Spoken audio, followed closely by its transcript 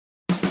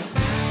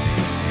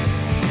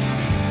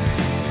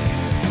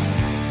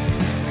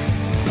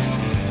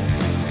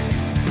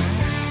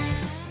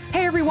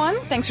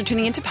everyone. Thanks for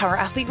tuning into Power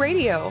Athlete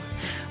Radio.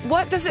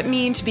 What does it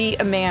mean to be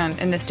a man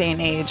in this day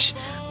and age?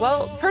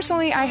 Well,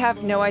 personally, I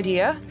have no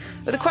idea,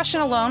 but the question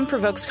alone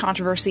provokes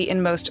controversy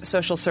in most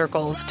social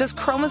circles. Does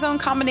chromosome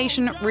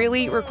combination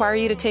really require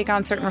you to take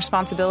on certain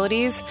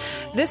responsibilities?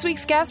 This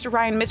week's guest,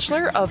 Ryan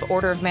Michler of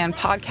Order of Man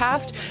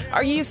podcast,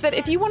 argues that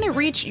if you want to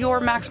reach your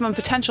maximum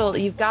potential,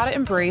 you've got to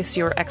embrace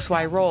your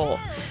XY role.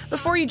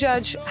 Before you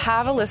judge,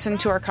 have a listen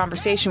to our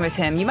conversation with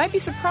him. You might be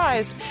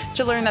surprised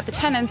to learn that the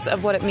tenets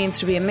of what it means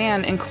to be a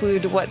man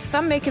include what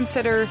some may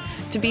consider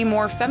to be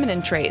more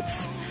feminine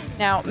traits.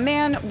 Now,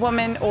 man,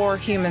 woman, or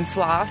human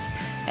sloth.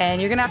 And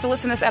you're going to have to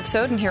listen to this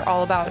episode and hear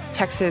all about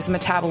Tex's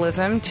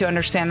metabolism to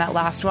understand that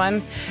last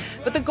one.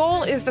 But the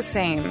goal is the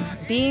same,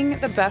 being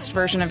the best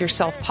version of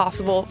yourself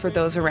possible for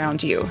those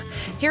around you.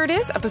 Here it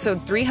is,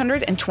 episode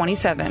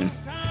 327.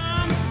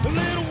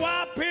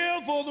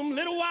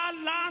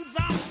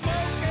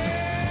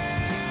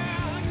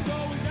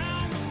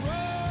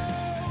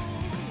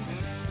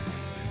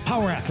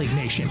 Power Athlete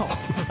Nation.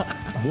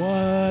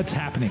 What's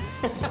happening?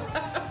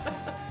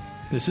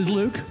 This is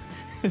Luke.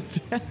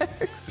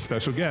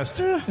 Special guest.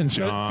 And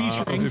friend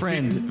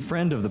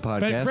featuring of the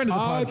podcast. Friend of the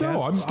podcast.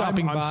 No, I'm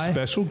stopping by.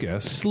 Special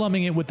guest.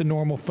 Slumming it with the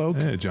normal folk.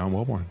 Yeah, John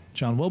Welborn.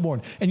 John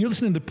Welborn. And you're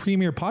listening to the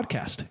premier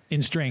podcast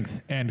in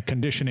strength and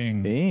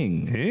conditioning.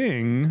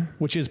 Ing.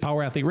 Which is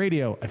Power Athlete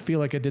Radio. I feel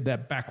like I did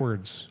that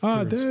backwards.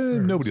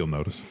 Nobody will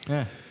notice.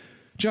 Yeah.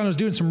 John was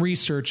doing some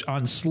research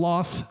on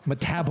sloth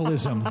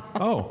metabolism.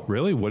 Oh,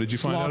 really? What did you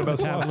find out about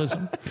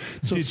metabolism?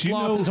 So Did you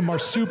sloth know- is a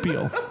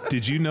marsupial.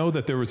 Did you know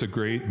that there was a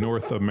great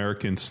North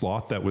American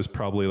sloth that was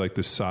probably like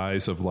the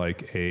size of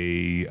like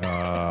a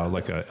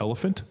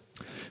elephant?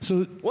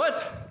 So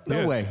What?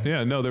 No Yeah. way.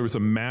 Yeah, no, there was a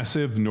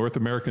massive North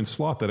American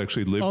sloth that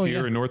actually lived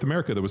here in North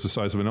America that was the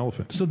size of an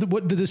elephant. So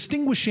what's the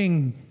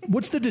distinguishing?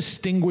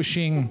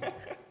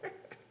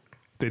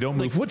 They don't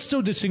move. What's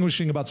so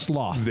distinguishing about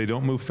sloth? They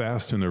don't move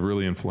fast and they're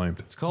really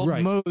inflamed. It's called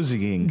Right.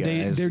 moseying,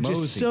 guys. They're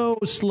just so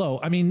slow.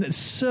 I mean,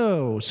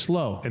 so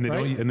slow. And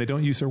they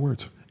don't use their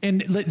words.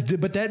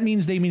 But that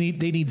means they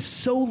need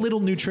so little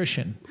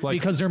nutrition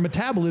because their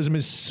metabolism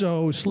is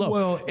so slow.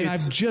 Well, and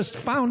I've just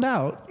found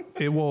out.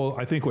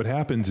 I think what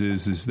happens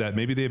is that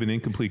maybe they have an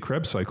incomplete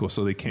Krebs cycle,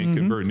 so they can't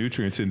convert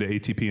nutrients into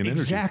ATP and energy.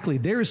 Exactly.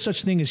 There is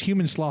such thing as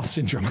human sloth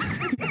syndrome.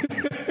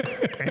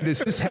 And does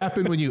this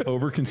happen when you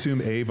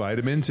overconsume A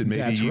vitamins and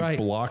maybe you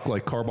block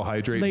like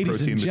carbohydrate and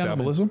protein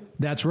metabolism?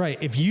 That's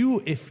right. You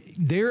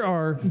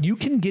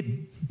can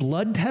get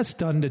blood tests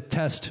done to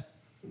test,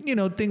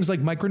 things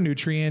like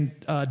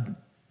micronutrient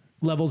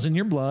levels in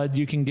your blood.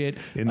 You can get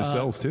In the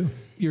cells too.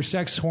 Your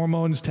sex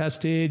hormones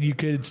tested. You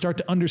could start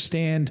to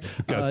understand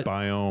Gut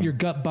biome. your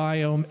gut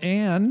biome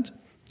and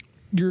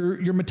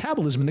your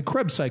metabolism in the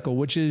Krebs cycle,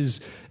 which is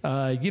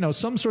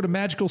some sort of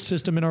magical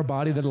system in our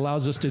body that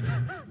allows us to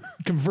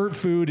convert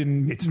food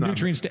and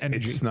nutrients to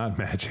energy. It's not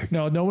magic.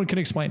 No one can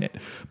explain it.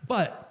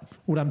 But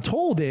what I'm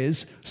told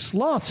is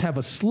sloths have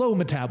a slow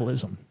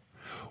metabolism.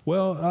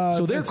 Well,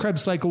 So their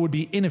Krebs cycle would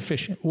be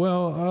inefficient.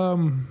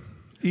 Well,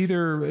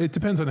 either it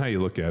depends on how you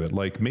look at it.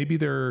 Like maybe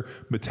their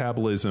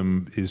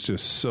metabolism is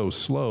just so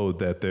slow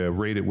that the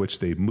rate at which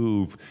they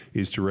move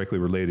is directly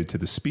related to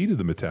the speed of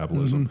the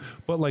metabolism.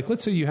 But like,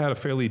 let's say you had a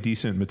fairly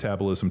decent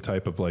metabolism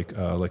type of like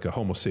a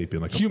Homo sapien,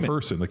 like Human. a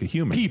person, like a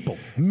human. People,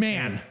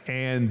 man,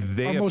 And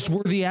they our most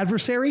worthy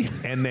adversary.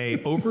 and they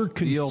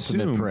overconsumed The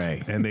ultimate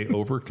prey. and they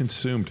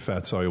overconsumed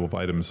fat soluble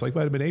vitamins like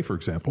vitamin A, for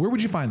example. Where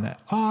would you find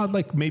that?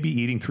 Like maybe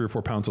eating 3 or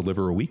 4 pounds of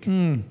liver a week.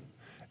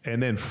 And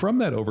then from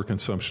that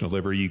overconsumption of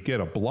liver, you get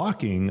a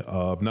blocking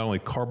of not only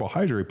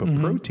carbohydrate but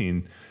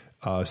protein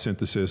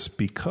synthesis.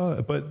 And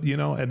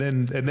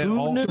then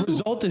The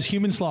result is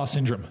human sloth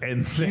syndrome.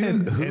 and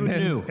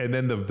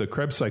then the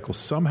Krebs cycle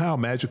somehow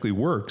magically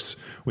works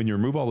when you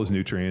remove all those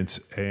nutrients,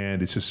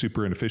 and it's just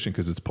super inefficient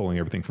because it's pulling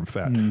everything from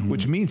fat,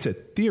 which means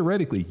that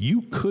theoretically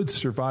you could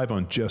survive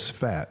on just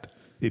fat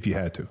if you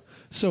had to.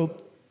 So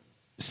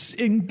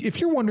if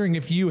you're wondering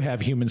if you have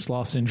human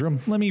sloth syndrome,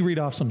 let me read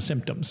off some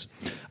symptoms.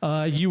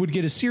 You would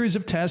get a series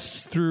of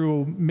tests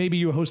through, maybe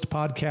you host a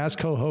podcast,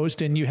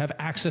 co-host, and you have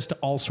access to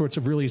all sorts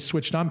of really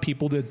switched on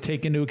people to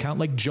take into account,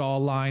 like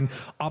jawline,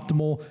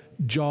 optimal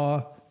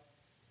jaw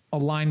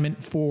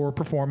alignment for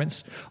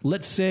performance.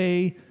 Let's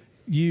say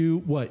are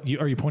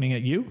you pointing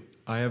at you?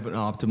 I have an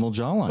optimal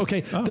jawline.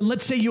 Okay. Then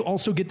let's say you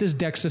also get this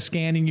DEXA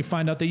scan and you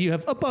find out that you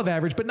have above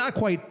average, but not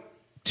quite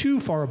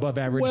too far above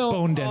average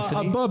bone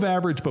density. Above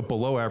average, but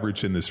below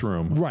average in this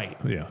room. Right.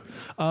 Yeah.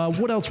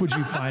 What else would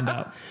you find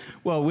out?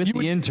 Well, with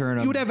the intern,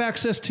 You would have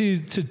access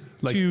to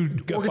Like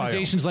gut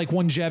organizations like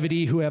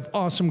Longevity who have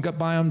awesome gut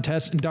biome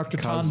tests, and Dr.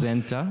 Tom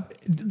Cosenta.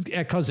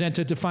 at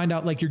Cosenta to find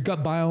out like your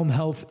gut biome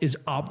health is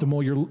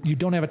optimal. You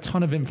don't have a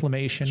ton of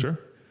inflammation. Sure.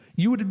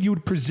 You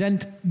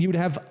would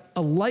have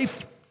a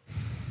life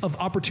of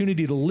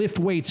opportunity to lift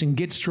weights and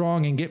get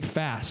strong and get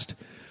fast.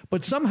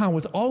 But somehow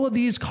with all of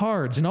these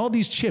cards and all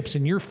these chips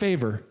in your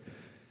favor,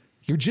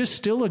 you're just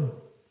still a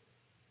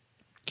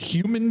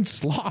human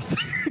sloth.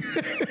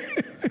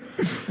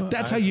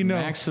 That's how you know.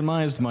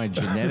 Maximized my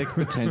genetic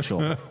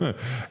potential.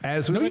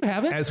 As No, you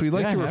haven't. As we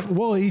like Yeah, to I have.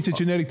 well, he's a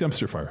genetic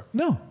dumpster fire.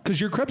 No, because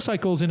your Krebs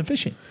cycle is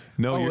inefficient.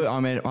 No, Oh, you're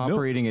I'm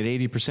operating at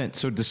 80%.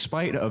 So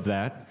despite of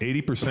that,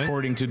 80%.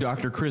 according to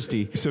Dr.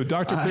 Christie, So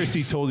Dr.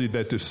 Christie told you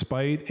that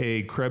despite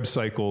a Krebs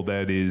cycle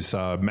that is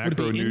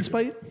macro it be in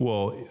spite?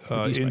 well,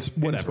 in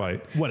despite?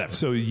 spite, Whatever.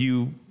 So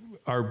you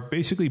are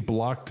basically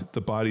blocked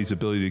the body's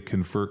ability to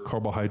convert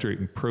carbohydrate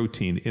and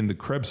protein in the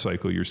Krebs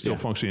cycle. You're still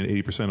functioning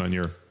at 80% on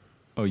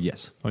your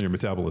yes.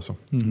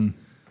 metabolism.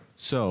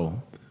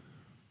 So,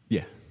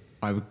 yeah,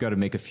 I've got to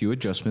make a few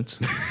adjustments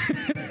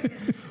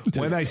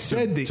When I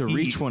said to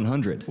reach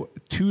 100.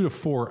 2 to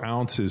 4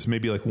 ounces,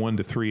 maybe like 1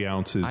 to 3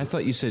 ounces, I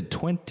thought you said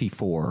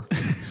 24.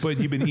 but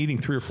you've been eating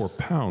 3 or 4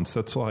 pounds.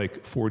 That's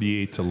like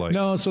 48 to like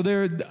No, so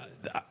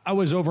I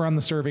was over on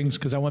the servings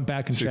because I went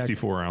back and checked.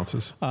 64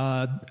 ounces.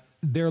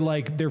 They're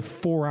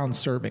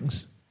 4-ounce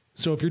servings.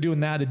 So if you're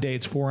doing that a day,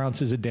 it's 4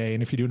 ounces a day,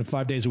 and if you're doing it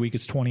 5 days a week,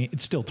 it's 20.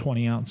 It's still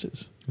 20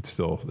 ounces. It's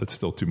still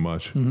too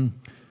much.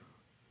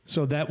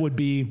 So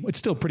it's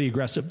still pretty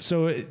aggressive.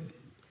 So,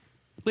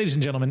 ladies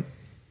and gentlemen,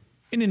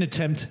 in an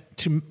attempt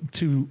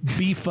to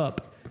beef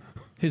up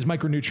his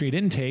micronutrient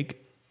intake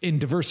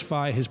and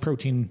diversify his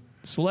protein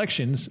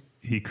selections,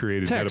 He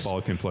created Tex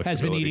metabolic inflexibility.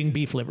 has been eating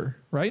beef liver,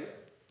 right?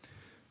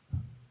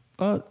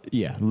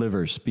 Yeah,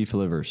 beef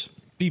livers.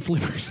 Beef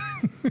livers.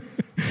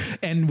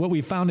 And what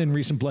we found in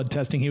recent blood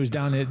testing, he was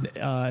down at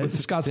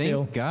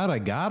Scottsdale. Thank God I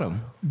got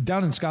him.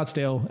 Down in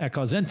Scottsdale at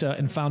Cosenta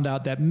and found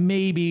out that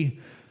maybe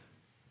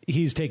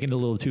he's taken it a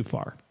little too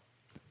far.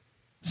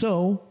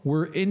 So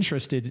we're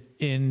interested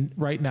in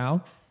right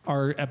now.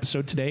 Our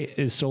episode today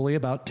is solely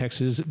about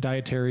Tex's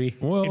dietary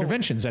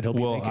interventions that he'll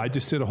be making. I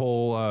just did a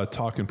whole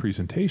talk and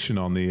presentation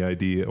on the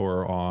idea,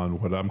 or on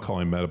what I'm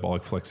calling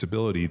metabolic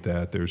flexibility,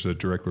 that there's a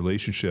direct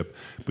relationship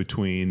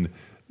between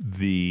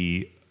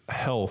the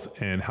health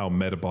and how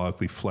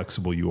metabolically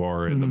flexible you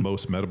are. And the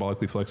most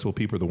metabolically flexible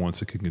people are the ones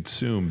that can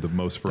consume the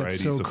most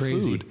varieties of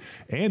food.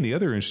 And the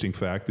other interesting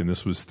fact, and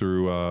this was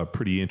through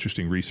pretty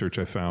interesting research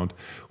I found,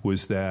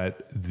 was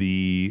that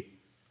the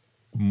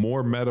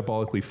more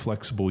metabolically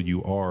flexible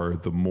you are,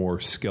 the more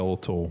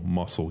skeletal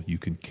muscle you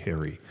can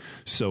carry.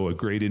 So a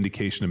great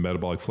indication of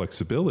metabolic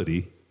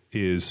flexibility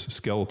is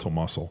skeletal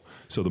muscle.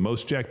 So the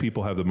most jacked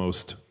people have the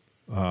most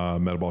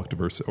metabolic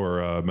diversity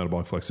or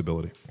metabolic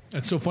flexibility.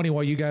 It's so funny.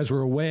 While you guys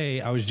were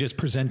away, I was just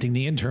presenting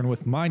the intern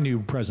with my new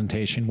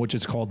presentation, which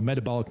is called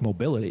Metabolic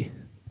Mobility.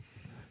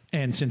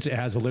 And since it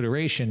has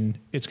alliteration,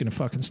 it's going to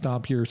fucking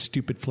stop your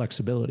stupid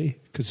flexibility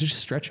because it's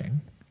just stretching.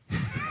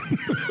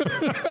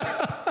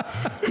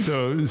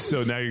 So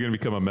now you're going to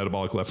become a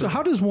metabolic leopard. So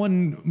how does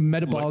one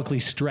metabolically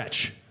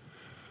stretch?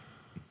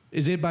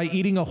 Is it by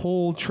eating a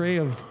whole tray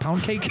of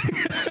pound cake?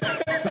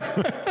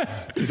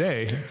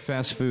 Today,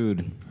 Fast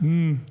food.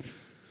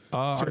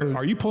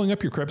 are you pulling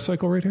up your Krebs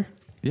cycle right here?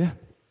 Yeah.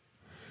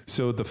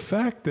 So the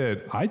fact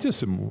that I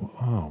just am,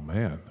 oh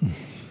man,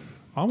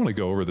 I want to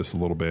go over this a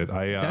little bit.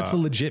 That's a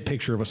legit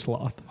picture of a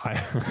sloth.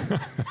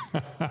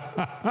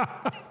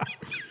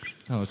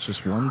 Oh, it's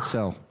just one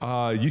cell.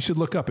 You should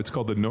look up. It's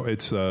called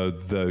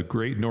the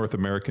Great North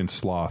American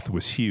Sloth. It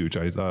was huge.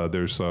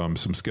 There's some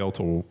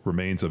skeletal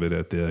remains of it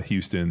at the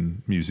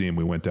Houston Museum.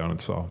 We went down and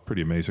saw.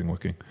 Pretty amazing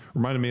looking.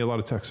 Reminded me a lot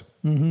of Tex.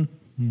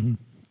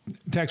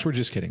 Tex, we're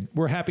just kidding.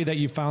 We're happy that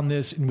you found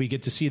this and we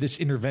get to see this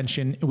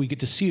intervention and we get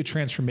to see a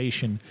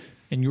transformation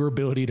in your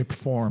ability to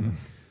perform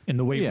in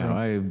the weight room. Yeah,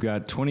 I've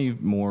got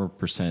 20% more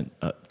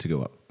up to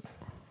go up.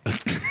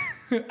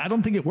 I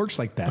don't think it works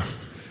like that.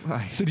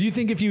 Why? So do you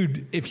think if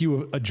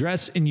you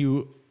address and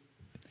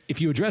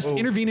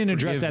intervene and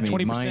address that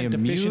 20%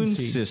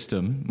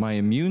 deficiency? My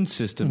immune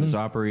system is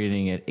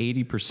operating at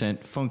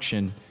 80%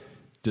 function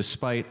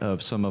despite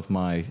of some of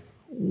my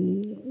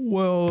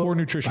poor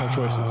nutritional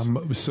choices.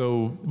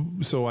 So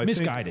I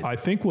Misguided.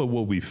 think what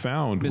we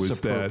found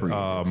was that,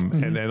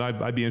 Misappropriated. and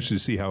I'd be interested to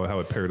see how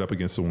it paired up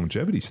against the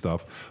longevity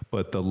stuff.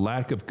 But the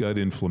lack of gut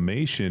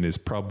inflammation is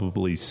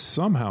probably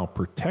somehow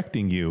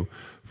protecting you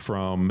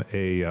from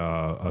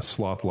a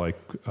sloth-like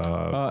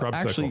Krebs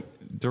actually, cycle.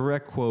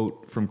 direct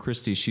quote from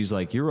Christy. She's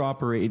like, "You're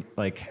operating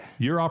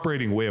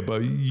way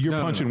above. You're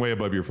punching way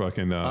above your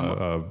fucking.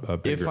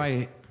 if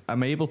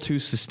I'm able to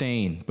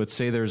sustain, but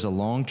say there's a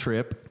long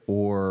trip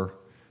or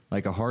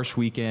like a harsh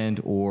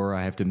weekend, or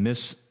I have to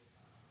miss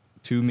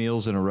 2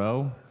 meals in a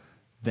row,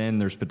 then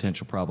there's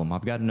potential problem.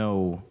 I've got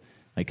no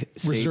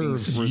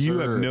Reserves. You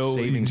have no,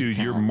 savings dude.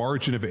 Your account.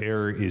 margin of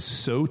error is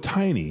so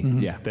tiny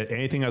Yeah. that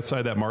anything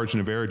outside that margin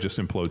of error just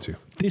implodes you.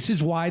 This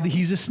is why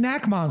he's a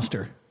snack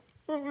monster.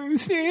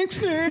 Snack.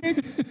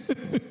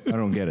 I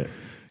don't get it.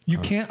 You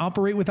can't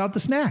operate without the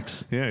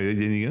snacks. Yeah, and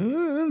you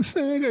go, I'm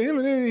sick. I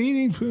haven't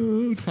eating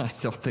food. I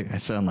don't think I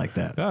sound like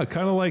that.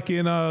 Kind of like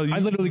in. I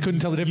literally couldn't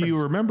tell the difference.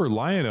 You remember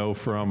Lion-O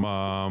from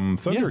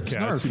Thundercats?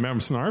 Snarf. You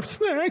remember Snarf?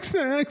 Snack,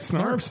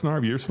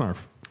 Snarf. You're Snarf.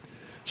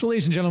 So,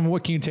 ladies and gentlemen,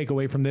 what can you take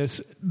away from this?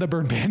 The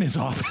burn ban is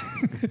off.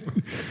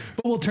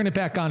 But we'll turn it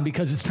back on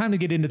because it's time to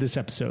get into this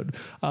episode.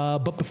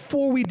 But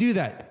before we do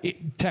that,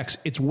 Tex,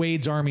 it's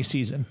Wade's Army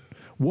season.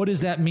 What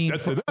does that mean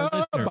for our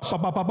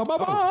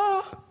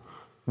listeners?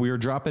 We are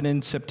dropping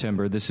in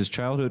September. This is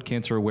Childhood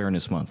Cancer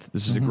Awareness Month.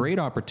 This is a great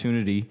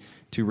opportunity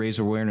to raise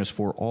awareness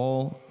for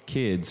all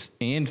kids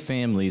and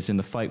families in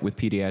the fight with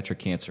pediatric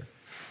cancer.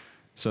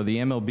 So the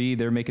MLB,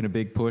 they're making a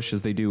big push,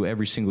 as they do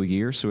every single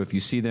year. So if you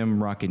see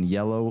them rocking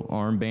yellow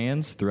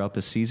armbands throughout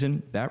the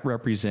season, that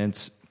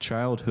represents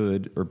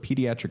childhood or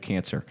pediatric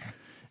cancer.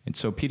 And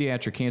so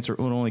pediatric cancer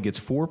only gets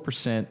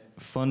 4%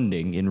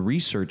 funding in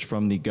research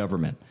from the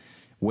government.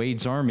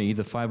 Wade's Army,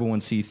 the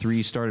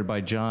 501c3 started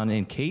by John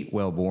and Kate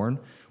Wellborn,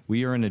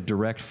 we are in a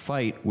direct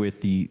fight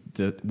with the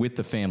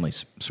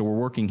families. So we're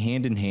working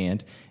hand in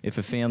hand. If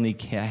a family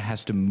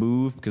has to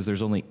move because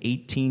there's only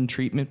 18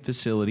 treatment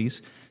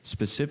facilities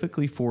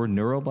specifically for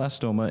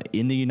neuroblastoma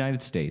in the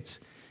United States,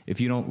 if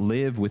you don't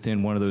live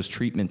within one of those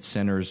treatment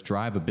centers'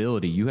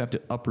 drivability, you have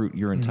to uproot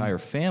your entire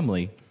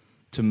family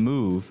to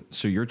move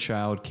so your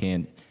child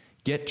can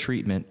get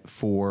treatment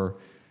for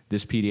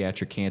this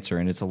pediatric cancer.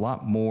 And it's a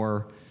lot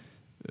more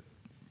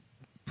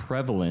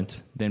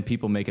prevalent than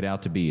people make it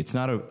out to be. It's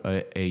not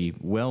a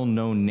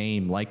well-known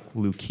name like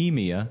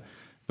leukemia,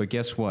 but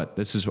guess what?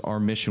 This is our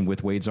mission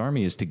with Wade's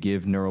Army, is to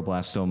give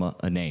neuroblastoma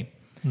a name.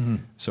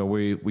 So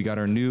we got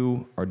our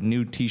new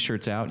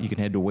T-shirts out. You can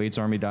head to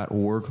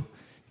wadesarmy.org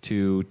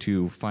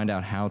to find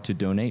out how to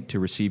donate to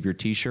receive your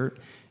T-shirt.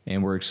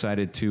 And we're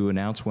excited to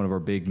announce one of our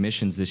big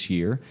missions this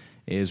year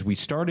is we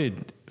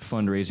started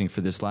fundraising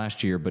for this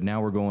last year, but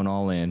now we're going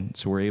all in.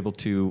 So we're able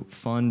to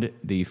fund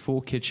the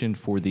full kitchen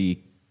for the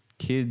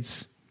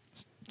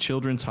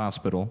Children's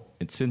Hospital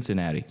in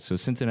Cincinnati. So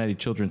Cincinnati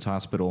Children's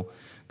Hospital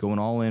going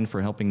all in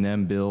for helping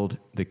them build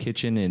the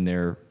kitchen in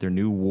their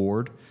new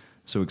ward.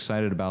 So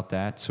excited about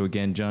that. So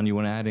again, John, you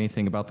want to add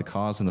anything about the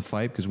cause and the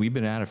fight? Because we've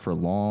been at it for a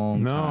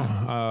long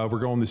time. No, we're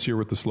going this year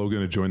with the slogan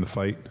to join the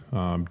fight,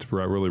 to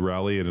really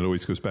rally. And it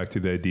always goes back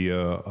to the idea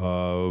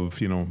of,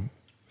 and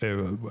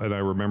I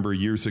remember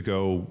years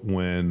ago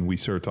when we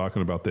started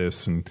talking about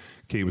this and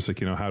Kate was like,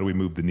 how do we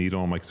move the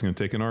needle? I'm like, it's going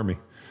to take an army.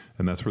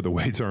 And that's where the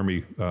Wade's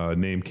Army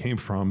name came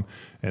from.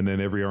 And then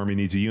every army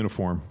needs a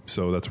uniform.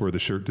 So that's where the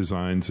shirt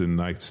designs.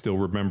 And I still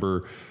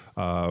remember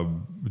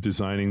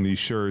designing these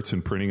shirts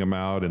and printing them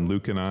out. And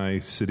Luke and I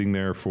sitting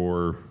there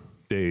for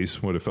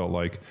days, what it felt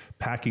like,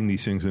 packing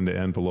these things into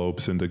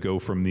envelopes and to go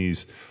from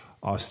these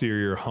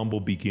austere, humble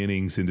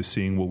beginnings into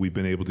seeing what we've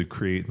been able to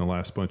create in the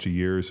last bunch of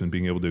years and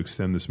being able to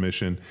extend this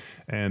mission.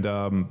 And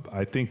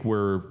I think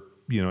we're,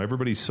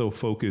 everybody's so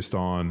focused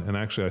on, and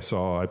actually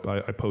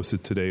I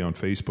posted today on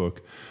Facebook,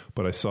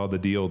 but I saw the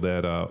deal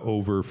that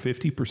over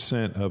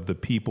 50% of the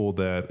people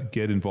that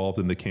get involved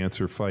in the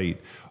cancer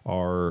fight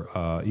are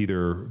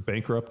either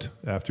bankrupt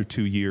after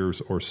 2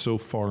 years or so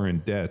far in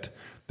debt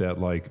that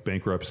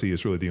bankruptcy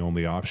is really the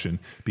only option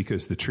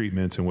because the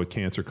treatments and what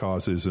cancer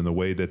causes and the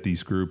way that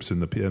these groups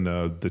and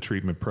the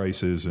treatment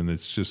prices, and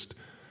it's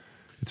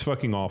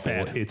fucking awful.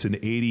 Bad. It's an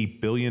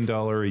 $80 billion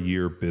a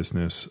year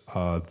business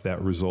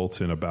that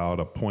results in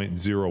about a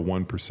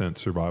 0.01%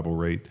 survival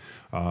rate.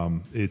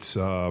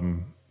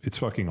 It's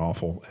fucking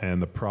awful.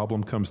 And the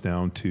problem comes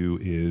down to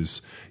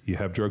is you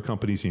have drug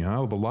companies, you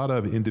have a lot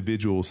of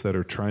individuals that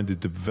are trying to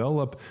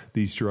develop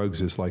these drugs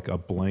as like a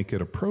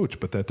blanket approach,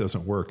 but that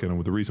doesn't work.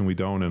 And the reason we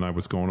don't, and I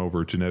was going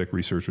over genetic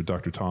research with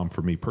Dr. Tom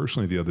for me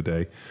personally the other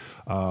day,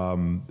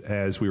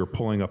 as we were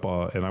pulling up,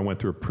 and I went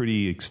through a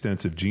pretty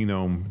extensive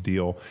genome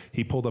deal.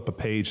 He pulled up a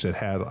page that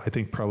had, I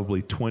think,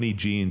 probably 20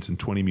 genes and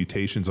 20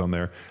 mutations on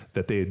there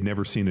that they had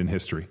never seen in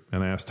history.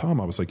 And I asked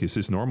Tom, I was like, is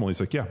this normal? He's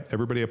like, yeah,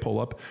 everybody I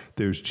pull up,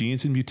 there's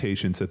genes and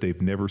mutations that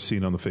they've never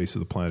seen on the face of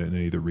the planet in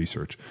any of their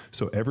research.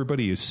 So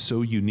everybody is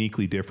so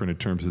uniquely different in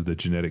terms of the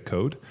genetic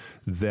code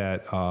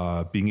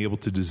that being able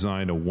to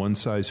design a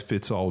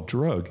one-size-fits-all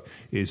drug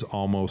is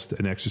almost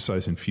an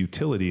exercise in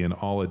futility, and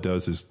all it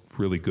does is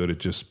really good at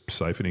just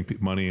siphoning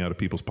money out of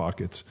people's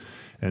pockets.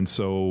 And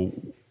so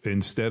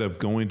instead of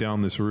going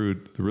down this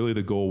route, really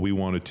the goal we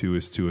wanted to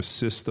is to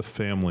assist the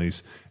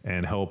families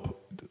and help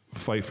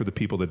fight for the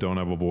people that don't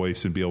have a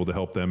voice and be able to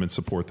help them and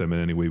support them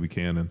in any way we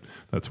can. And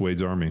that's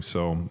Wade's Army.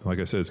 So like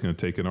I said, it's going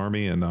to take an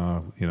army, and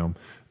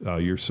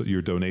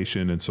your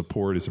donation and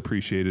support is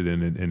appreciated.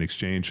 And in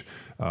exchange,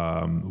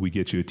 we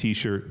get you a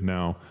T-shirt.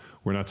 Now,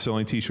 we're not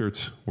selling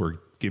T-shirts. We're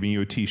giving you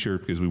a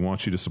T-shirt because we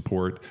want you to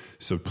support.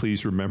 So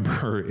please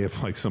remember,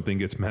 if something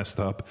gets messed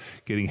up,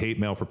 getting hate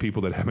mail for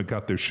people that haven't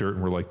got their shirt,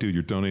 and we're like, dude,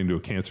 you're donating to a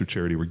cancer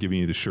charity. We're giving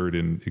you the shirt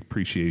in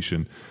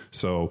appreciation.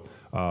 So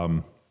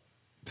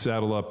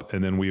saddle up,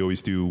 and then we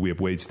have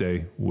Wade's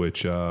Day,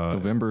 which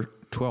November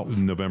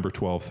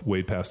 12th.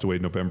 Wade passed away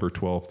November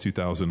 12th,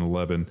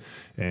 2011.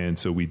 And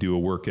so we do a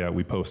workout.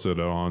 We posted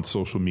it on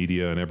social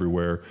media and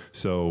everywhere.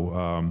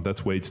 So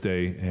that's Wade's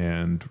Day.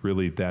 And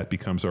really that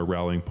becomes our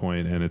rallying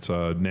point. And it's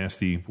a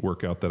nasty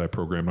workout that I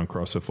programmed on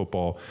CrossFit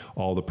Football.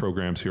 All the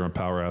programs here on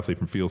Power Athlete,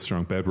 from Field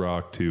Strong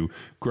Bedrock to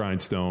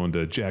Grindstone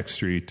to Jack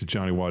Street to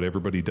Johnny Watt,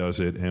 everybody does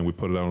it. And we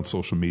put it out on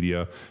social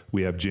media.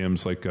 We have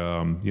gyms like,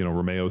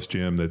 Romeo's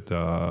gym that,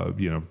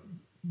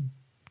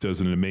 does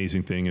an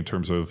amazing thing in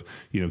terms of,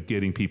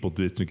 getting people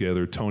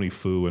together. Tony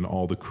Fu and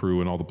all the crew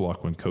and all the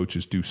Block 1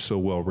 coaches do so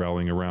well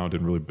rallying around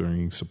and really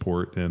bringing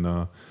support.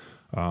 And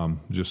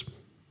just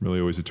really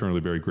always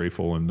eternally very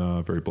grateful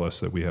and very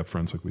blessed that we have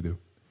friends like we do.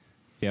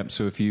 Yep.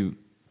 So if you,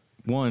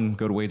 one,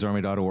 go to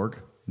wadesarmy.org,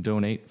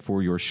 donate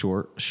for your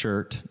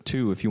shirt.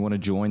 Two, if you want to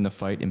join the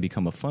fight and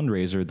become a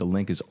fundraiser, the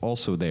link is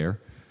also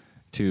there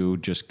to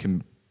just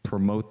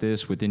promote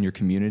this within your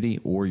community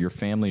or your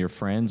family or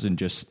friends and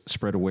just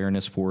spread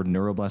awareness for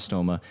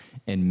neuroblastoma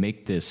and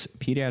make this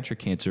pediatric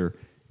cancer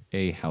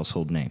a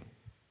household name.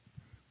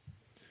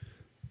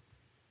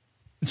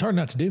 It's hard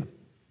not to do.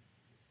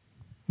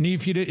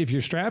 If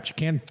you're strapped, you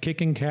can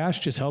kick in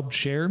cash, just help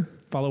share,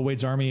 follow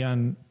Wade's Army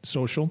on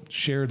social,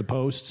 share the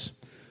posts,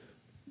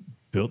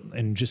 build,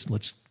 and just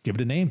let's give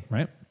it a name,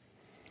 right?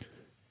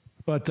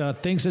 But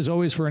thanks as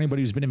always for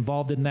anybody who's been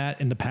involved in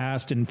that in the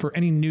past, and for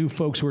any new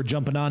folks who are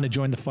jumping on to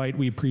join the fight.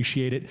 We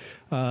appreciate it.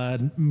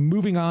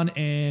 Moving on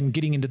and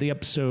getting into the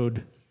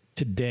episode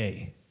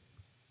today.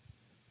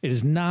 It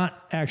is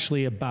not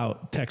actually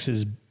about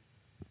Texas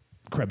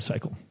Krebs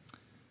cycle.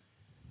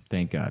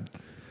 Thank God.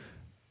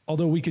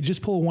 Although we could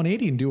just pull a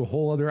 180 and do a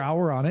whole other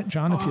hour on it,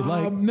 John, if you'd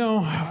like. No,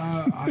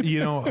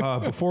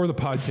 before the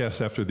podcast,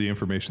 after the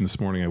information this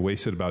morning, I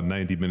wasted about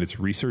 90 minutes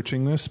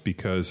researching this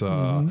because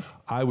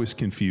I was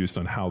confused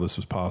on how this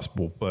was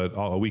possible.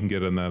 But we can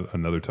get on that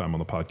another time on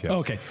the podcast.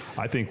 Okay.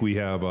 I think we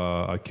have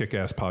a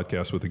kick-ass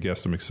podcast with a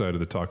guest I'm excited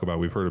to talk about.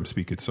 We've heard him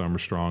speak at Summer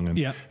Strong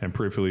and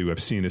peripherally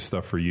I've seen his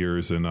stuff for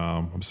years, and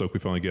I'm stoked we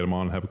finally get him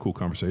on and have a cool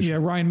conversation. Yeah,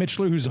 Ryan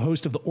Mitchler, who's the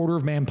host of the Order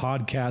of Man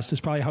podcast, is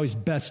probably how he's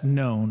best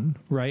known,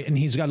 right? And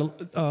he's got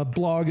a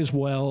blog as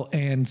well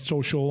and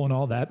social and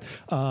all that,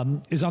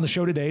 is on the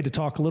show today to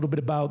talk a little bit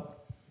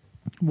about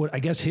what I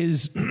guess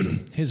his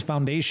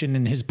foundation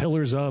and his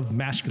pillars of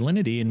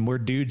masculinity and where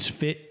dudes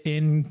fit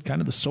in kind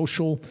of the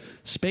social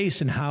space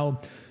and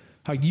how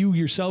you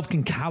yourself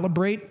can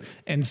calibrate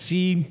and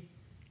see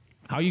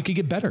how you could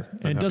get better.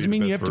 And it doesn't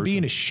mean you have to be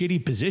in a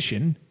shitty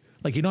position.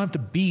 Like, you don't have to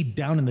be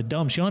down in the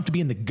dumps. You don't have to be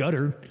in the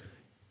gutter.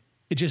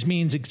 It just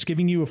means it's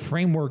giving you a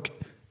framework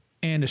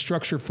and a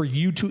structure for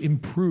you to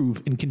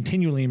improve and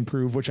continually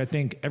improve, which I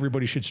think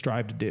everybody should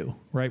strive to do,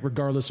 right?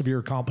 Regardless of your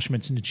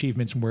accomplishments and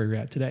achievements and where you're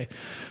at today.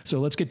 So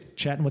let's get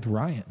chatting with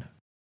Ryan.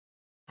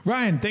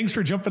 Ryan, thanks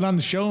for jumping on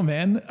the show,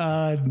 man.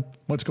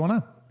 What's going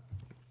on?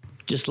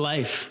 Just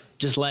life,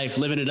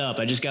 living it up.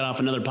 I just got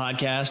off another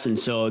podcast and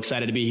so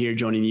excited to be here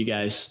joining you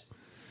guys.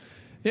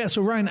 Yeah.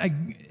 So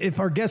Ryan, if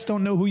our guests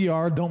don't know who you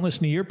are, don't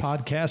listen to your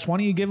podcast, why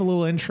don't you give a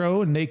little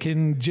intro and they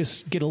can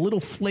just get a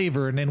little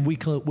flavor, and then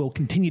we'll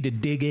continue to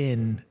dig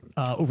in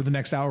over the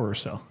next hour or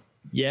so.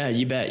 Yeah,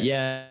 you bet.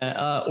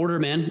 Yeah. Order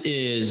Man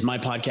is my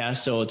podcast.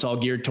 So it's all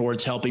geared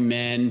towards helping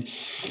men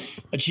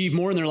achieve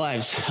more in their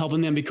lives,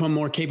 helping them become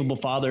more capable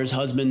fathers,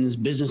 husbands,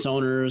 business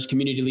owners,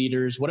 community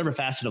leaders, whatever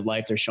facet of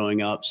life they're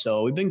showing up.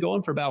 So we've been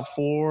going for about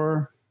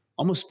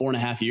almost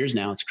 4.5 years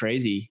now. It's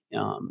crazy.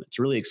 It's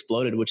really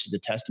exploded, which is a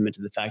testament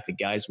to the fact that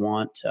guys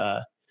want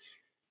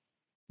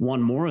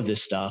more of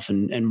this stuff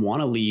and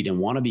want to lead and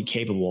want to be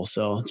capable.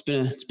 So it's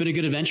been a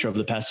good adventure over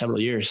the past several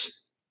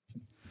years.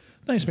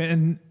 Nice, man.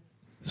 And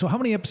so how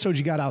many episodes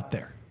you got out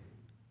there?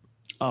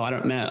 Oh, I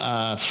don't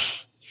know.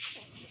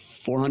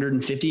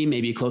 450,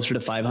 maybe closer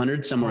to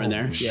 500, somewhere in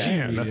there.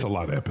 Yeah, that's a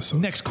lot of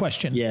episodes. Next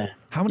question. Yeah.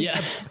 How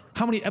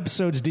many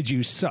episodes did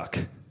you suck?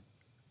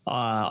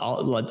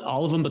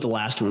 All of them, but the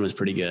last one was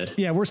pretty good.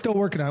 Yeah, we're still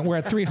working on it. We're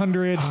at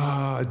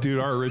 300. Dude,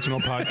 our original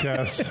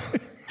podcast.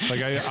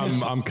 Like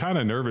I'm kind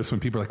of nervous when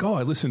people are like, "Oh,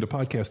 I listened to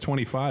podcast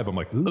 25." I'm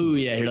like, "Ooh,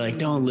 yeah." You're like,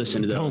 "Don't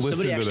listen to those." Don't listen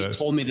Somebody to actually that.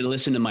 told me to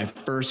listen to my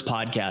first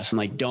podcast. I'm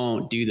like,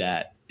 "Don't do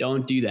that.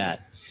 Don't do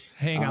that."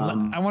 Hang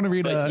on, I want to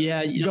read a.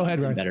 Yeah, go ahead,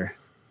 Ryan. Better.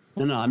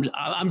 No,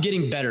 I'm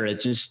getting better.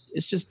 It's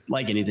just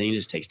like anything. It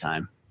just takes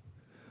time.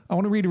 I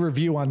want to read a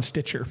review on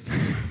Stitcher.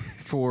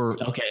 For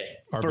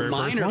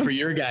mine or for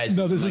your guys?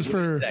 No, this is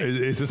for.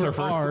 Is this our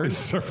first?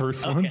 Is this our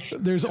first one?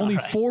 There's only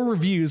 4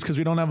 reviews because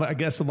we don't have, I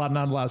guess, not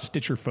a lot of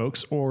Stitcher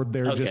folks, or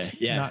they're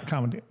not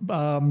commenting.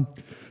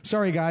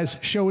 Sorry, guys.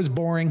 Show is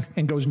boring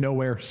and goes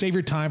nowhere. Save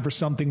your time for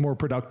something more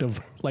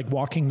productive, like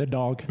walking the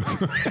dog.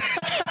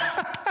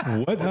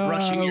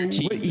 Brushing your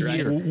teeth. What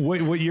year?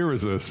 Right? What year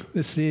was this?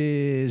 This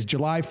is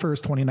July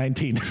 1st,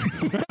 2019.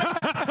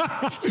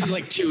 It was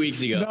like 2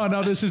 weeks ago.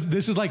 No, this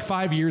is like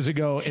 5 years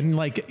ago. And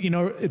like,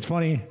 it's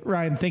funny,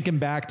 Ryan, thinking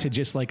back to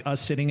just like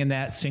us sitting in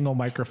that single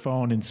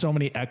microphone and so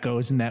many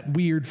echoes and that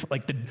weird,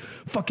 like the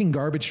fucking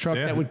garbage truck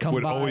that would come by.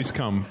 Would always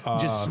come.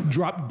 Just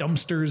drop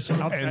dumpsters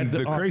outside and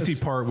the crazy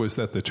part was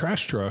that the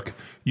trash truck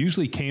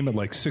usually came at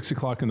like 6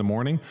 o'clock in the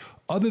morning.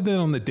 Other than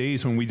on the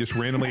days when we just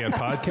randomly had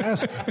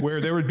podcasts where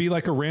there would be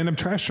like a random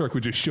trash truck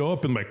would just show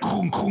up and like,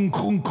 kung, kung,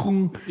 kung,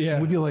 kung. Yeah.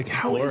 And we'd be like,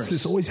 how is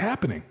this always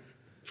happening?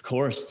 Of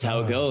course. It's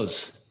how it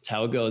goes. It's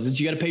how it goes.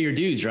 You got to pay your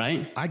dues,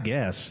 right? I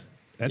guess.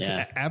 That's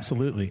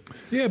absolutely.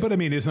 Yeah. But I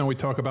mean, isn't that we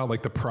talk about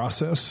like the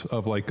process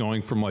of like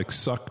going from like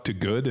suck to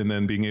good and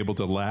then being able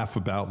to laugh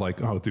about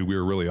like, oh, dude, we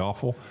were really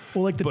awful.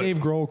 Well, like Dave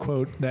Grohl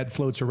quote that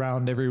floats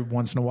around every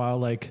once in a while,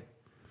 like,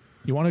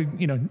 You want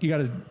to, you got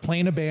to play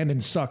in a band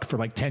and suck for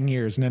like 10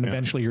 years, and then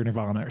eventually you're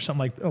Nirvana or something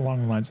like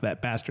along the lines of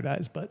that,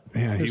 bastardized. But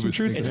there's some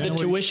truth. It's the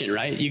tuition,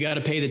 right? You got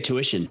to pay the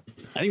tuition.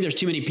 I think there's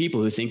too many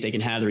people who think they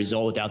can have the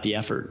result without the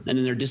effort, and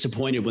then they're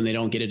disappointed when they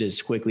don't get it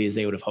as quickly as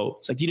they would have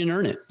hoped. It's like, you didn't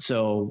earn it,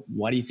 so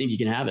why do you think you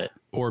can have it?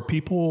 Or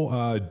people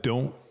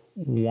don't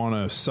want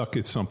to suck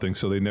at something,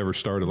 so they never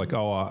started. Like,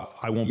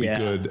 I won't be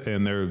good,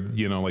 and they're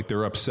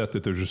they're upset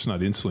that they're just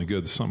not instantly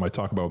good. It's something I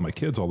talk about with my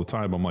kids all the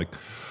time. I'm like,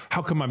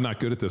 how come I'm not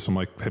good at this? I'm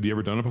like, have you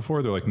ever done it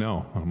before? They're like,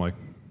 no. I'm like,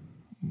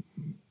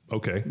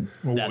 okay.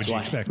 Well, what would you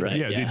expect? Right?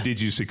 Yeah. Did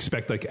you just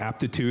expect like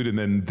aptitude, and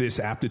then this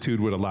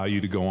aptitude would allow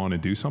you to go on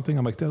and do something?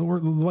 I'm like,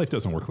 life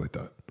doesn't work like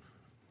that.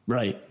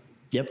 Right.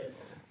 Yep.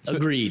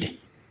 Agreed.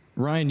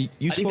 Ryan,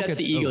 I think that's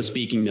the ego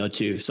speaking, though,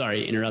 too.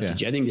 Sorry,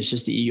 interrupted you. I think it's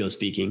just the ego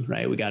speaking,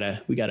 right? We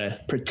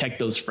gotta protect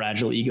those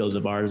fragile egos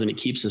of ours, and it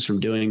keeps us from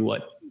doing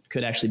what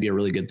could actually be a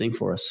really good thing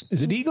for us.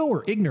 Is it ego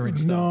or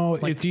ignorance, though?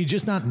 No, do you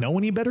just not know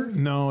any better?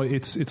 No,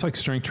 it's like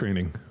strength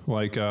training.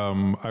 Like,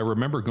 I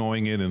remember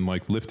going in and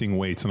like lifting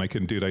weights, and I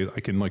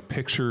can like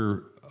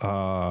picture.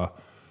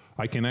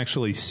 I can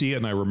actually see it,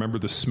 and I remember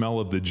the smell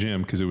of the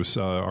gym because it was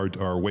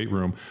our weight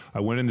room. I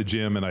went in the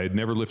gym, and I had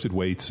never lifted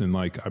weights, and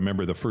like I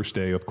remember the first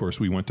day, of course,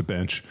 we went to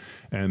bench,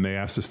 and they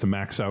asked us to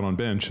max out on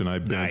bench, and I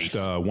benched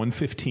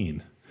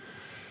 115.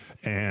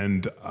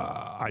 And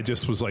I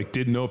just was like,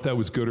 didn't know if that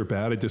was good or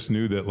bad. I just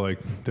knew that like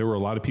there were a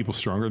lot of people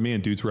stronger than me,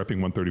 and dudes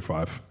repping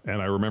 135.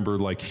 And I remember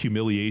like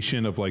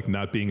humiliation of like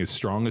not being as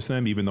strong as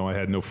them, even though I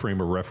had no frame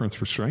of reference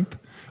for strength.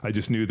 I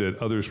just knew that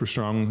others were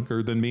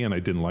stronger than me, and I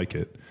didn't like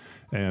it.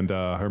 And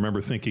I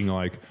remember thinking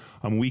like,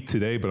 I'm weak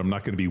today, but I'm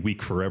not going to be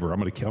weak forever. I'm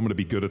going to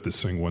be good at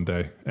this thing one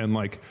day. And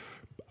like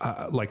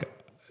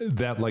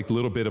that like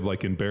little bit of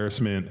like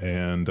embarrassment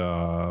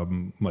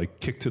and like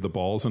kick to the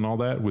balls and all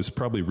that was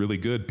probably really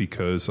good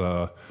because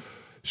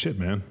shit,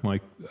 man,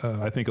 like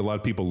I think a lot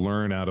of people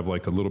learn out of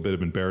like a little bit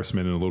of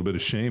embarrassment and a little bit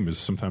of shame is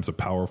sometimes a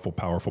powerful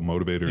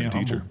motivator and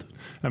teacher. Humbled.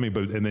 I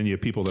mean, and then you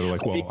have people that are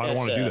like, well, I don't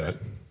want to do that.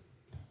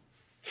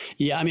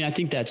 Yeah, I mean, I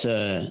think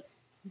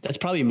that's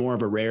probably more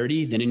of a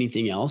rarity than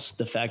anything else.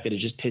 The fact that it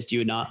just pissed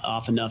you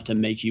off enough to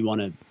make you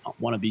want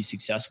to be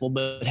successful,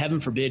 but heaven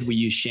forbid we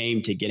use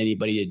shame to get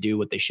anybody to do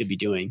what they should be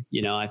doing.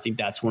 I think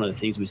that's one of the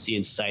things we see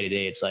in society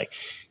today. It's like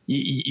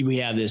we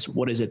have this,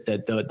 what is it?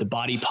 The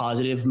body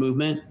positive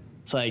movement.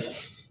 It's like,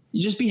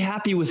 you just be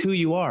happy with who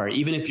you are.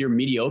 Even if you're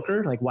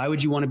mediocre, like why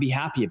would you want to be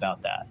happy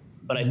about that?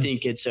 But I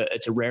think it's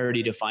a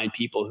rarity to find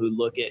people who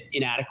look at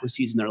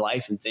inadequacies in their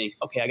life and think,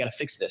 okay, I got to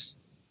fix this.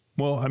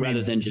 Well,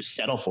 rather than just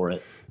settle for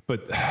it.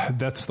 But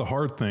that's the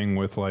hard thing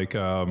with like,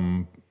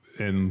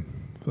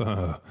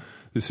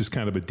 this is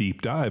kind of a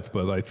deep dive,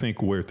 but I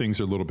think where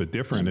things are a little bit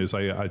different is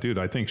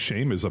I think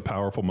shame is a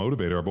powerful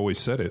motivator. I've always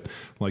said it.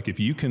 Like if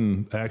you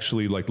can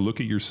actually like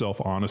look at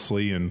yourself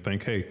honestly and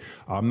think, hey,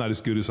 I'm not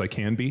as good as I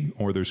can be,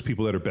 or there's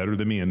people that are better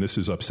than me and this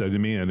is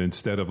upsetting me. And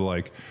instead of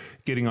like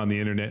getting on the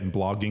internet and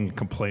blogging, and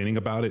complaining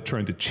about it,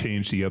 trying to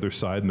change the other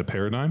side in the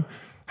paradigm,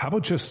 how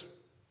about just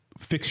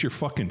fix your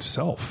fucking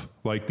self?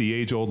 Like the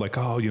age old, like,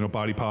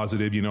 body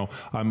positive,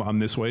 I'm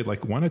this way.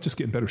 Like, why not just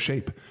get in better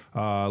shape?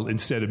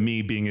 Instead of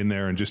me being in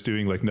there and just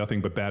doing like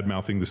nothing but bad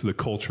mouthing this is the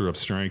culture of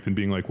strength and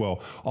being like,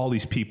 well, all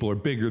these people are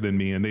bigger than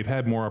me and they've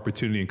had more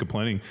opportunity and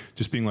complaining,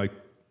 just being like,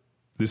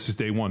 this is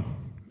day one.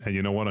 And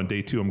you know what? On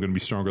day two, I'm going to be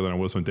stronger than I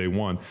was on day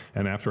one.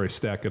 And after I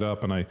stack it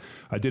up, and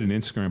I did an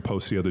Instagram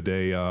post the other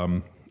day,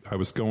 I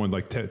was going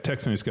like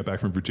Tex and I just got back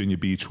from Virginia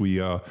Beach. We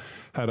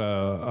had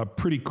a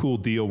pretty cool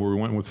deal where we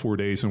went with 4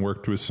 days and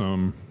worked with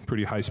some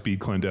pretty high speed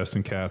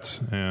clandestine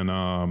cats.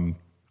 And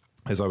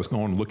as I was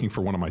going looking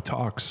for one of my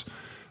talks,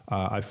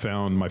 I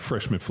found my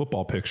freshman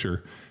football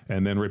picture,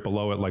 and then right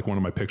below it, like one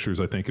of my pictures,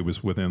 I think it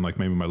was within like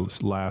maybe my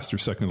last or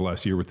second to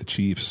last year with the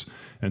Chiefs.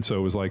 And so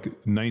it was like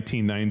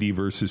 1990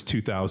 versus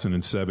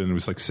 2007. It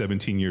was like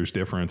 17 years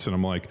difference. And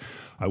I'm like,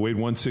 I weighed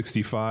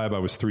 165. I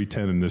was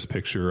 310 in this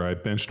picture. I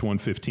benched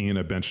 115.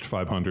 I benched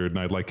 500. And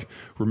I like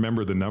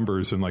remember the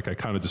numbers and like I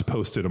kind of just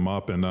posted them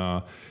up.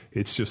 And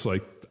it's just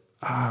like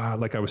I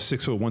was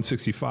 6 foot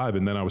 165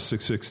 and then I was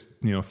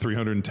 6'6",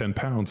 310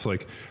 pounds.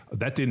 Like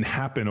that didn't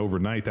happen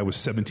overnight. That was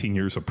 17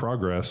 years of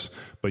progress.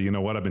 But you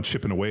know what? I've been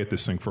chipping away at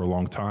this thing for a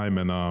long time.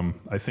 And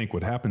I think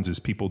what happens is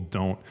people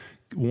don't,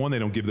 one, they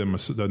don't give them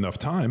enough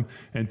time.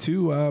 And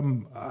two,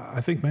 I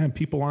think, man,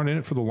 people aren't in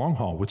it for the long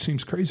haul, which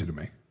seems crazy to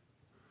me.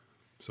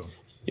 So,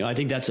 I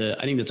think that's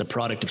a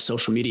product of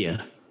social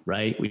media.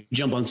 Right? We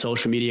jump on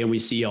social media and we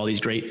see all these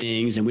great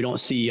things and we don't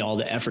see all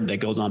the effort that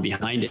goes on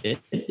behind it.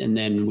 And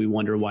then we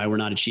wonder why we're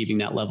not achieving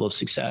that level of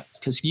success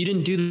because you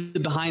didn't do the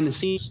behind the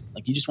scenes.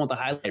 Like you just want the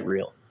highlight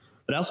reel.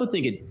 But I also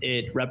think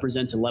it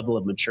represents a level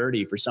of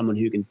maturity for someone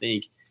who can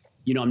think,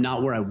 I'm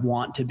not where I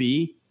want to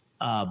be,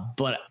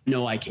 but I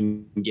know I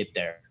can get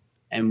there.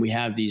 And we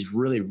have these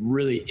really,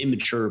 really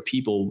immature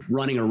people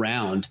running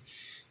around.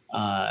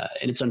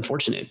 And it's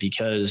unfortunate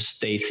because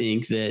they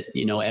think that,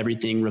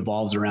 everything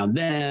revolves around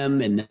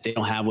them and that they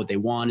don't have what they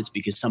want. It's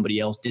because somebody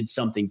else did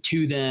something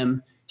to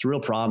them. It's a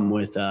real problem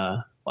with,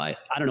 I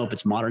don't know if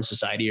it's modern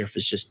society or if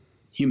it's just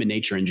human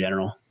nature in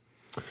general.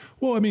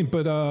 Well, I mean,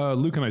 but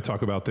Luke and I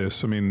talk about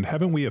this. I mean,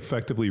 haven't we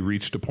effectively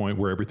reached a point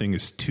where everything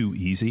is too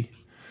easy?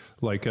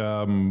 Like,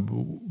 I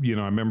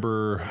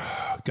remember,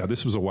 God,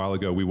 this was a while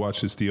ago. We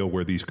watched this deal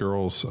where these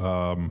girls,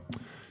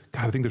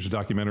 I think there's a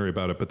documentary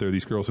about it, but there are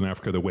these girls in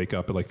Africa that wake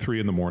up at like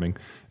 3 a.m.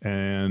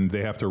 and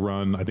they have to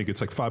run, I think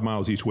it's like 5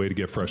 miles each way to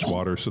get fresh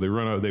water. So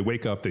they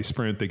wake up, they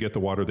sprint, they get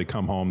the water, they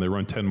come home, they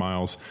run 10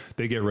 miles,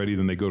 they get ready,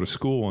 then they go to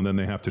school, and then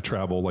they have to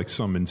travel like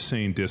some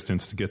insane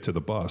distance to get to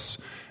the bus.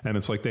 And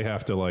it's like they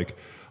have to like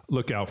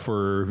look out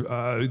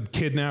for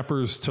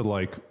kidnappers to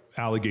like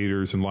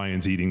alligators and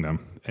lions eating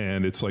them.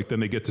 And it's like, then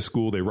they get to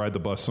school, they ride the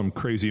bus some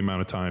crazy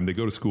amount of time, they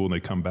go to school and they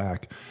come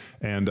back.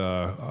 And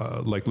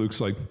like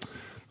Luke's like,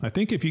 I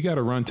think if you got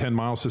to run 10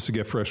 miles just to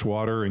get fresh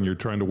water and you're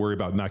trying to worry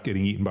about not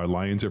getting eaten by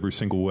lions every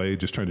single way,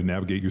 just trying to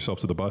navigate yourself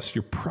to the bus,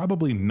 you're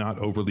probably not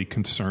overly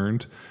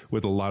concerned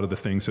with a lot of the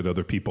things that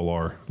other people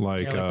are.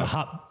 Like the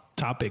hot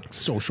topic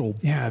social.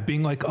 Yeah,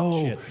 being like,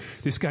 oh, shit.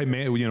 This guy,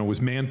 was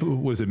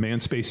it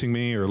man spacing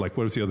me, or like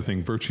what was the other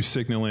thing? Virtue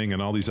signaling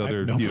and all these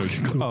other, dude,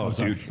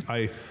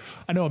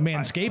 I know what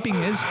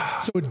manscaping is.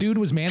 So a dude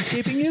was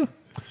manscaping you?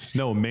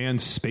 No, man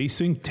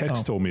spacing.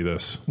 Tex told me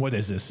this. What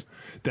is this?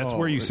 That's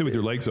where you sit with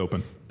your legs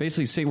open.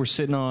 Basically, say we're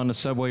sitting on a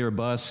subway or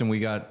bus and we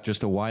got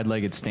just a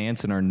wide-legged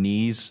stance and our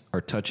knees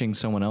are touching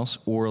someone else,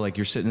 or like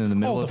you're sitting in the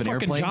middle of an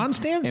airplane John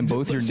stand? and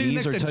both your Sitting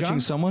knees next are to touching John?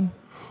 someone.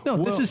 No,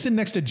 this is sitting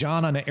next to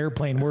John on an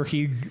airplane where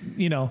he,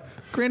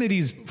 granted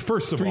he's...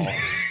 First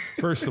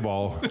of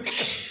all,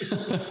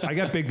 I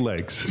got big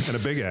legs and a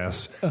big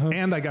ass,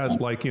 and I got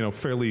like,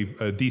 fairly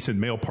decent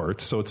male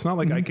parts. So it's not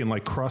like I can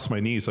like cross my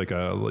knees like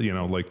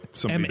like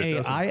somebody that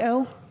doesn't.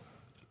 MAIL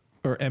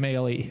or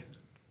MALE?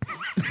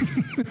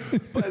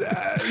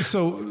 But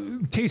so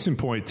case in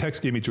point, Tex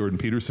gave me Jordan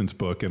Peterson's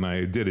book, and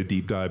I did a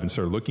deep dive and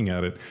started looking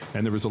at it.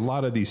 And there was a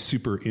lot of these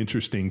super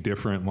interesting,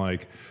 different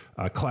like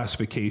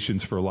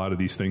classifications for a lot of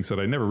these things that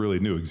I never really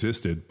knew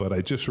existed. But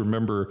I just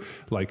remember,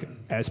 like,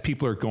 as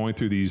people are going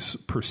through these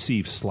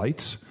perceived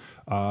slights,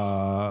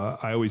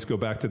 I always go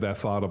back to that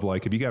thought of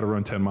like, if you got to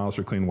run 10 miles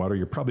for clean water,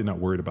 you're probably not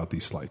worried about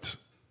these slights.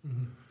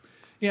 Mm-hmm.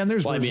 Yeah, and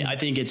there's. Well, I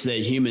think it's that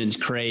humans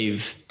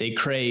crave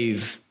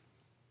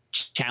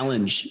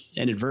challenge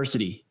and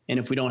adversity, and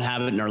if we don't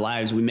have it in our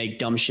lives, we make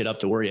dumb shit up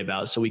to worry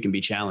about so we can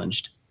be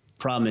challenged.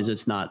 Problem is,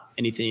 it's not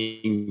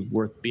anything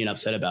worth being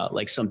upset about.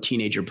 Like some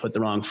teenager put the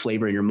wrong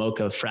flavor in your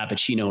mocha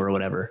frappuccino or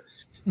whatever.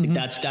 Mm-hmm.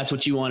 Like that's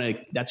what you want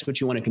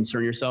to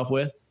concern yourself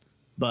with.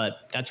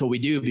 But that's what we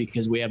do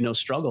because we have no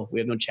struggle, we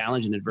have no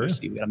challenge and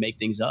adversity. We got to make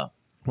things up.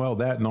 Well,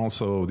 that, and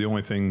also the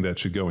only thing that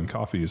should go in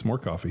coffee is more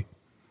coffee.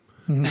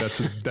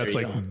 That's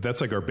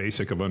like our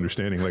basic of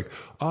understanding. Like,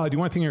 do you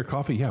want anything in your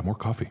coffee? Yeah, more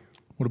coffee.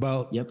 What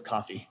about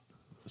coffee?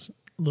 A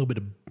little bit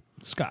of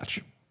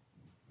scotch,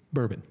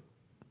 bourbon.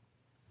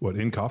 What,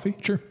 in coffee?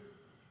 Sure.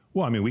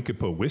 Well, I mean, we could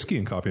put whiskey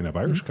in coffee and have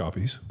Irish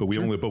coffees, but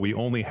we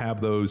only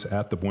have those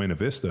at the Buena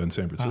Vista in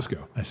San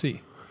Francisco. I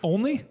see.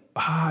 Only?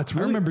 It's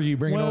really, I remember you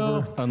bringing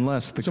over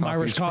unless the some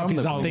Irish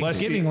coffees on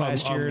Thanksgiving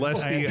last year.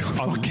 I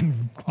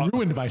fucking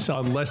ruined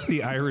myself. Unless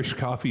the Irish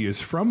coffee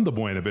is from the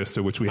Buena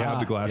Vista, which we have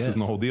the glasses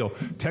and the whole deal.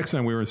 Tex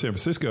and I, we were in San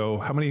Francisco.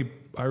 How many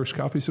Irish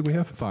coffees did we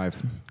have?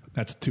 5.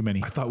 That's too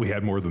many. I thought we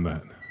had more than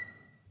that.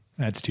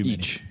 That's too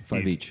each.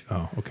 many. 5 each.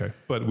 Oh, okay.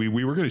 But we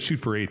were going to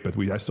shoot for 8, but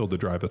I still had to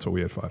drive. That's why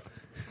we had 5.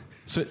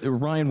 So,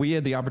 Ryan, we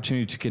had the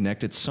opportunity to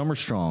connect at Summer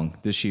Strong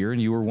this year,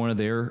 and you were one of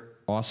their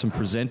awesome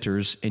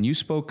presenters, and you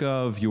spoke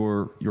of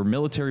your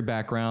military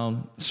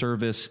background,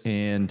 service,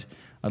 and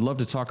I'd love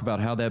to talk about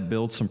how that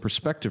built some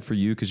perspective for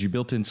you, because you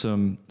built in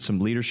some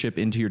leadership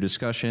into your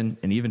discussion,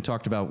 and even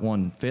talked about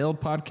one failed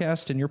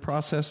podcast in your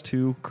process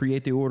to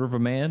create the Order of a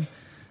Man.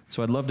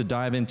 So I'd love to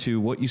dive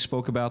into what you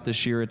spoke about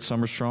this year at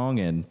Summer Strong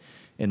and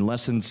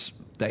lessons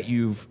that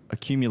you've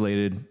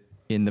accumulated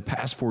in the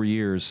past 4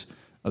 years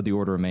of the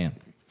Order of Man.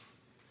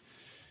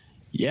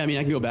 Yeah, I mean,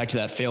 I can go back to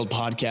that failed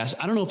podcast.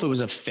 I don't know if it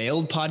was a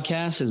failed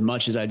podcast as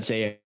much as I'd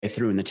say I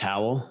threw in the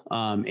towel.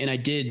 And I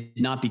did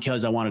not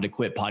because I wanted to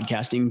quit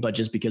podcasting, but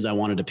just because I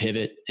wanted to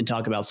pivot and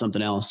talk about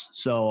something else.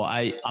 So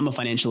I'm a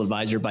financial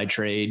advisor by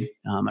trade.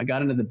 I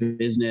got into the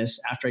business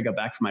after I got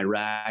back from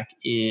Iraq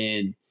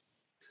in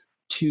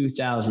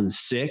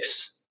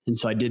 2006. And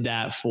so I did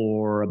that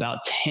for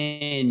about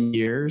 10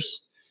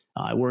 years.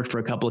 I worked for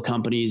a couple of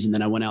companies, and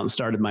then I went out and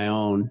started my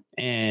own.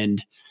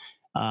 And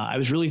I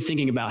was really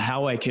thinking about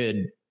how I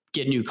could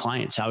get new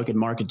clients, how I could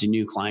market to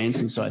new clients.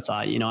 And so I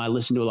thought, I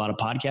listen to a lot of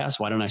podcasts.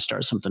 Why don't I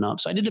start something up?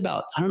 So I did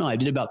about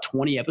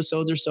 20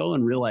 episodes or so,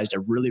 and realized I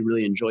really,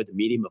 really enjoyed the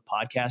medium of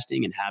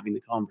podcasting and having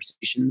the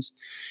conversations,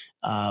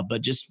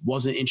 but just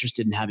wasn't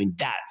interested in having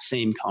that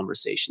same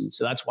conversation.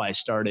 So that's why I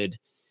started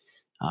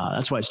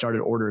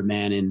Order of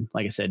Man in,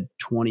 like I said,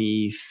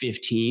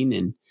 2015.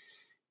 And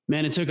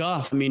man, it took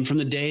off. I mean, from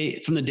the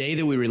day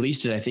that we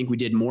released it, I think we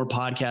did more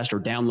podcast or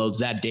downloads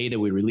that day that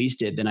we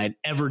released it than I'd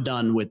ever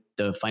done with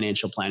the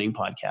financial planning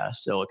podcast.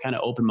 So it kind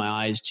of opened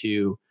my eyes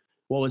to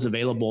what was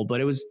available,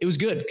 but it was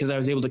good because I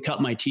was able to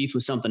cut my teeth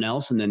with something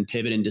else and then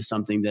pivot into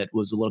something that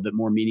was a little bit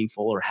more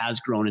meaningful, or has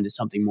grown into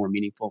something more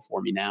meaningful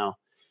for me now.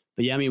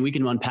 But yeah, I mean, we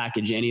can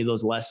unpackage any of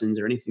those lessons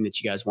or anything that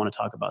you guys want to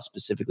talk about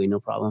specifically. No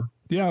problem.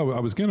 Yeah, I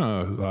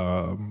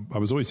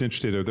was always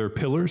interested. Are there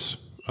pillars?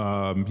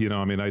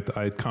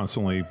 I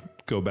constantly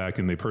go back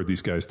and they've heard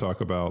these guys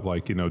talk about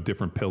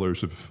different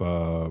pillars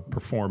of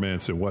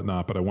performance and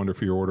whatnot. But I wonder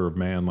for your order of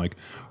man,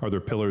 are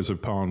there pillars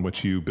upon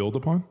which you build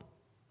upon?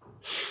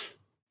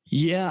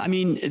 Yeah, I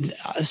mean,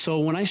 so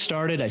when I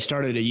started a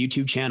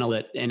YouTube channel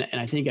and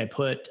I think I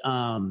put,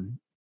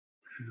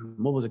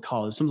 what was it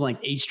called? Something like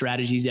 8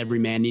 strategies every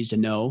man needs to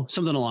know,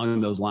 something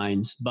along those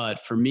lines.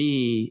 But for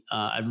me,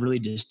 I've really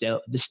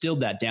distilled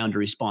that down to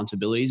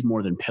responsibilities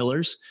more than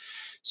pillars.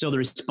 So the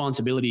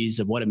responsibilities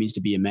of what it means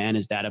to be a man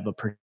is that of a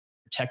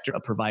protector, a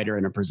provider,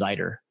 and a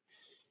presider.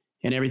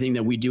 And everything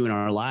that we do in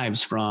our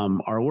lives,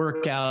 from our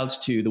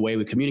workouts to the way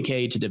we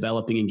communicate, to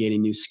developing and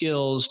gaining new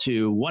skills,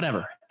 to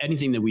whatever,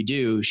 anything that we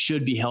do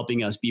should be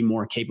helping us be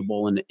more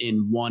capable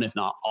in one, if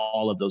not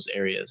all of those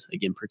areas.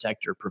 Again,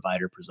 protector,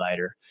 provider,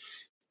 presider.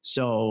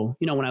 So,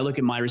 when I look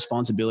at my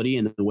responsibility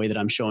and the way that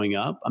I'm showing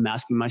up, I'm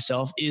asking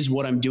myself, is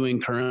what I'm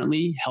doing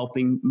currently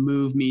helping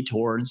move me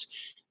towards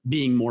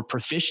being more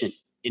proficient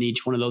in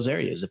each one of those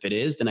areas? If it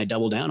is, then I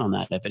double down on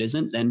that. If it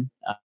isn't, then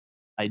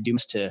I do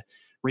to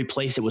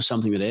replace it with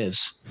something that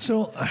is.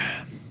 So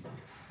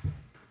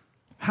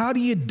how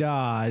do you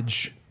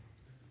dodge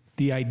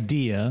the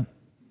idea,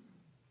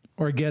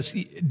 or I guess,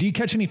 do you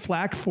catch any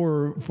flack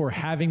for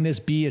having this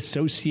be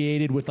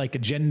associated with a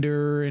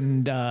gender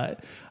and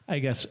I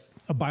guess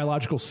a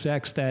biological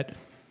sex, that,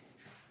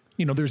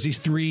 there's these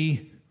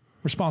 3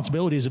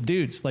 responsibilities of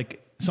dudes?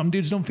 Some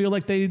dudes don't feel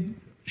like they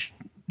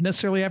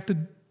necessarily have to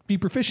be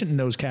proficient in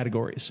those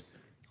categories.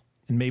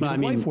 And maybe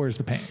wife wears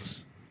the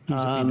pants.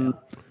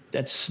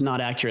 That's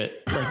not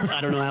accurate. I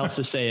don't know how else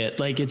to say it.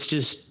 It's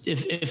just,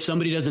 if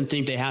somebody doesn't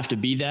think they have to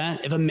be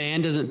that, if a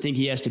man doesn't think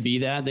he has to be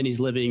that, then he's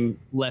living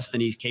less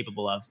than he's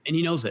capable of. And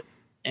he knows it.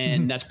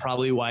 And that's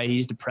probably why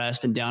he's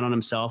depressed and down on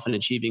himself and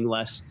achieving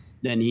less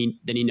than he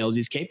knows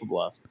he's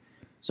capable of.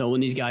 So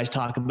when these guys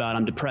talk about,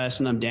 I'm depressed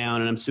and I'm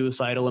down and I'm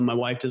suicidal and my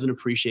wife doesn't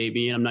appreciate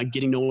me and I'm not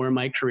getting nowhere in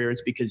my career,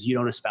 it's because you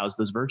don't espouse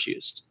those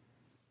virtues.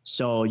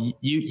 So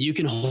you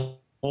can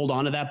hold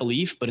on to that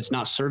belief, but it's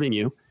not serving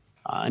you.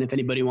 And if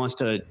anybody wants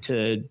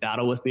to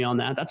battle with me on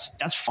that,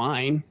 that's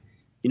fine.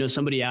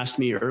 Somebody asked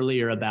me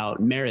earlier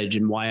about marriage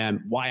and why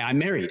I'm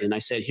married. And I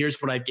said,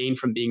 here's what I've gained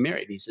from being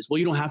married. And he says, well,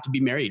 you don't have to be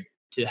married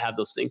to have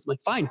those things. I'm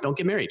like, fine, don't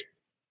get married.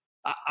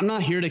 I'm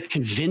not here to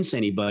convince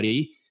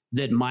anybody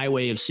that my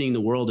way of seeing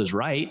the world is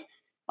right.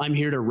 I'm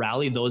here to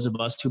rally those of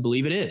us who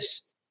believe it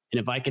is.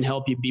 And if I can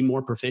help you be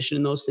more proficient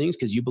in those things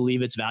because you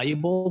believe it's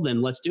valuable,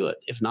 then let's do it.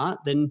 If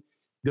not, then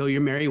go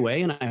your merry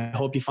way, and I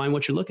hope you find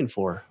what you're looking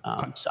for.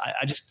 So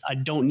I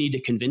don't need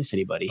to convince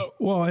anybody.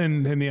 Well,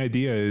 and the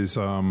idea is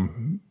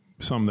something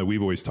that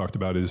we've always talked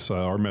about is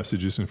our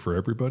message isn't for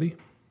everybody.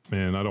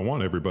 And I don't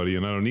want everybody,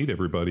 and I don't need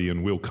everybody.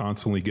 And we'll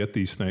constantly get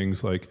these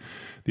things. Like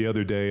the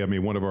other day,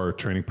 one of our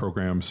training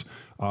programs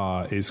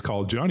is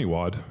called Johnny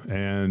Wad,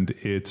 and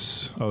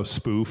it's a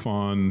spoof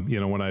on,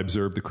 when I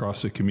observed the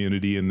CrossFit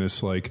community and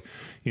this,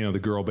 the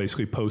girl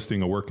basically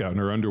posting a workout in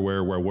her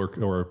underwear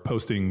or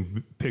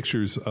posting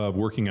pictures of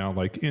working out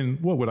in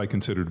what would I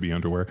consider to be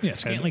underwear. Yeah,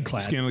 scantily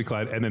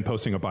clad, and then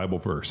posting a Bible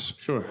verse.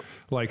 Sure.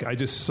 I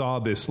just saw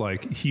this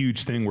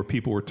huge thing where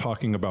people were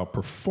talking about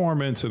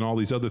performance and all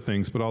these other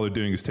things, but all they're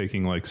doing is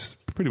taking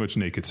pretty much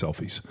naked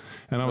selfies.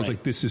 And I was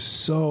like, this is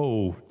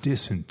so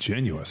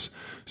disingenuous.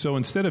 So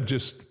instead of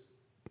just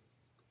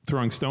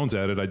throwing stones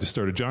at it, I just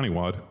started Johnny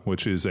Wad,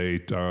 which is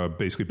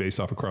basically based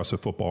off of CrossFit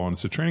football, and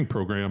it's a training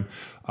program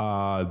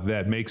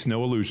that makes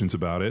no illusions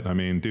about it.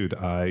 And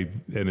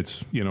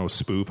it's a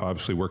spoof,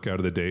 obviously workout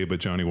of the day, but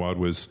Johnny Wad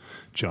was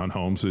John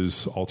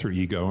Holmes's alter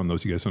ego, and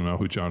those of you guys don't know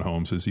who John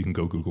Holmes is, you can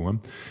go Google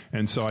him.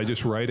 And so I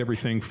just write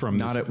everything from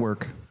not at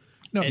work.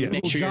 No, and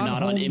make sure John you're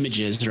not Holmes on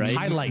images, right?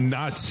 Highlights.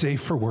 Not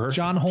safe for work.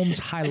 John Holmes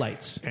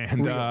highlights.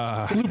 And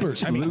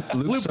bloopers. Luke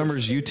bloopers.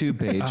 Summers' YouTube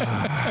page.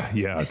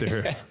 Yeah,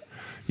 there.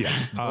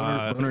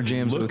 Yeah. Boner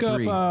Jams look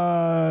 03.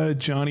 up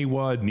Johnny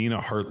Wad, Nina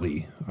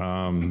Hartley.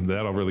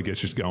 That'll really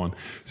get you going.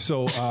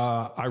 So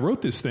I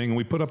wrote this thing, and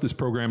we put up this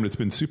program, and it's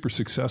been super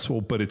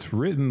successful, but it's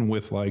written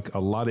with a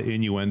lot of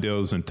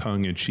innuendos and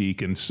tongue in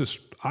cheek, and it's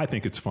just, I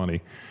think it's funny.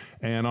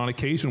 And on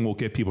occasion, we'll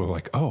get people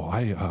like, oh,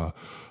 I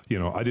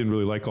didn't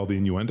really like all the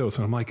innuendos.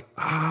 And I'm like,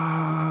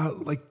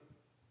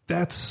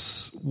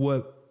 that's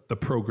what the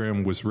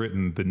program was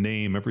written. The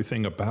name,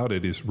 everything about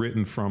it is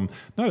written from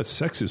not a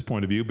sexist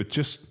point of view, but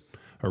just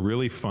a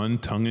really fun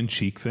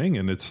tongue-in-cheek thing.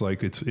 And it's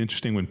it's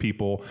interesting when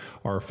people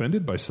are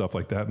offended by stuff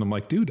like that. And I'm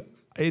like, dude,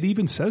 it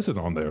even says it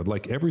on there,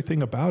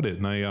 everything about it.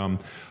 And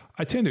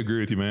I tend to agree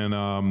with you,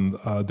 man.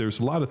 There's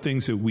a lot of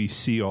things that we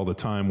see all the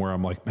time where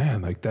I'm like,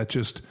 man, that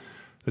just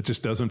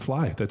doesn't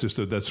fly.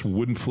 That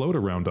wouldn't float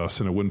around us,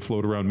 and it wouldn't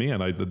float around me.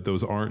 And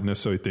those aren't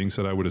necessarily things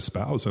that I would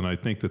espouse. And I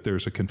think that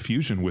there's a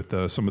confusion with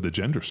some of the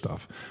gender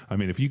stuff.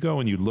 If you go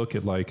and you look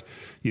at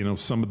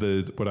some of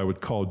the what I would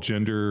call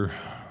gender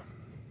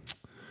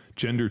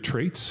gender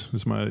traits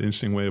is my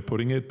interesting way of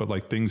putting it, but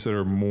like things that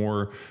are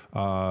more,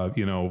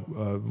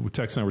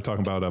 Tex and I were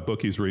talking about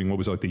book he's reading, what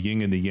was like the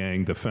yin and the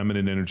yang, the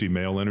feminine energy,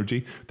 male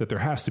energy, that there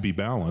has to be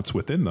balance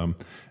within them.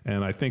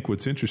 And I think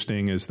what's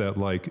interesting is that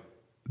like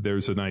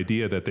there's an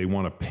idea that they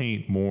want to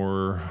paint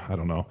more, I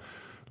don't know,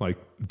 like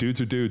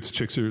dudes are dudes,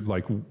 chicks are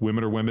like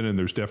women are women, and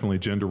there's definitely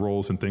gender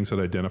roles and things that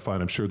identify.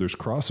 And I'm sure there's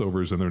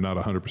crossovers and they're not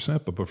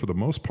 100%, but for the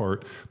most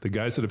part, the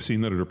guys that have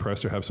seen that are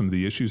depressed or have some of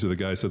the issues are the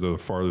guys that are the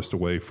farthest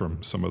away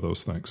from some of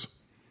those things,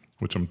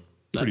 which I'm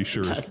pretty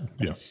sure is,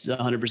 That's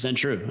 100%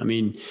 true. I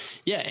mean,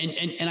 yeah.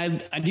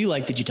 And I do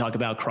like that you talk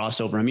about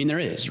crossover. I mean, there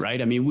is, right?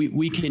 I mean,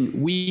 we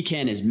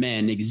can as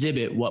men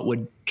exhibit what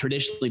would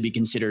traditionally be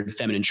considered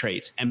feminine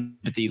traits: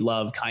 empathy,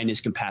 love,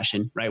 kindness,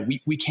 compassion, right?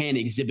 We can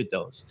exhibit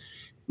those.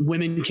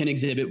 Women can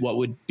exhibit what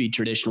would be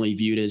traditionally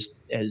viewed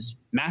as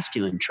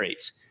masculine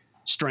traits: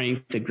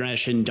 strength,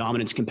 aggression,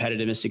 dominance,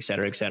 competitiveness, et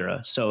cetera, et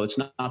cetera. So it's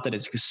not that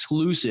it's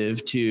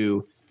exclusive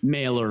to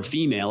male or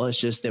female. It's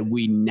just that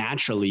we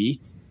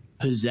naturally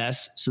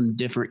possess some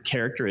different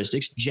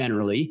characteristics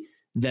generally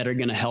that are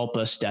going to help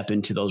us step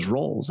into those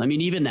roles. I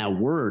mean, even that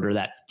word or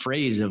that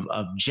phrase of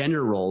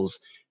gender roles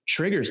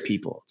triggers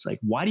people. It's like,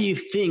 why do you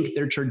think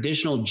they're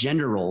traditional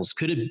gender roles?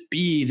 Could it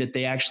be that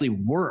they actually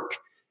work?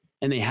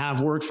 And they have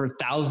worked for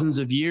thousands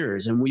of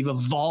years, and we've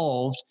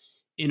evolved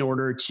in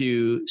order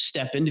to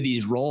step into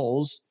these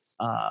roles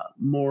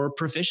more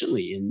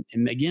proficiently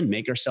and again,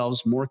 make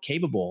ourselves more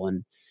capable.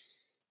 And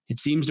it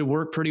seems to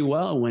work pretty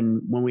well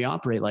when we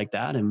operate like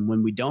that. And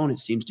when we don't, it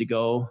seems to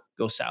go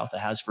south. It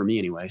has for me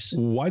anyways.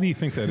 Why do you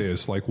think that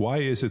is? Like, why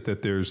is it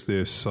that there's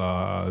this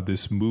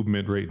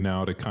movement right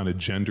now to kind of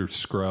gender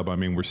scrub? I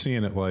mean, we're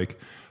seeing it like,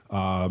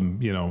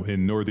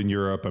 in Northern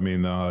Europe. I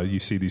mean, you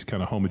see these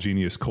kind of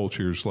homogeneous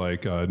cultures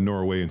like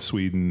Norway and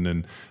Sweden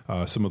and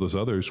some of those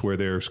others where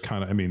there's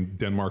kind of, I mean,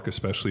 Denmark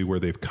especially, where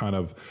they've kind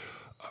of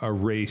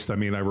erased. I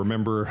mean, I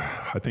remember,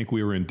 I think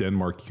we were in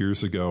Denmark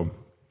years ago,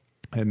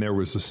 and there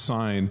was a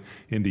sign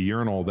in the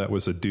urinal that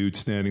was a dude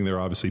standing there,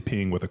 obviously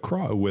peeing with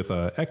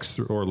a X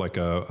or like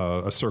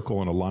a circle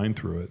and a line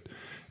through it.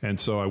 And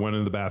so I went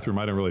into the bathroom.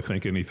 I didn't really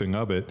think anything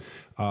of it.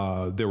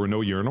 There were no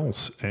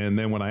urinals. And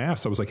then when I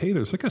asked, I was like, hey,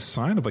 there's like a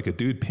sign of like a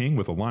dude peeing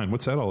with a line.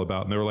 What's that all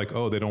about? And they were like,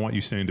 oh, they don't want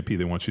you standing to pee.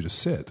 They want you to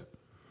sit.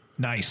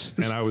 Nice.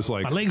 And I was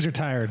like, my legs are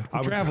tired.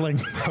 I'm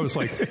traveling. I was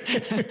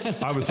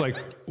like,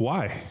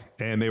 why?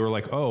 And they were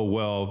like, oh,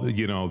 well,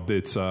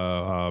 it's,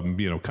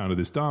 kind of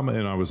this dumb.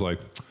 And I was like,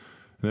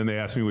 and then they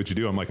asked me, what'd you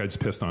do? I'm like, I just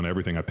pissed on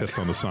everything. I pissed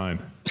on the sign.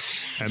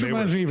 And this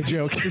reminds me of a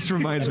joke. This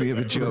reminds me of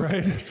a joke.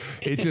 Right?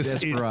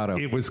 Desperado.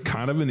 It was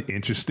kind of an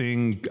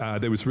interesting,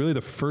 that was really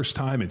the first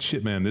time, and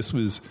shit, man, this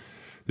was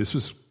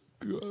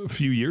a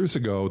few years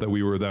ago that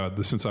we were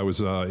since I was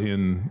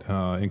in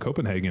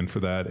Copenhagen for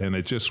that, and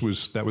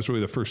that was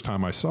really the first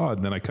time I saw it.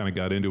 And then I kind of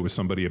got into it with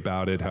somebody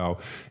about it, how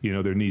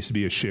there needs to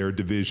be a shared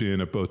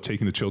division of both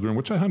taking the children,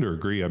 which I 100%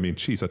 agree. I mean,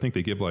 geez, I think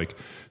they give like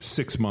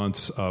 6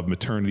 months of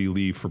maternity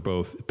leave for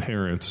both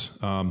parents,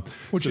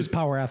 which is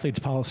Power Athletes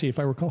policy, if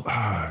I recall.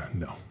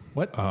 No.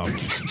 What?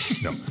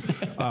 No.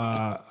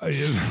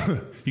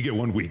 You get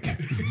 1 week.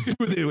 Do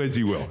with it as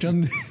you will.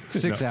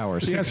 6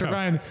 hours. Yeah, so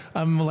Ryan,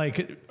 I'm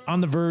like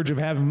on the verge of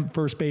having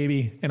first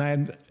baby, and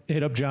I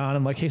hit up John.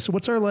 I'm like, hey, so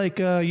what's our what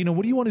do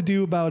you want to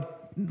do about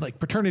like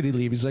paternity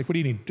leave? He's like, what do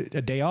you need?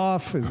 A day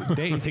off? You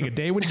think a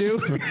day would do?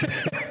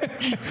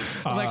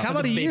 I'm like, how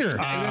about a year?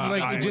 And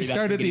then, it just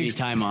started the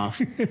time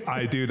off.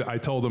 I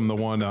told him the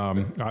one,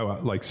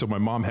 so my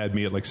mom had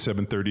me at like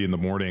 7:30 in the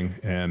morning.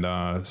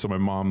 And, so my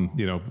mom,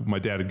 my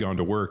dad had gone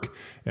to work,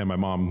 and my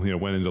mom,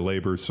 went into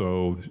labor.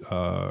 So,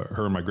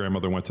 her and my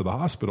grandmother went to the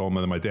hospital, and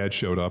then my dad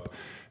showed up.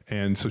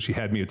 And so she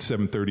had me at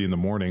 7:30 in the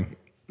morning.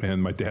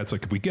 And my dad's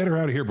like, if we get her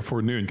out of here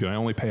before noon, can I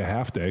only pay a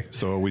half day?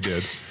 So we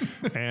did.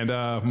 And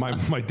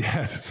my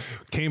dad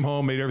came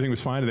home, made everything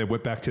was fine, and then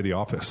went back to the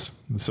office.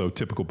 So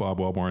typical Bob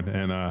Wellborn.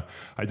 And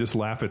I just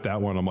laugh at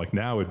that one. I'm like,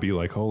 now it'd be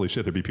like, holy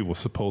shit, there'd be people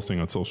posting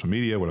on social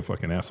media what a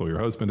fucking asshole your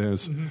husband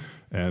is. Mm-hmm.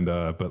 And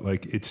but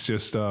like, it's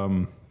just,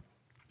 and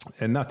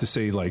not to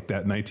say like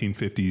that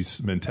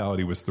 1950s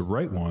mentality was the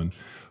right one,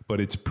 but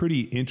it's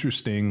pretty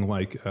interesting.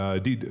 Like,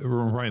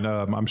 Ryan,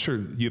 I'm sure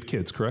you have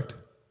kids, correct?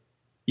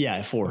 Yeah, I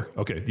have 4.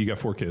 Okay, you got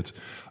 4 kids.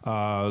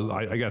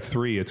 I got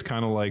 3. It's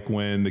kind of like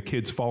when the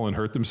kids fall and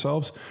hurt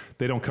themselves,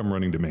 they don't come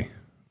running to me.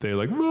 They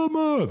like,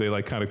 Mama. They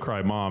like kind of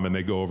cry mom, and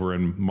they go over,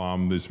 and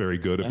mom is very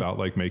good about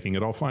like making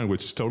it all fine,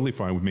 which is totally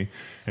fine with me.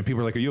 And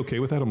people are like, are you okay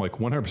with that? I'm like,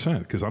 100%,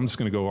 because I'm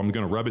going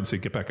to rub it and say,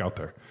 get back out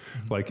there.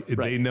 Like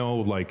They know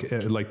like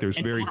there's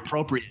and very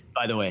appropriate,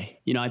 by the way.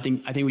 I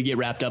think we get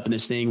wrapped up in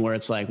this thing where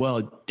it's like,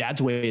 well,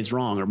 dad's way is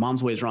wrong or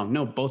mom's way is wrong.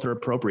 No, both are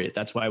appropriate.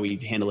 That's why we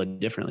handle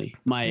it differently.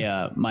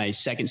 My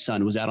second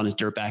son was out on his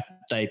dirt bike.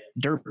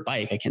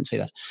 I can't say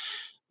that.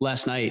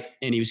 Last night,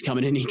 and he was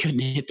coming in, he couldn't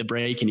hit the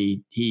brake, and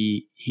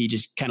he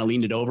just kind of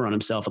leaned it over on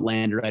himself and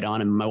landed right on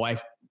him. My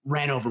wife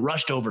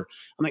rushed over.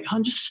 I'm like,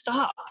 hon, just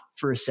stop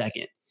for a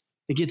second.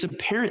 Like, it's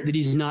apparent that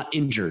he's not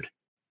injured.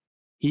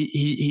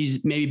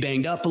 He's maybe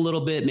banged up a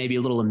little bit, maybe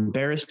a little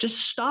embarrassed.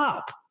 Just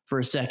stop for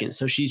a second.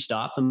 So she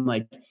stopped. I'm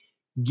like,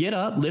 get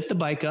up, lift the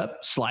bike up,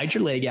 slide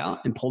your leg out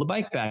and pull the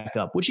bike back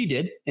up, which he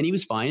did. And he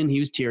was fine. And he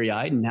was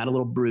teary-eyed and had a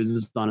little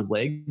bruises on his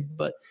leg.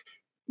 But,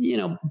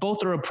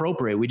 both are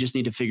appropriate. We just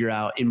need to figure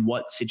out in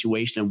what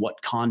situation and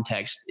what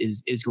context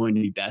is going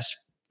to be best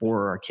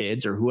for our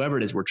kids or whoever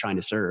it is we're trying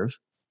to serve.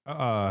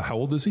 How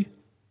old is he?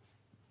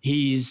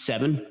 He's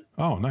 7.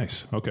 Oh,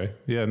 nice. Okay.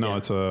 Yeah, no,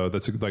 yeah.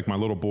 That's like my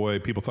little boy.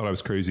 People thought I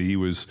was crazy.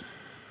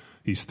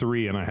 He's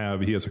 3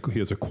 and he has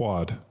a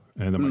quad.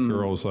 And then my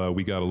girls,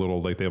 we got a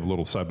little, like they have a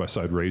little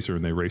side-by-side racer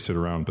and they race it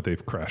around, but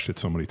they've crashed it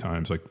so many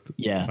times. Like,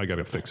 yeah, I got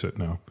to fix it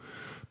now.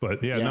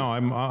 But yeah, no,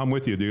 I'm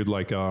with you, dude.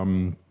 Like,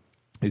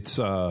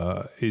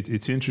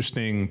 it's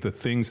interesting. The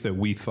things that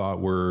we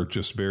thought were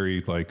just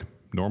very like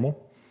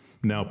normal.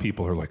 Now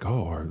people are like,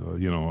 oh,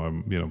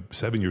 I'm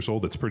 7 years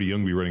old. That's pretty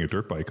young to be riding a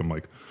dirt bike. I'm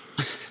like,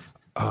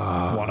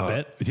 want a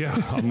bit? Yeah.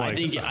 I'm like,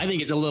 I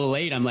think it's a little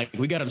late. I'm like,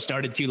 we got them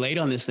started too late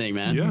on this thing,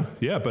 man. Yeah.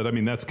 Yeah. But I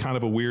mean, that's kind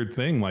of a weird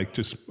thing. Like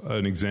just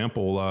an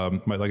example,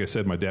 like I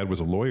said, my dad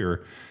was a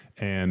lawyer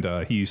and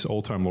he's an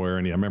old-time lawyer.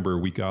 And I remember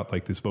we got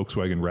like this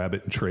Volkswagen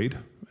Rabbit in trade.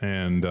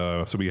 And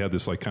so we had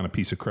this like kind of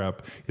piece of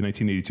crap in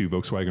 1982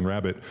 Volkswagen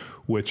Rabbit,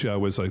 which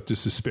was like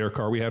just a spare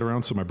car we had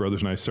around. So my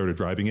brothers and I started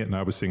driving it, and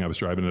I was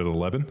driving it at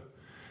 11,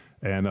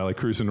 and like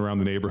cruising around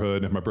the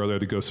neighborhood. And my brother had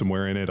to go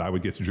somewhere in it. I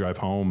would get to drive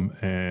home,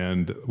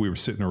 and we were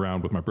sitting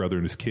around with my brother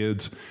and his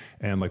kids,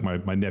 and like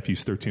my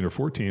nephew's 13 or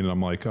 14, and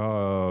I'm like,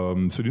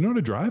 so do you know how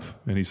to drive?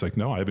 And he's like,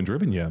 no, I haven't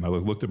driven yet. And I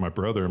looked at my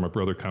brother, and my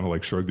brother kind of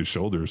like shrugged his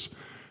shoulders,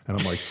 and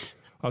I'm like.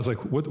 I was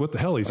like, what the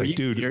hell? He's like,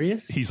 dude,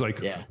 serious? He's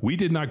like, yeah. We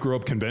did not grow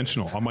up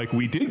conventional. I'm like,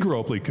 we did grow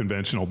up like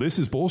conventional. This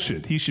is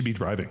bullshit. He should be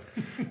driving.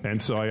 And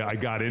so I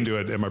got into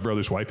it. And my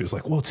brother's wife is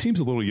like, well, it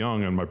seems a little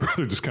young. And my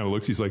brother just kind of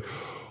looks, he's like,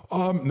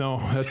 no,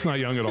 that's not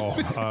young at all.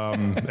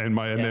 And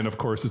then of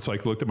course it's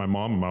like, looked at my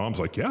mom, and my mom's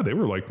like, yeah, they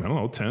were like, I don't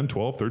know, 10,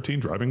 12, 13,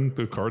 driving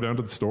the car down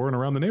to the store and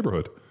around the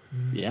neighborhood.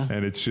 Yeah.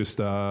 And it's just,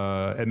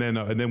 and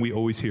then we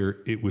always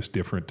hear it was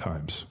different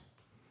times.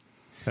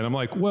 And I'm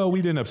like, well,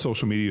 we didn't have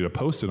social media to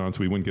post it on,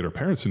 so we wouldn't get our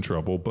parents in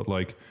trouble. But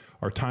like,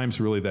 are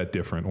times really that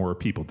different, or are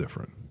people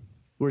different?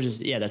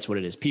 That's what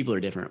it is. People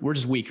are different. We're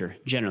just weaker.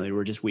 Generally,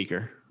 we're just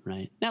weaker,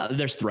 right? Now,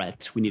 there's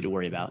threats we need to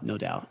worry about, no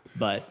doubt.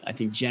 But I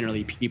think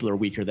generally people are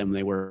weaker than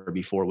they were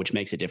before, which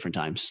makes it different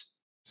times.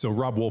 So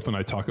Rob Wolf and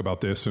I talk about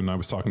this, and I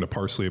was talking to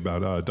Parsley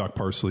about Doc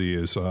Parsley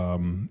was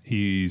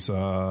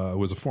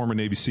a former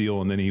Navy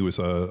SEAL, and then he was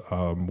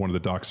one of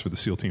the docs for the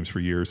SEAL teams for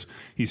years.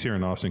 He's here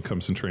in Austin,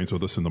 comes and trains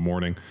with us in the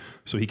morning.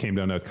 So he came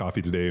down to have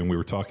coffee today, and we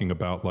were talking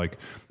about like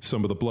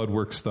some of the blood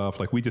work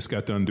stuff. Like we just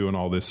got done doing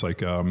all this like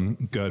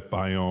gut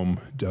biome,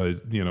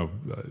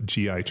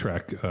 GI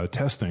tract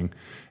testing,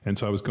 and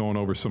so I was going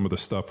over some of the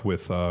stuff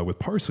with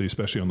Parsley,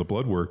 especially on the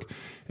blood work,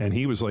 and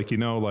he was like,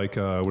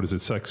 what is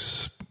it,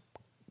 sex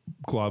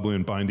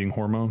globulin binding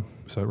hormone,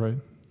 is that right?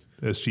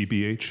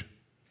 SGBH.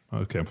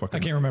 Okay, I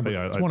can't remember.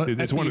 Yeah, it's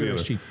one of the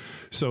other.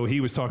 So he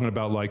was talking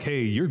about like,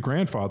 hey, your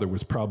grandfather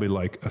was probably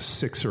like a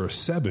 6 or a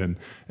 7,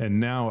 and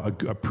now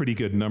a pretty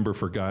good number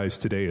for guys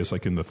today is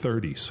like in the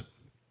 30s.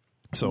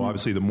 So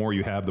obviously, the more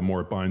you have, the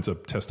more it binds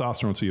up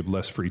testosterone, so you have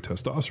less free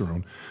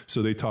testosterone.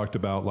 So they talked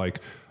about like.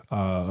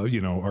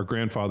 Our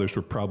grandfathers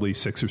were probably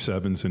 6 or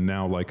 7s, and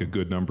now like a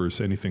good number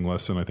is anything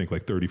less than I think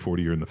like 30,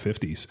 40 or in the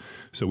 50s.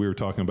 So we were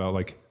talking about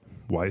like,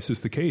 why is this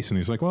the case? And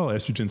he's like, well,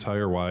 estrogen's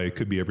higher. Why? It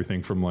could be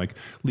everything from like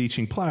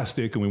leaching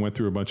plastic. And we went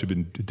through a bunch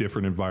of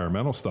different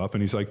environmental stuff.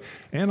 And he's like,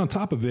 and on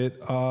top of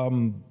it,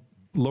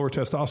 lower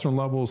testosterone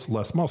levels,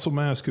 less muscle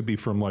mass, could be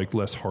from like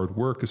less hard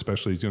work,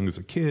 especially as young as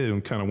a kid,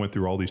 and kind of went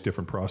through all these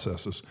different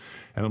processes.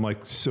 And I'm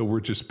like, so we're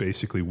just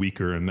basically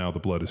weaker, and now the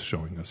blood is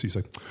showing us. He's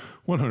like,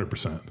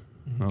 100%.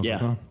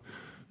 Yeah.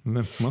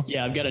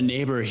 Yeah, I've got a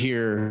neighbor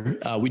here.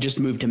 We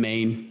just moved to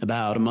Maine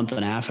about a month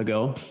and a half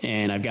ago,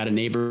 and I've got a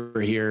neighbor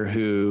here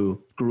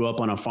who grew up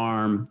on a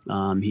farm.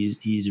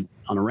 He's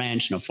on a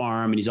ranch and a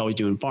farm, and he's always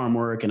doing farm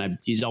work, and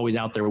he's always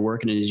out there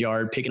working in his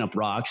yard, picking up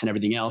rocks and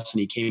everything else. And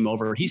he came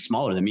over. He's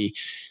smaller than me,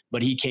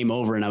 but he came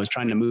over, and I was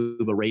trying to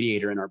move a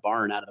radiator in our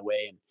barn out of the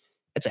way, and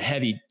that's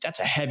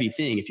a heavy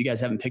thing. If you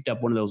guys haven't picked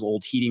up one of those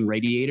old heating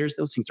radiators,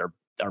 those things are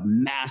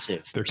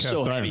massive. They're cast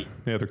iron. Heavy.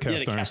 Yeah, they're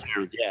cast iron. Cast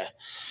irons, yeah.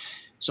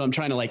 So I'm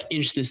trying to like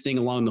inch this thing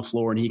along the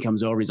floor, and he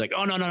comes over. He's like,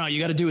 oh, no, you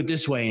got to do it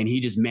this way. And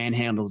he just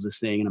manhandles this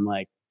thing. And I'm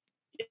like,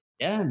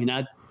 yeah, I mean,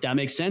 that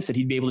makes sense that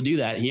he'd be able to do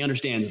that. He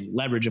understands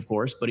leverage, of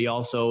course, but he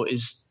also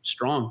is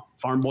strong,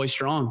 farm boy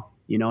strong.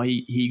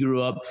 He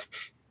grew up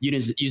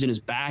using his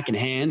back and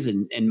hands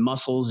and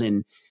muscles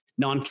in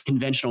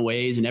non-conventional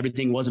ways, and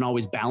everything wasn't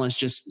always balanced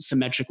just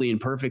symmetrically and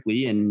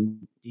perfectly.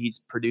 And he's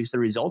produced the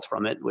results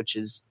from it, which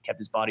has kept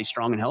his body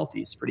strong and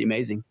healthy. It's pretty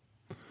amazing.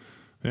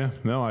 Yeah,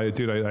 no, I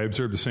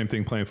observed the same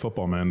thing playing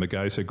football, man. The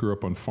guys that grew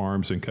up on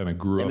farms and kind of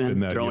grew up in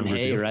that throwing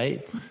hay,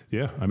 right?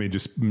 Yeah, I mean,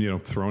 just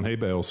throwing hay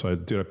bales. I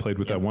played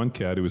with that one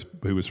cat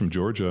who was from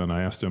Georgia, and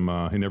I asked him.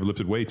 He never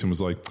lifted weights, and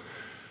was like,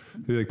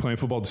 like playing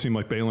football just seemed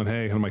like baling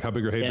hay. And I'm like, how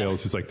big are hay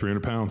bales? It's like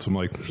 300 pounds. I'm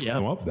like,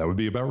 well, that would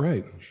be about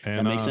right.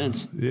 And that makes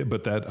sense. Yeah,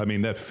 but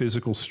that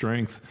physical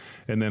strength.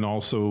 And then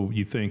also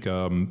you think,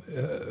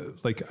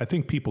 like, I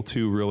think people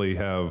too really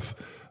have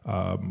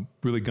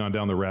really gone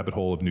down the rabbit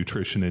hole of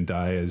nutrition and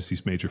diet as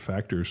these major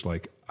factors.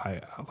 Like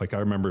I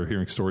remember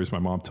hearing stories my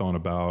mom telling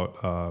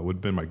about, would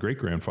have been my great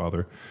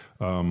grandfather.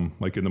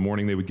 Like in the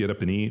morning they would get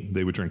up and eat,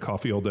 they would drink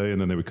coffee all day, and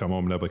then they would come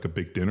home and have like a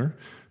big dinner.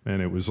 And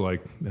it was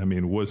like, I mean,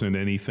 it wasn't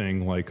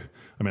anything like,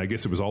 I mean, I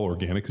guess it was all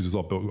organic because it was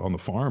all built on the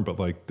farm, but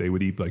like they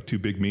would eat like 2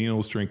 big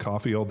meals, drink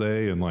coffee all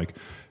day. And like,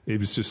 it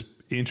was just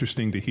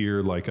interesting to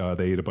hear like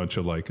they ate a bunch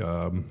of like,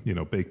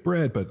 baked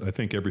bread, but I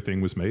think everything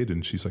was made.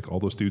 And she's like,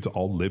 all those dudes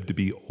all lived to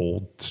be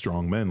old,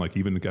 strong men. Like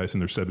even the guys in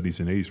their 70s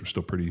and 80s were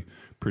still pretty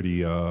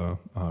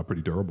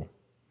durable.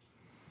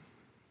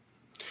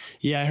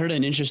 Yeah, I heard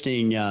an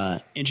interesting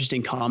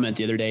comment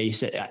the other day. He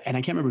said, and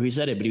I can't remember who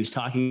said it, but he was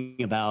talking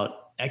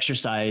about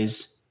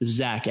exercise.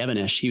 Zach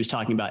Evanish. He was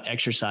talking about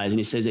exercise, and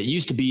he says it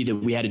used to be that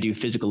we had to do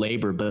physical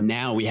labor, but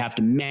now we have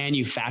to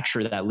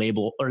manufacture that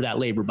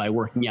labor by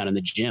working out in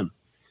the gym.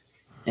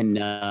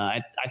 And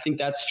I think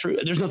that's true.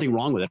 There's nothing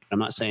wrong with it. I'm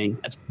not saying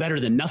that's better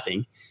than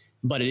nothing,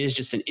 but it is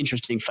just an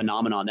interesting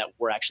phenomenon that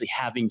we're actually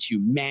having to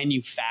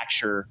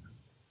manufacture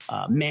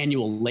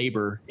manual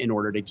labor in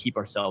order to keep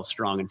ourselves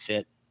strong and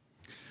fit.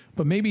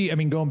 But maybe, I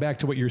mean, going back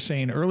to what you were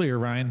saying earlier,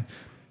 Ryan,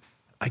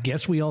 I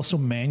guess we also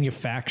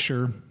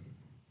manufacture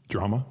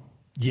drama.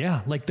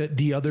 Yeah, like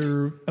the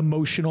other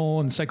emotional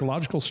and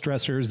psychological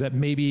stressors that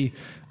maybe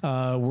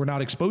we're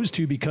not exposed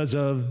to because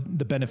of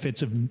the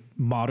benefits of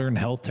modern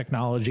health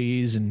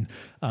technologies and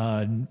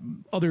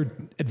other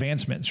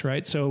advancements,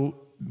 right? So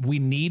we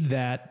need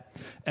that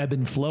ebb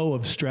and flow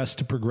of stress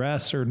to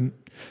progress,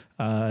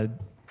 but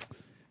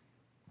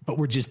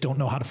we just don't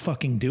know how to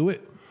fucking do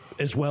it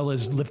as well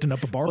as lifting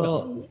up a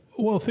barbell.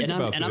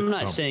 I'm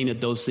not saying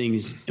that those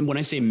things, and when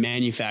I say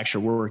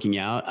manufacture working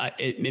out,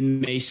 it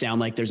may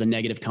sound like there's a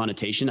negative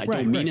connotation. I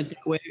don't mean it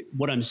that way.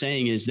 What I'm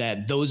saying is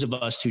that those of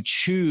us who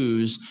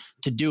choose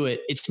to do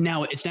it, it's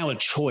now a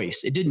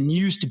choice. It didn't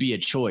used to be a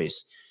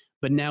choice,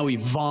 but now we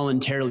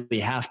voluntarily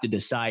have to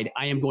decide,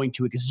 I am going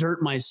to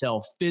exert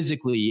myself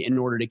physically in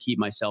order to keep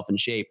myself in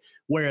shape.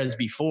 Whereas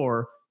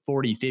before,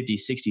 40, 50,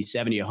 60,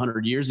 70,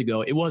 100 years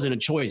ago, it wasn't a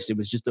choice. It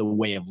was just a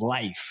way of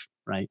life,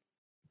 right?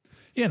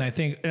 Yeah,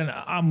 and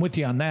I'm with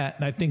you on that.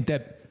 And I think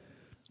that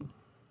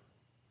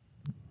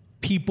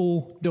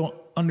people don't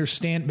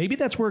understand. Maybe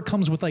that's where it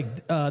comes with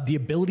like the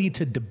ability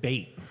to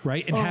debate,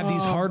 right? And have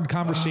these hard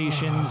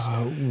conversations.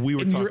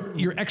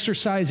 You're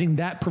exercising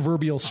that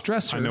proverbial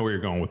stressor. I know where you're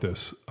going with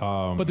this.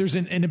 But there's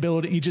an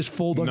inability. You just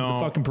fold under the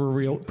fucking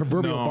proverbial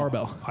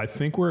barbell. I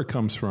think where it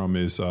comes from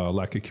is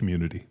lack of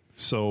community.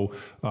 So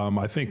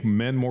I think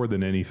men more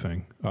than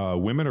anything,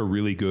 women are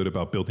really good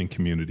about building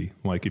community.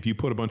 Like if you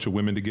put a bunch of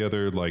women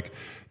together, like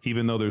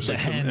even though there's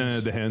like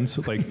the hens,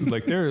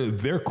 like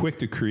they're quick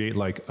to create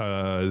like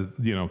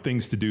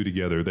things to do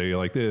together. They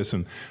like this,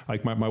 and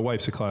like my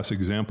wife's a classic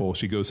example.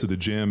 She goes to the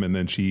gym, and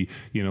then she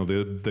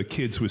the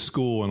kids with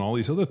school and all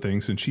these other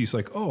things, and she's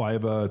like, oh, I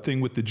have a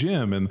thing with the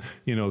gym, and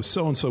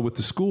so and so with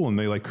the school, and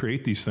they like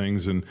create these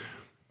things. And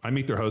I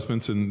meet their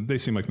husbands, and they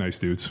seem like nice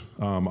dudes.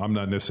 I'm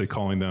not necessarily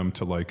calling them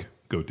to like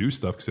go do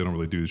stuff because they don't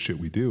really do the shit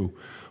we do.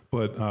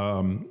 But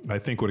I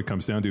think what it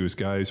comes down to is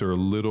guys are a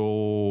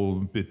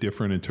little bit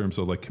different in terms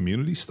of like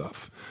community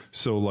stuff.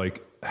 So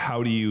like,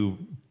 how do you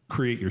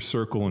create your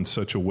circle in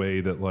such a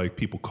way that like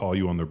people call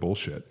you on their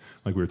bullshit?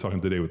 Like we were talking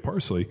today with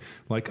Parsley,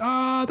 like,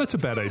 that's a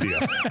bad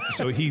idea.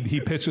 So he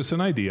pitched us an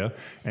idea,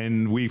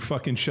 and we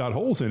fucking shot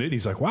holes in it.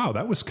 He's like, wow,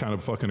 that was kind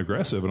of fucking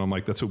aggressive. And I'm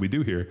like, that's what we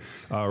do here.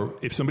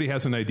 If somebody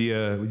has an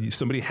idea,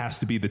 somebody has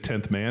to be the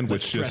 10th man,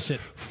 which just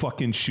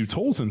fucking shoots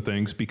holes in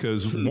things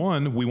because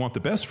one, we want the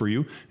best for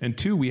you. And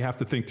two, we have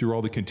to think through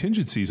all the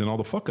contingencies and all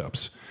the fuck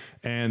ups.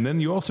 And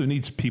then you also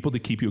need people to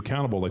keep you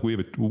accountable. Like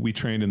we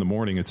trained in the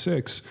morning at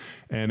 6,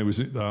 and it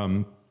was,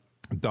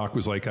 Doc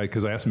was like,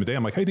 because I asked him today,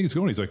 I'm like, how do you think it's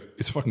going? He's like,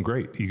 it's fucking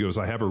great. He goes,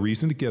 I have a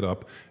reason to get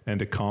up and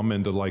to come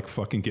and to like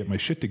fucking get my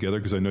shit together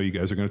because I know you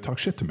guys are going to talk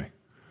shit to me.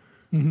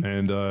 Mm-hmm.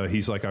 And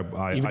he's like,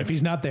 even if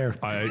he's not there.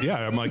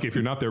 I'm like, if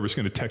you're not there, we're just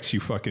going to text you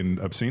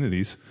fucking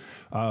obscenities.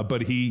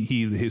 But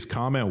his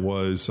comment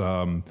was,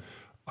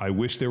 I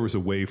wish there was a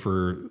way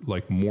for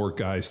like more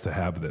guys to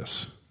have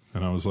this.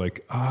 And I was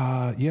like,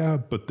 yeah,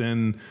 but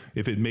then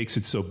if it makes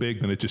it so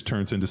big, then it just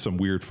turns into some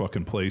weird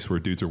fucking place where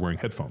dudes are wearing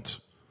headphones.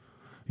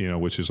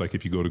 Which is like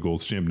if you go to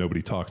Gold's Gym,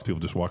 nobody talks. People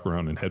just walk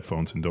around in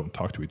headphones and don't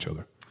talk to each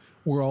other.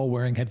 We're all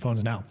wearing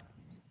headphones now.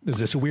 Is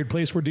this a weird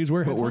place where dudes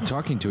wear headphones? But we're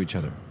talking to each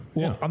other.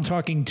 Well, yeah. I'm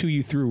talking to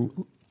you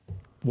through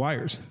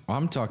wires.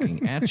 I'm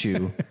talking at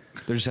you.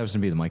 There just happens to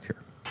be the mic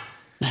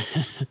here.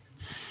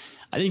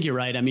 I think you're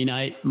right. I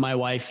mean, my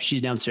wife,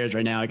 she's downstairs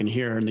right now. I can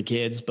hear her and the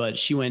kids, but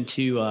she went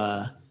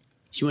to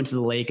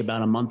the lake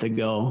about a month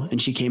ago, and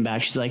she came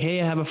back. She's like,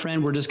 hey, I have a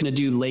friend. We're just going to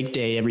do lake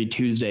day every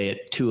Tuesday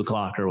at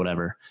 2:00 or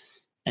whatever.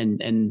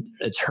 and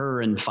it's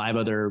her and 5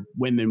 other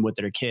women with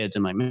their kids.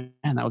 I'm like, man,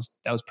 that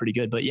was pretty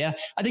good. But yeah,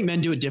 I think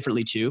men do it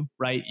differently too,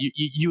 right?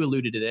 You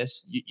alluded to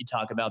this. You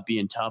talk about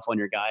being tough on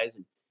your guys,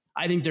 and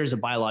I think there's a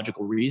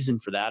biological reason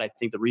for that. I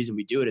think the reason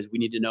we do it is we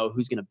need to know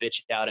who's going to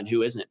bitch out and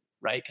who isn't,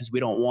 right? Because we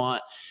don't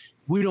want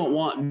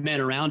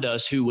men around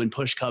us who, when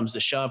push comes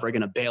to shove, are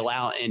going to bail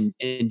out and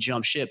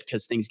jump ship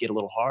because things get a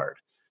little hard.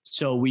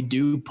 So we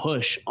do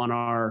push on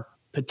our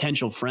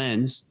potential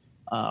friends,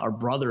 our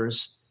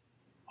brothers,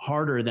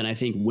 harder than I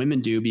think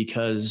women do,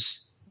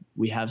 because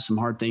we have some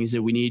hard things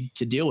that we need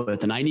to deal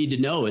with. And I need to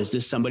know, is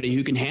this somebody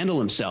who can handle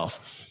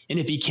himself? And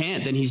if he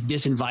can't, then he's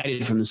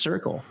disinvited from the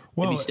circle.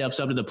 Well, if he steps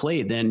up to the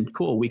plate, then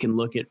cool, we can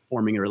look at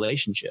forming a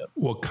relationship.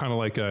 Well, kind of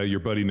like your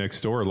buddy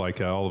next door,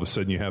 like all of a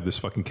sudden you have this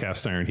fucking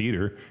cast iron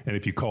heater. And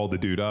if you call the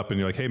dude up and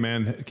you're like, hey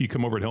man, can you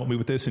come over and help me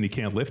with this? And he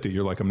can't lift it.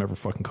 You're like, I'm never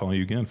fucking calling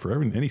you again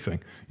for anything.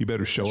 You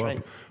better show That's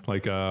up.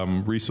 Right.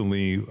 Like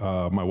recently,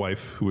 my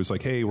wife, who was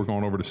like, hey, we're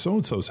going over to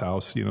so-and-so's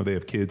house. You know, they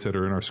have kids that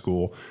are in our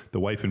school.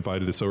 The wife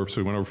invited us over, so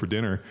we went over for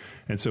dinner.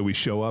 And so we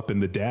show up,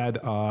 and the dad,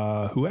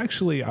 who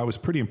actually I was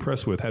pretty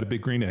impressed with, had a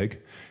big green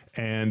egg.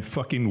 And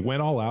fucking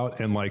went all out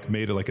and like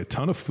made like a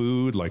ton of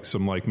food, like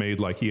some like made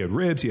like he had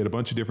ribs, he had a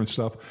bunch of different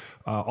stuff.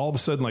 All of a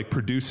sudden, like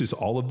produces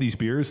all of these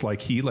beers.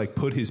 Like he like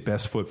put his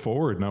best foot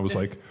forward, and I was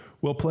like,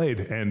 well played.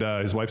 And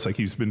his wife's like,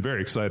 he's been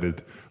very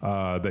excited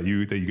that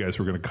you guys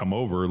were going to come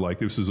over. Like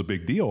this is a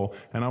big deal.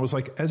 And I was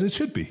like, as it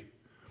should be.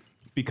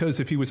 Because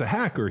if he was a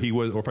hack or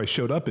if I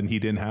showed up and he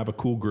didn't have a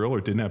cool grill or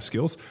didn't have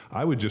skills,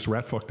 I would just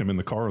rat fucked him in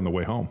the car on the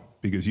way home,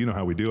 because you know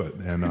how we do it.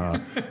 And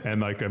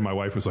and my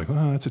wife was like,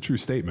 oh, that's a true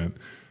statement.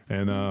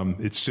 And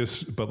it's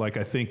just, but like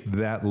I think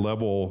that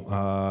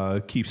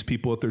level keeps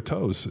people at their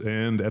toes.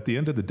 And at the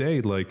end of the day,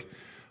 like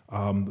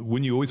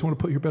when you always want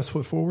to put your best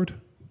foot forward,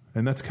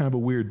 and that's kind of a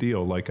weird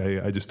deal. Like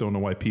I just don't know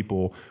why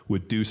people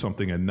would do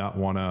something and not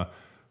want to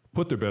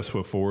put their best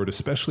foot forward,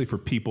 especially for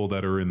people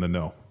that are in the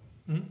know.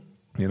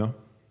 Mm-hmm. You know.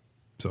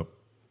 So,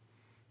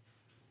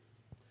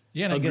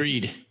 yeah, and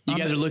agreed. You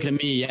guys are looking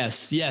at me.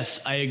 Yes,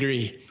 I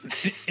agree.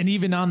 And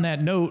even on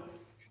that note,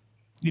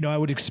 you know, I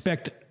would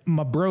expect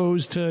my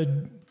bros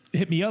to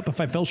hit me up if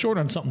I fell short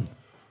on something,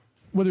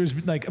 whether it's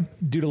like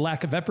due to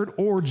lack of effort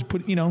or just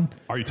put, you know.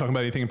 Are you talking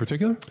about anything in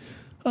particular?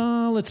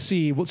 Let's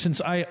see. Well,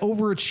 since I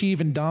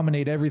overachieve and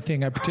dominate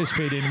everything I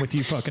participate in with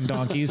you fucking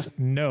donkeys,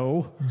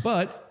 no,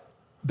 but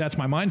that's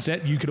my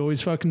mindset. You could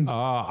always fucking.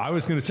 I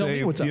was going to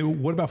say,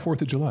 what about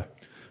 4th of July?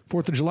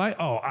 4th of July?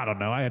 Oh, I don't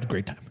know. I had a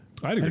great time.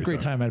 I had a great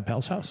time at a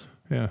pal's house.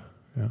 Yeah.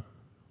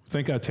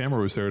 Thank God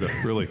Tamara was there to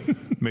really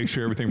make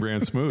sure everything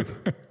ran smooth.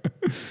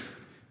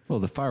 Well,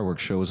 the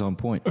fireworks show was on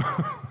point.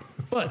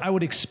 But I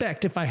would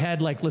expect if I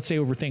had, like, let's say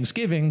over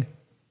Thanksgiving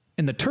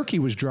and the turkey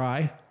was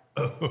dry,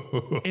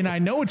 and I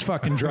know it's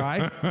fucking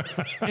dry,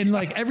 and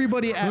like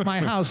everybody at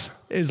my house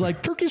is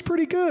like, turkey's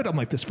pretty good. I'm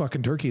like, this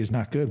fucking turkey is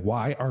not good.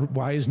 Why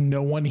is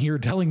no one here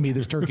telling me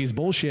this turkey's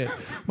bullshit?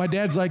 My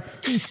dad's like,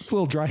 it's a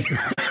little dry.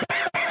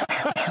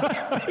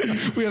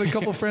 We had a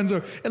couple friends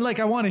over, and like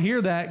I want to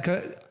hear that.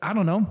 'Cause, I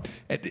don't know.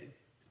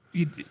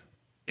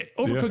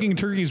 Overcooking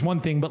turkey is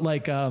one thing, but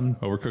like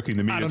overcooking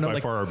the meat is by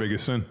far our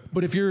biggest sin.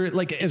 But if you're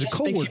like as a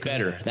coworker, makes you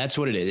better. That's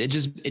what it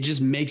is. It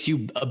just makes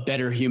you a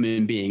better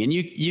human being. And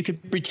you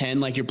could pretend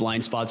like your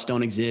blind spots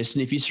don't exist.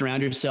 And if you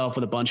surround yourself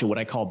with a bunch of what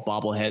I call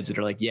bobbleheads that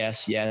are like,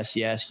 yes,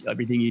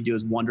 everything you do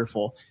is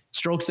wonderful.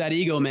 Strokes that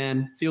ego,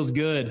 man. Feels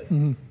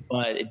good,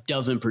 but it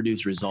doesn't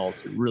produce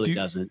results. It really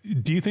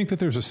doesn't. Do you think that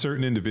there's a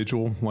certain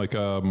individual, like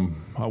I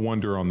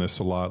wonder on this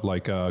a lot,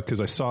 like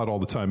because I saw it all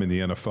the time in the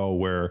NFL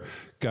where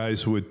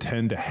guys would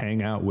tend to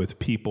hang out with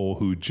people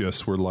who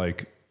just were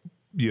like,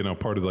 you know,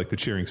 part of like the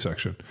cheering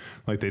section.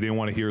 Like they didn't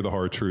want to hear the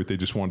hard truth. They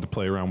just wanted to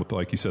play around with,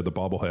 like you said, the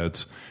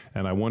bobbleheads.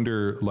 And I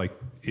wonder, like,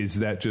 is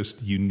that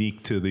just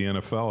unique to the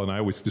NFL? And I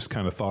always just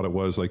kind of thought it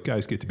was like,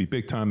 guys get to be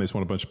big time. They just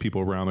want a bunch of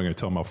people around. They're going to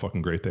tell them how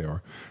fucking great they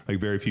are. Like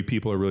very few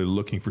people are really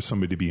looking for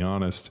somebody to be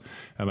honest.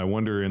 And I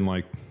wonder in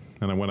like,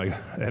 and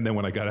then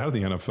when I got out of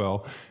the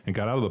NFL and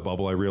got out of the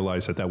bubble, I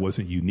realized that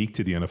wasn't unique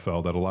to the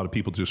NFL, that a lot of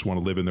people just want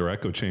to live in their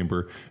echo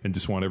chamber and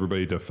just want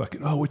everybody to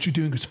fucking, oh, what you're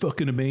doing is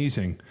fucking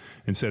amazing.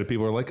 Instead of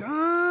people are like,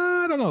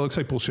 I don't know, it looks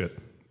like bullshit.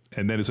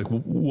 And then it's like,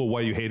 well, why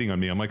are you hating on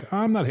me? I'm like,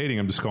 I'm not hating,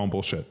 I'm just calling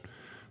bullshit.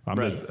 I'm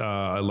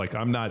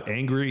not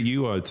angry at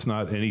you. It's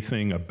not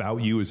anything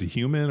about you as a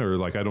human, or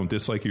like I don't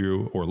dislike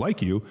you or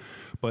like you,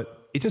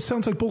 but it just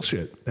sounds like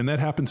bullshit. And that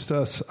happens to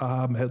us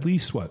at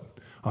least,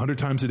 100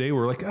 times a day.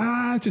 We're like,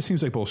 it just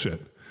seems like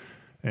bullshit.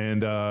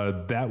 And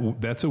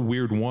that's a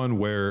weird one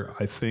where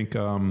I think,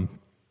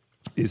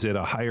 is it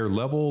a higher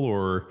level,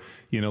 or,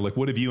 you know, like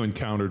what have you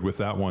encountered with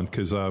that one?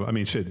 Because, I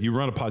mean, shit, you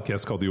run a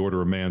podcast called The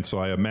Order of Man. So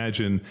I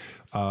imagine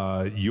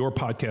your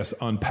podcast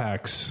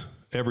unpacks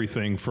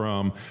everything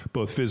from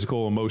both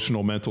physical,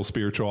 emotional, mental,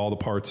 spiritual, all the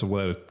parts of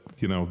what,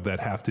 you know,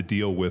 that have to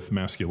deal with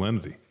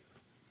masculinity.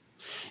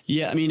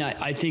 Yeah, I mean,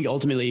 I think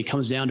ultimately it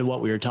comes down to what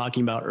we were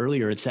talking about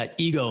earlier. It's that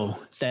ego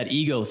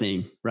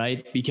thing,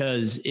 right?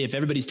 Because if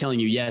everybody's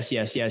telling you, yes,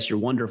 you're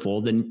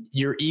wonderful, then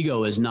your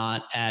ego is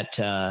not at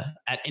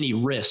any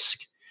risk,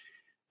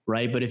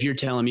 right? But if you're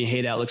telling me,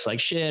 hey, that looks like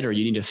shit, or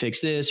you need to fix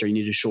this, or you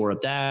need to shore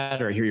up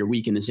that, or here you're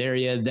weak in this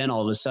area, then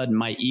all of a sudden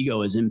my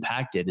ego is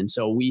impacted. And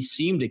so we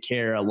seem to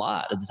care a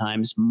lot at the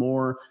times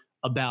more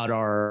about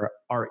our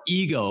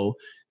ego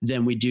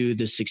than we do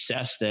the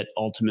success that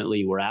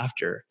ultimately we're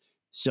after.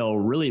 So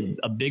really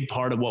a big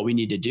part of what we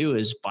need to do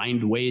is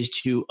find ways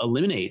to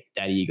eliminate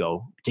that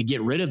ego, to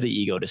get rid of the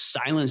ego, to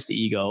silence the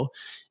ego,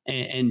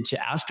 and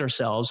to ask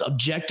ourselves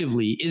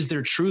objectively, is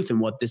there truth in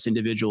what this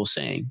individual is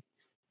saying?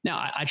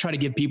 Now, I try to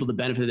give people the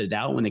benefit of the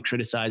doubt when they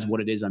criticize what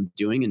it is I'm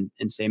doing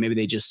and say maybe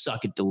they just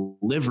suck at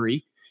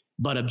delivery.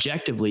 But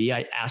objectively,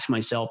 I ask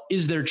myself,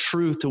 is there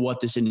truth to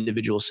what this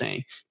individual is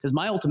saying? Because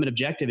my ultimate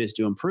objective is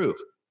to improve,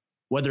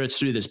 whether it's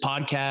through this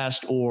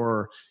podcast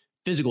or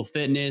physical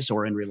fitness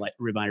or in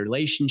my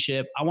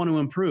relationship. I want to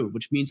improve,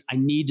 which means I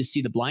need to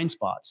see the blind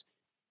spots.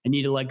 I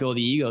need to let go of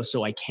the ego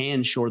so I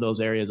can shore those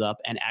areas up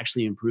and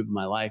actually improve in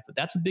my life. But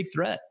that's a big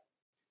threat.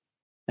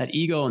 That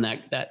ego and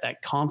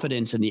that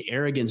confidence and the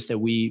arrogance that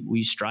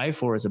we strive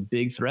for is a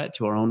big threat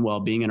to our own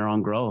well-being and our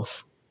own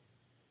growth.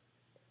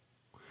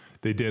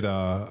 They did.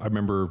 I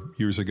remember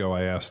years ago,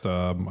 I asked,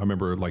 I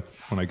remember like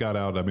when I got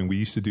out, I mean,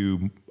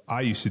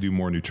 I used to do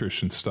more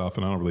nutrition stuff,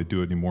 and I don't really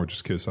do it anymore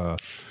just because I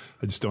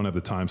just don't have the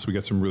time. So we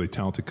got some really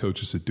talented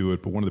coaches that do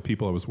it. But one of the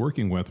people I was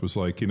working with was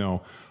like,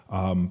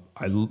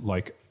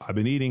 I've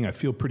been eating, I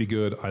feel pretty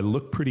good. I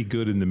look pretty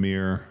good in the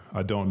mirror.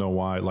 I don't know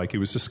why. Like, it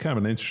was just kind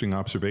of an interesting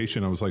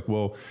observation. I was like,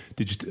 well,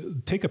 did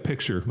you take a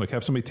picture? Like,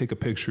 have somebody take a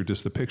picture.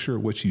 Does the picture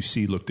of what you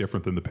see look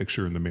different than the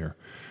picture in the mirror?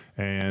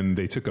 And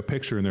they took a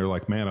picture and they're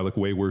like, man, I look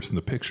way worse than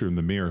the picture in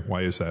the mirror.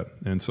 Why is that?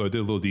 And so I did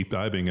a little deep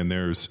diving, and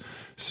there's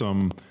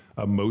some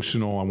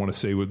emotional, I want to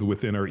say,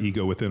 within our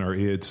ego, within our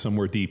id,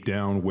 somewhere deep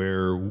down,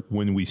 where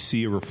when we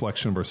see a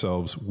reflection of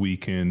ourselves, we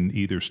can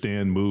either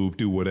stand, move,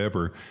 do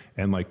whatever,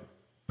 and like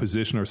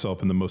position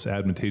ourselves in the most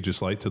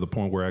advantageous light to the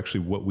point where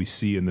actually what we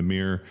see in the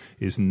mirror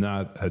is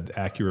not an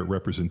accurate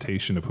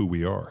representation of who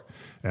we are.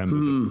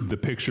 And the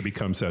picture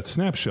becomes that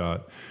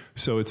snapshot.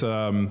 So it's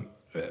I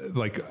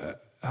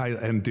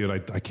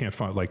can't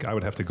find, like, I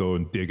would have to go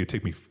and dig. It'd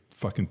take me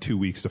fucking 2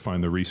 weeks to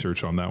find the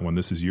research on that one.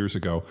 This is years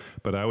ago.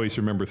 But I always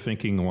remember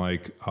thinking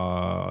like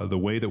the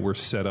way that we're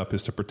set up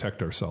is to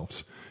protect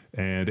ourselves.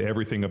 And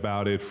everything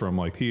about it, from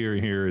like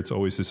here, it's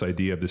always this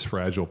idea of this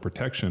fragile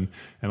protection.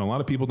 And a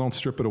lot of people don't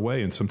strip it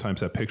away. And sometimes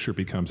that picture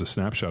becomes a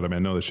snapshot. I mean, I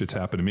know this shit's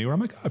happened to me where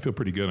I'm like, I feel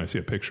pretty good. And I see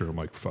a picture. I'm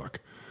like,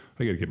 fuck,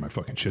 I got to get my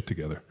fucking shit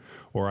together.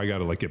 Or I got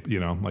to like,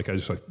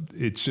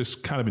 it's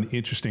just kind of an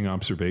interesting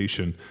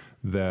observation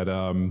that,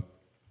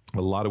 a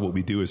lot of what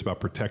we do is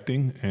about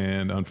protecting.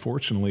 And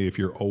unfortunately, if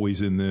you're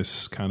always in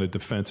this kind of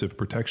defensive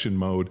protection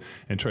mode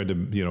and trying to,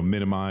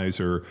 minimize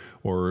or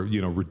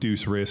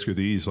reduce risk or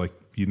these, like,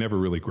 you never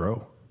really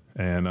grow.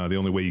 And the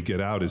only way you get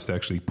out is to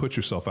actually put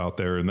yourself out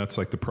there. And that's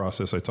like the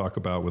process I talk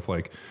about with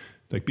like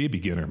be a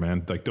beginner,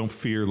 man. Like, don't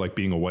fear like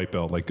being a white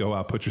belt. Like, go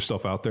out, put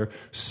yourself out there,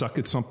 suck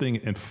at something,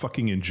 and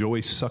fucking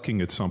enjoy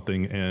sucking at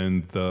something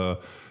and the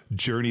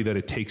journey that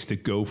it takes to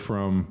go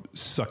from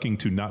sucking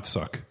to not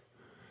suck.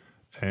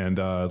 And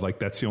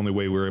that's the only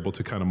way we're able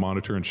to kind of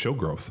monitor and show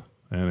growth.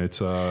 And it's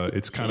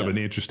kind of an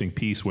interesting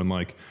piece when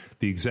like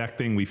the exact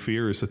thing we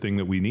fear is the thing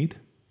that we need.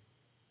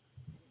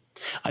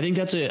 I think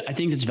that's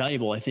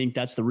valuable. I think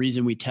that's the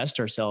reason we test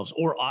ourselves,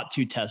 or ought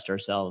to test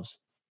ourselves,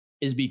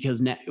 is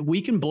because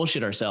we can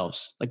bullshit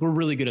ourselves. Like, we're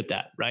really good at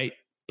that, right?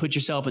 Put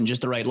yourself in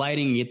just the right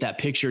lighting and get that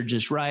picture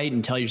just right,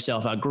 and tell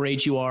yourself how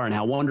great you are and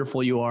how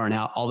wonderful you are and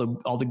how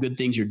all the good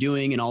things you're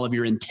doing and all of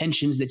your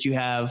intentions that you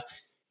have.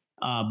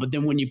 But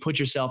then when you put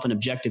yourself in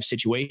objective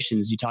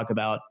situations, you talk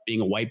about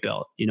being a white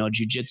belt.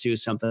 Jiu-jitsu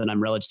is something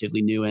I'm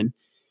relatively new in.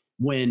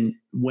 When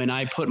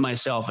I put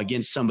myself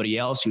against somebody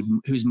else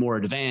who's more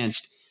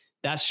advanced,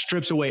 that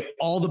strips away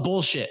all the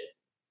bullshit.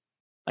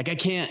 Like, I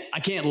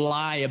can't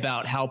lie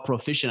about how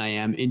proficient I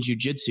am in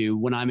jiu-jitsu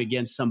when I'm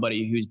against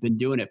somebody who's been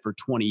doing it for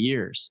 20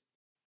 years.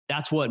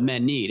 That's what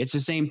men need. It's the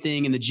same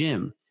thing in the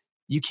gym.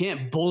 You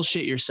can't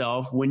bullshit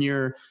yourself when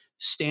you're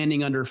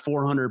standing under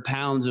 400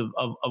 pounds of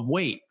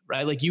weight,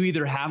 right? Like, you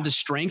either have the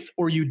strength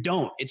or you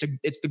don't.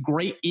 It's the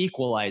great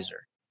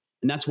equalizer.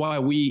 And that's why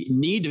we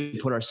need to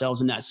put ourselves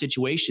in that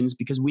situations,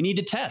 because we need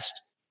to test.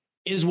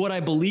 Is what I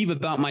believe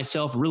about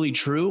myself really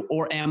true,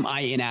 or am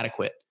I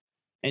inadequate?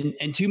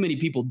 And too many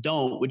people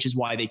don't, which is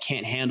why they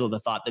can't handle the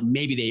thought that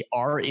maybe they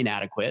are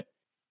inadequate.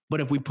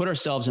 But if we put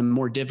ourselves in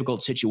more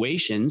difficult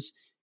situations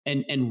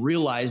and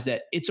realize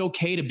that it's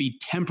okay to be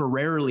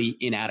temporarily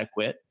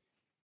inadequate,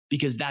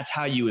 because that's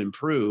how you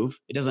improve.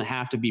 It doesn't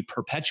have to be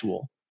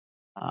perpetual.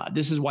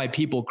 This is why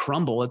people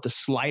crumble at the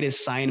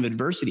slightest sign of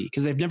adversity,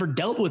 because they've never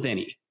dealt with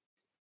any.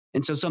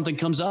 And so something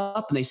comes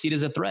up and they see it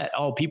as a threat.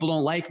 Oh, people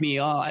don't like me.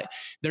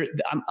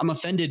 I'm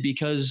offended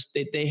because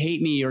they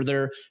hate me,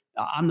 or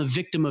I'm the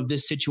victim of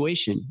this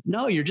situation.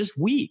 No, you're just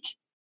weak.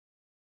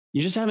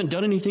 You just haven't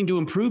done anything to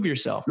improve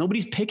yourself.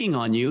 Nobody's picking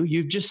on you.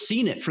 You've just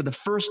seen it for the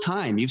first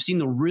time. You've seen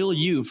the real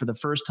you for the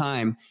first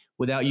time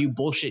without you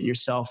bullshitting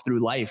yourself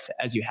through life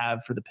as you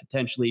have for the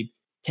potentially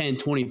 10,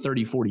 20,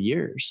 30, 40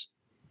 years.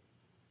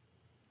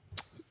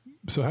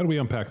 So how do we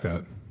unpack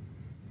that?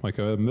 Like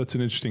that's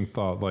an interesting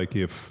thought. Like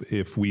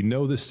if we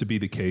know this to be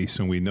the case,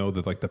 and we know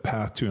that like the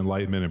path to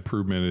enlightenment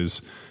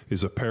improvement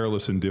is a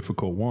perilous and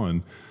difficult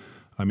one.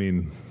 I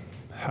mean,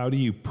 how do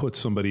you put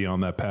somebody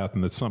on that path?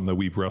 And that's something that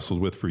we've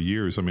wrestled with for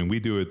years. I mean, we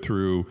do it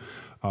through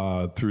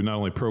not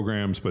only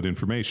programs, but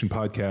information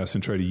podcasts,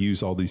 and try to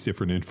use all these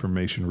different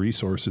information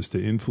resources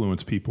to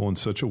influence people in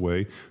such a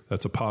way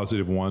that's a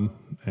positive one.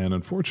 And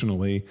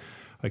unfortunately,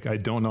 like, I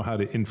don't know how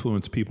to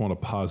influence people in a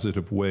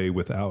positive way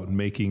without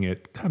making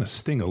it kind of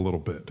sting a little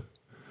bit.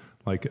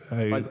 Like,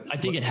 I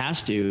think it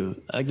has to.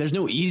 Like, there's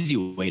no easy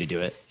way to do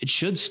it. It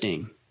should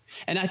sting.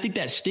 And I think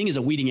that sting is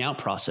a weeding out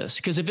process,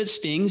 because if it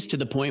stings to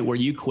the point where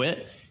you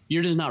quit,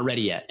 you're just not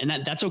ready yet. And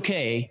that's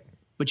okay,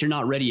 but you're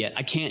not ready yet.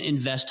 I can't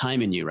invest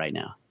time in you right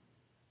now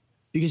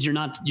because you're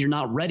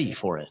not ready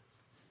for it.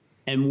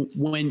 And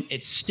when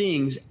it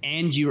stings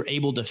and you're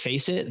able to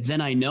face it,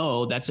 then I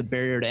know that's a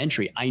barrier to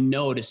entry. I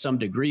know to some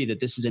degree that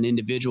this is an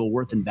individual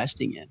worth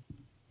investing in.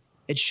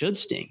 It should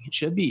sting. It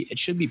should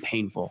be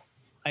painful.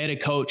 I had a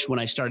coach when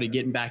I started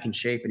getting back in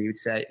shape, and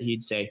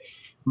he'd say,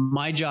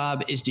 my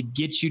job is to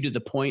get you to the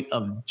point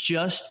of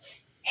just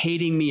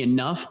hating me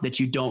enough that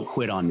you don't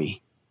quit on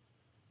me.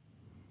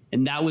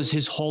 And that was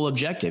his whole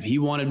objective. He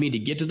wanted me to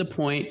get to the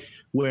point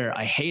where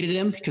I hated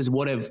him because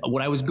of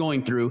what I was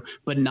going through,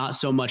 but not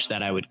so much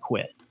that I would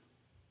quit.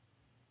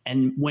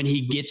 And when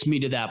he gets me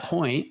to that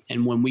point,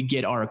 and when we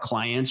get our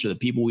clients or the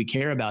people we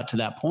care about to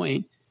that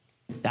point,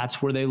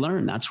 that's where they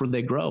learn. That's where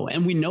they grow.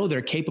 And we know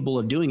they're capable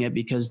of doing it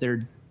because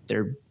they're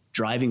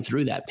driving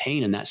through that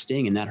pain and that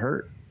sting and that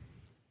hurt.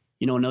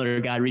 You know,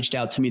 another guy reached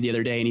out to me the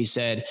other day and he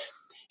said,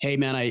 hey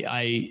man,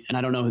 I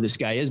don't know who this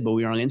guy is, but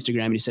we were on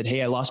Instagram, and he said,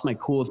 hey, I lost my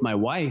cool with my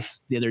wife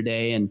the other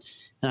day, and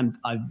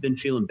I've been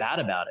feeling bad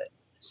about it.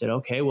 I said,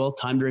 okay, well,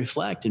 time to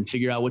reflect and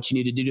figure out what you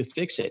need to do to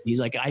fix it. And he's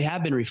like, I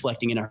have been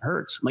reflecting and it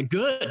hurts. I'm like,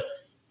 good.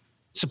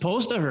 It's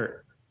supposed to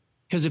hurt.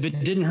 Because if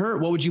it didn't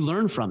hurt, what would you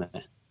learn from it?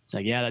 It's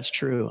like, yeah, that's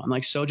true. I'm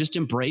like, so just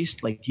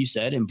embrace, like you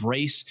said,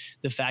 embrace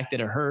the fact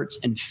that it hurts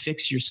and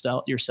fix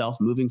yourself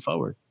moving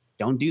forward.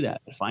 Don't do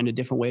that. Find a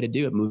different way to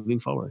do it moving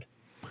forward.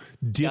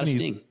 Do you have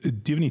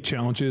any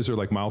challenges or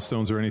like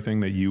milestones or anything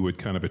that you would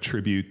kind of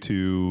attribute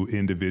to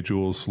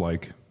individuals,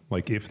 like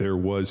if there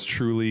was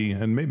truly,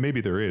 and maybe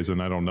there is, and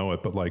I don't know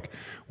it, but like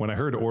when I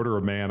heard Order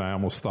of Man, I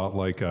almost thought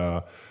like,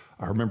 I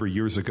remember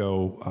years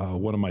ago,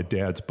 one of my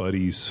dad's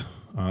buddies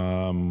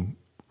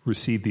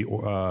received he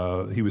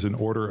was an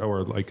order,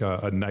 or like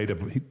a Knight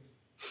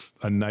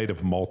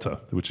of Malta,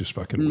 which is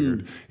fucking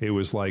weird. It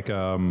was like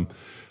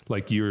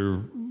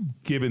you're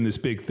given this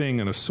big thing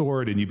and a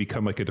sword, and you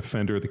become like a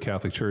defender of the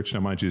Catholic Church. Now,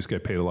 mind you, this guy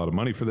paid a lot of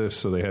money for this,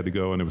 so they had to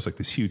go, and it was like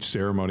this huge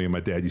ceremony, and my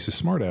dad used to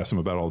smart ass him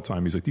about it all the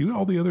time. He's like, do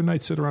all the other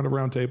knights sit around a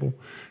round table?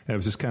 And it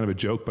was just kind of a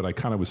joke, but I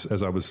kind of was,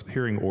 as I was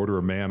hearing Order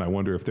of Man, I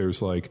wonder if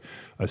there's like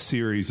a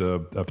series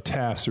of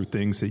tasks or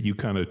things that you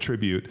kind of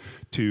attribute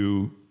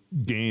to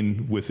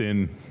gain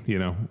within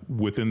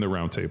the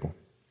round table.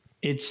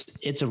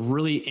 It's a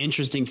really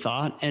interesting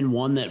thought, and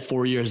one that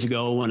 4 years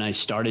ago when I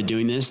started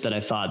doing this, that I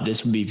thought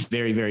this would be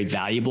very, very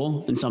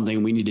valuable and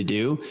something we need to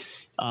do,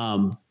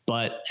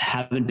 but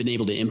haven't been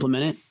able to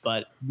implement it.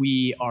 But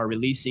we are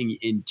releasing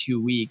in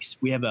 2 weeks.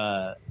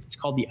 It's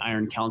called the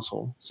Iron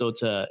Council. So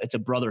it's a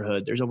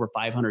brotherhood. There's over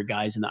 500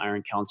 guys in the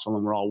Iron Council,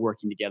 and we're all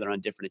working together on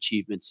different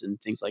achievements and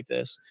things like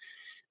this.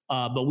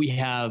 But we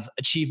have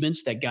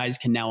achievements that guys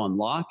can now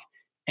unlock,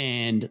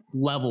 and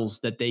levels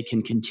that they can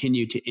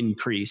continue to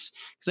increase.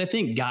 Because I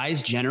think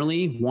guys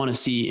generally want to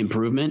see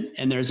improvement,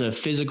 and there's a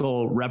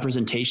physical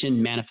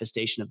representation,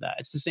 manifestation of that.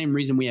 It's the same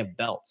reason we have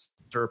belts,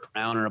 or a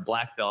brown or a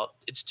black belt.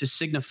 It's to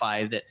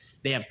signify that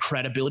they have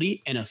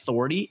credibility and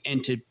authority,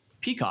 and to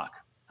peacock.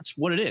 That's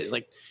what it is.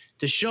 Like,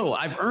 to show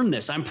I've earned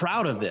this, I'm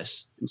proud of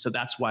this. And so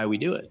that's why we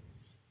do it.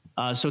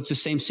 So it's the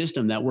same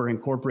system that we're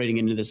incorporating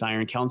into this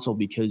Iron Council,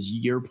 because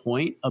your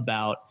point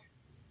about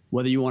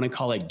whether you want to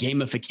call it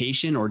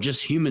gamification or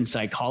just human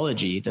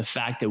psychology, the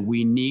fact that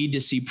we need to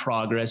see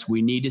progress,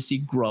 we need to see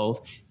growth,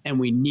 and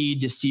we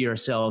need to see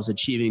ourselves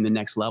achieving the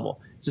next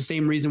level. It's the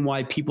same reason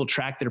why people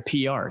track their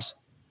PRs.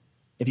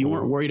 If you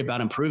weren't worried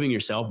about improving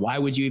yourself, why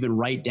would you even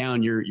write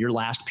down your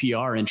last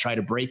PR and try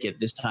to break it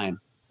this time?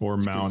 Or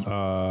mount,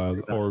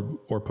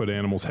 or put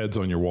animals' heads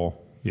on your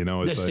wall. You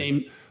know, it's the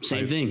same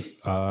thing.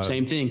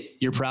 Same thing.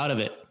 You're proud of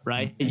it,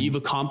 right? Mm-hmm. You've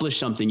accomplished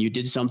something. You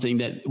did something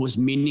that was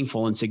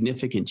meaningful and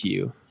significant to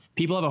you.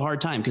 People have a hard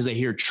time because they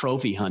hear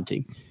trophy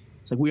hunting.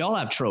 It's like, we all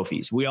have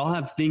trophies. We all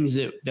have things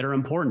that are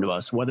important to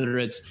us, whether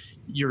it's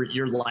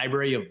your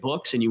library of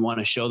books and you want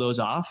to show those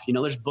off. You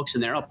know, there's books in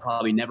there I'll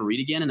probably never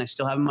read again, and I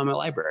still have them on my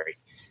library.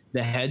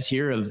 The heads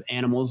here of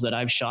animals that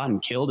I've shot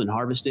and killed and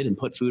harvested and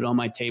put food on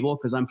my table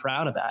because I'm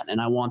proud of that. And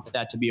I want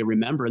that to be a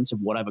remembrance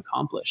of what I've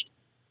accomplished.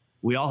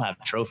 We all have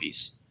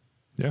trophies.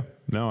 Yeah,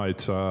 no,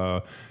 it's,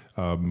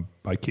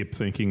 I keep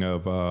thinking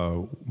of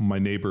my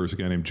neighbor is a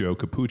guy named Joe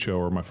Capuccio,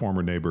 or my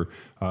former neighbor.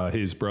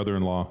 His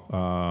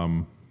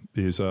brother-in-law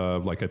is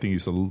I think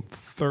he's the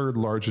third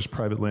largest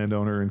private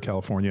landowner in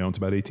California, owns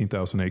about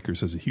 18,000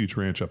 acres, has a huge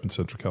ranch up in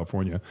Central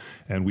California.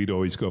 And we'd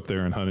always go up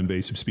there and hunt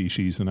invasive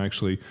species, and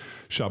actually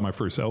shot my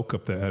first elk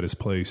up there at his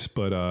place.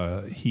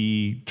 But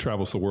he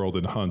travels the world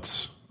and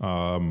hunts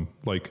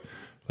like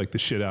the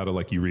shit out of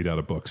like you read out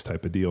of books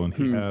type of deal. And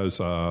he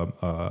has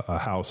a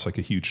house, like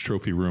a huge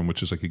trophy room,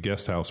 which is like a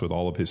guest house with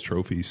all of his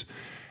trophies.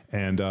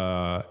 And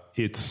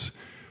it's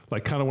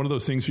like kind of one of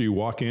those things where you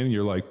walk in and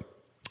you're like,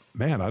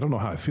 man, I don't know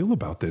how I feel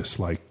about this.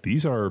 Like,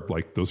 these are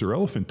like, those are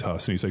elephant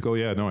tusks. And he's like, oh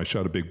yeah, no, I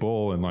shot a big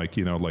bull. And like,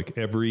 you know, like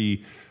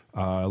every,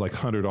 like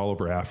hunted all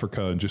over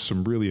Africa, and just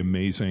some really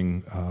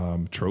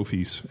amazing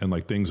trophies and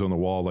like things on the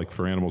wall, like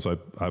for animals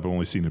I've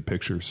only seen in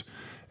pictures.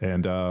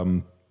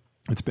 And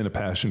it's been a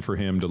passion for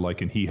him to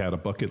like, and he had a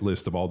bucket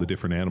list of all the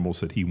different animals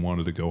that he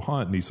wanted to go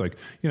hunt. And he's like,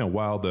 you know,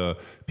 while the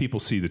people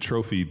see the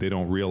trophy, they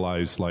don't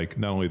realize like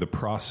not only the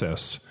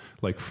process.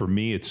 Like for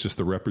me, it's just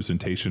the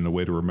representation, a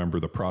way to remember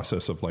the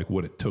process of like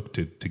what it took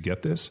to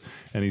get this.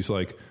 And he's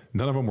like,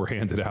 none of them were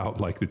handed out.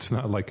 Like, it's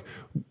not like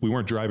we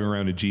weren't driving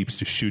around in Jeeps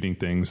just shooting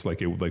things. Like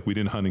we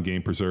didn't hunt in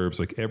game preserves.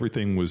 Like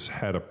everything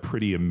had a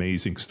pretty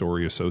amazing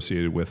story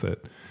associated with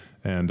it.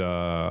 And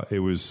it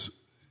was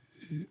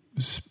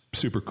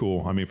super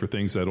cool. I mean, for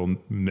things that'll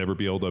never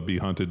be able to be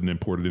hunted and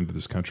imported into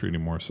this country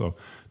anymore. So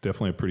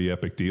definitely a pretty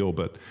epic deal.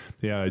 But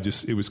yeah,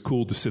 it was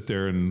cool to sit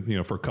there and, you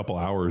know, for a couple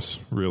hours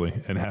really,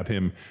 and have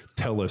him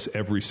tell us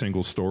every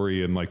single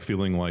story, and like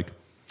feeling like,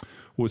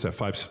 what was that?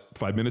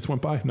 5 minutes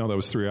went by? No, that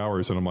was 3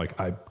 hours. And I'm like,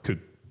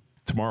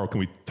 tomorrow, can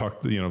we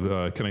talk, you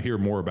know, can I hear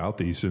more about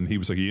these? And he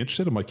was like, are you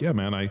interested? I'm like, yeah,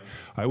 man, I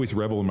always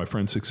revel in my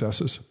friends'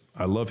 successes.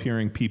 I love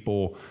hearing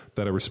people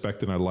that I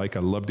respect and I like. I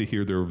love to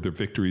hear their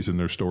victories and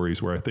their stories,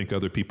 where I think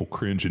other people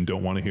cringe and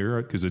don't want to hear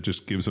it because it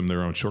just gives them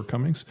their own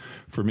shortcomings.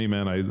 For me,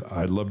 man,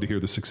 I love to hear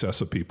the success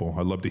of people.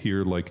 I love to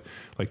hear like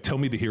tell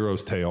me the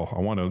hero's tale. I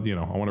want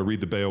to read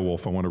the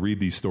Beowulf. I want to read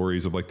these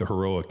stories of like the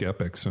heroic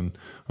epics. And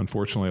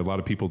unfortunately, a lot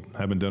of people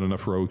haven't done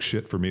enough heroic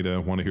shit for me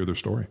to want to hear their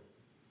story.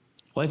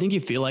 Well, I think you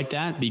feel like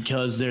that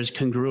because there's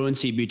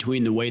congruency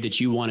between the way that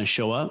you want to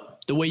show up,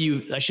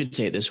 I should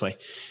say it this way,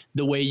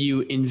 the way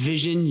you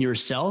envision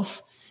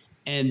yourself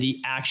and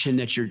the action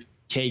that you're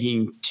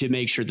taking to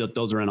make sure that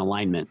those are in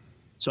alignment.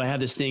 So I have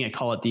this thing, I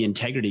call it the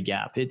integrity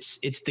gap. It's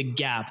the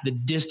gap, the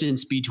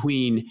distance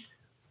between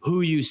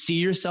who you see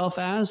yourself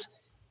as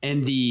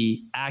and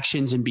the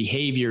actions and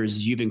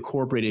behaviors you've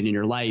incorporated in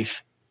your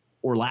life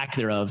or lack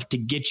thereof to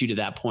get you to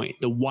that point.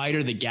 The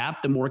wider the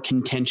gap, the more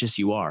contentious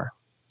you are.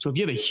 So if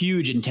you have a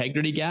huge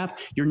integrity gap,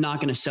 you're not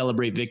going to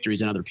celebrate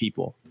victories in other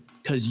people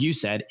because you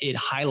said it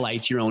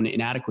highlights your own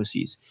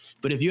inadequacies.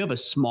 But if you have a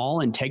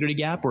small integrity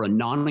gap or a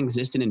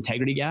non-existent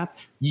integrity gap,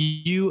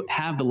 you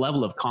have the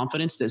level of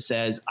confidence that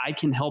says, I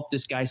can help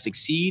this guy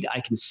succeed.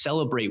 I can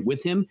celebrate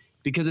with him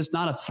because it's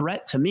not a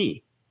threat to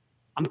me.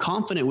 I'm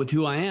confident with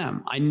who I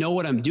am. I know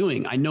what I'm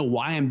doing. I know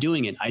why I'm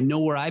doing it. I know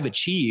where I've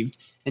achieved.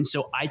 And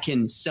so I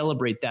can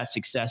celebrate that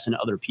success in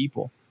other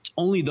people. It's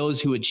only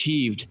those who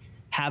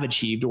have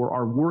achieved or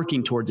are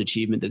working towards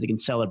achievement that they can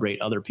celebrate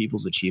other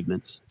people's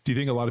achievements. Do you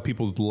think a lot of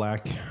people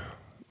lack,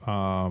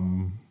 I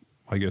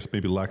guess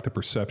maybe lack the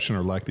perception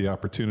or lack the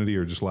opportunity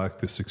or just lack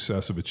the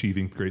success of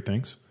achieving great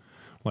things?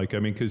 Like, I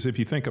mean, because if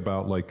you think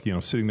about like, you know,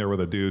 sitting there with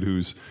a dude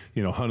who's,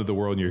 you know, hunted the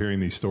world and you're hearing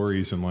these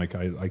stories and like,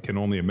 I can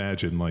only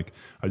imagine, like,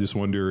 I just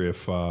wonder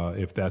if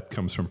that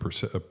comes from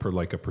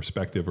like a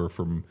perspective or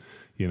from,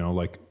 you know,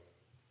 like,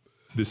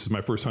 this is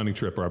my first hunting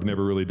trip or I've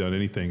never really done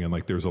anything. And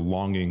like, there's a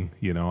longing,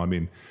 you know, I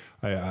mean,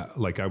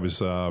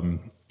 Brandon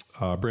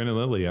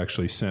Lilly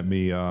actually sent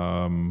me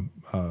the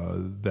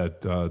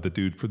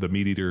dude for the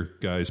Meat Eater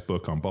guy's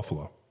book on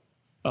buffalo.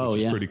 Oh,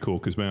 which is pretty cool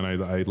because, man,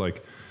 I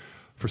like,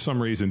 for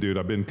some reason, dude,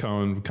 I've been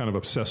kind of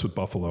obsessed with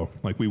buffalo.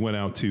 Like we went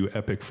out to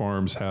Epic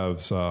Farms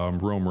has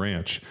Rome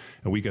Ranch,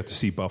 and we got to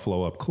see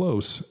buffalo up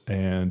close.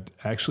 And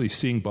actually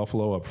seeing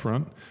buffalo up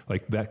front,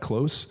 like that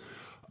close,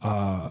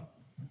 like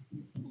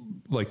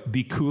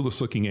the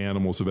coolest looking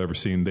animals I've ever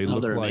seen. They're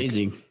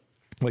amazing.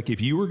 Like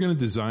if you were going to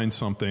design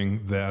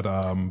something that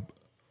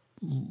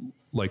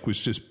like was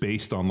just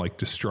based on like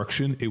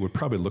destruction, it would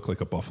probably look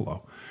like a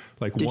buffalo.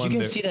 Like, did you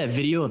guys see that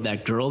video of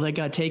that girl that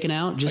got taken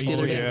out just the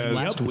other day,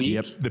 last week?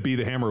 Yep. The Be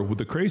the Hammer.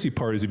 The crazy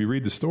part is, if you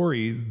read the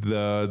story,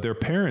 their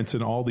parents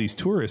and all these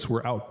tourists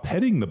were out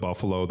petting the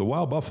buffalo, the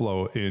wild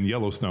buffalo in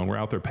Yellowstone. Were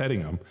out there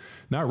petting them,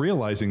 not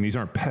realizing these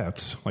aren't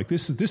pets. Like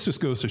this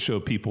just goes to show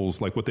people's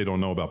like what they don't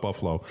know about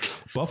buffalo.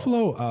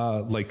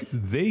 Buffalo, like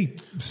they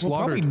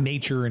slaughtered probably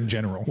nature in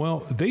general.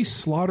 Well, they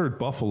slaughtered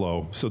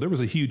buffalo, so there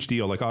was a huge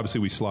deal. Like obviously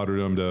we slaughtered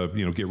them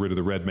to get rid of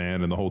the red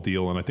man and the whole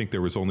deal. And I think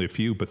there was only a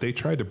few, but they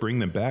tried to bring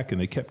them back. And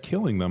they kept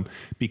killing them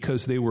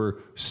because they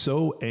were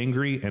so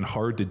angry and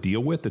hard to deal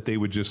with that they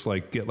would just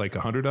like get like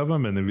 100 of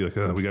them and then be like,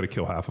 oh, we got to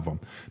kill half of them.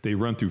 They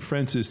run through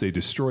fences. They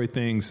destroy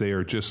things. They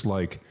are just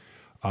like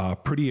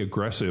pretty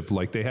aggressive.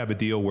 Like they have a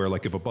deal where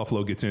like if a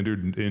buffalo gets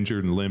injured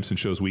and limps and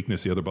shows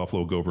weakness, the other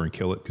buffalo will go over and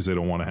kill it because they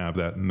don't want to have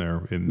that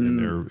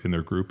in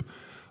their group.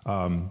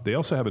 They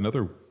also have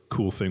another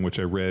cool thing, which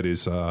I read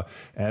is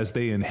as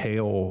they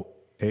inhale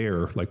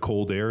air, like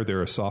cold air.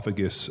 Their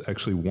esophagus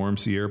actually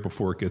warms the air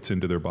before it gets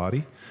into their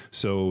body.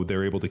 So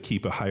they're able to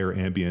keep a higher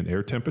ambient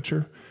air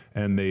temperature.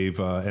 And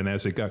and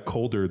as it got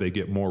colder, they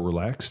get more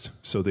relaxed.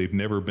 So they've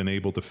never been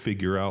able to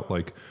figure out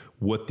like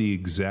what the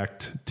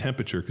exact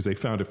temperature, because they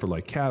found it for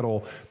like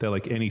cattle, that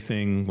like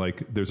anything,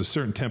 like there's a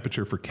certain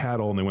temperature for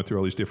cattle, and they went through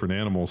all these different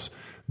animals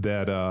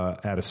that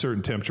at a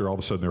certain temperature, all of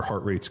a sudden their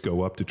heart rates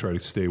go up to try to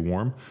stay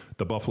warm.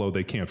 The buffalo,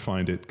 they can't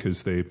find it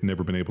because they've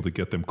never been able to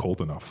get them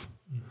cold enough.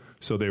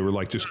 So they were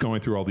like just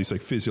going through all these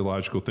like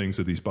physiological things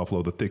of these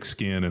buffalo, the thick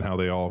skin and how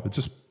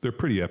they're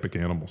pretty epic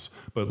animals.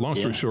 But long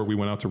story short, we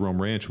went out to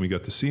Rome Ranch and we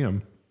got to see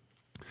them.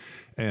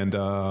 And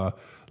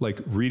like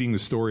reading the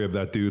story of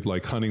that dude,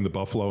 like hunting the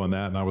buffalo and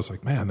that. And I was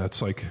like, man,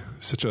 that's like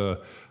such a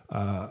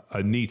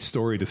neat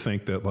story to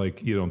think that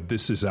like, you know,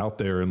 this is out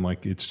there and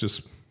like, it's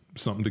just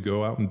something to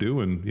go out and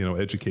do and, you know,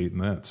 educate in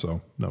that.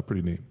 So no,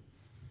 pretty neat.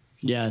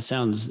 Yeah. It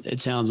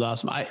sounds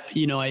awesome.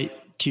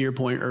 To your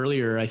point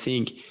earlier, I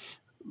think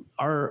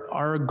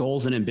our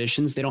goals and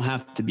ambitions, they don't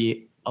have to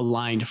be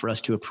aligned for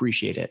us to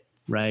appreciate it.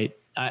 Right.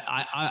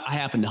 I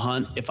happen to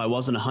hunt. If I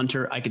wasn't a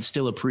hunter, I could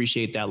still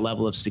appreciate that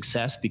level of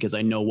success because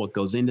I know what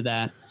goes into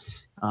that.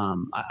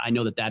 I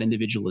know that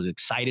individual is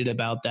excited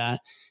about that.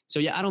 So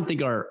yeah, I don't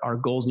think our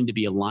goals need to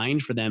be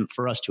aligned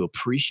for us to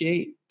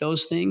appreciate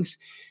those things.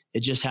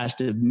 It just has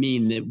to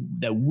mean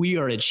that we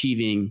are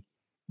achieving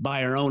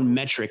by our own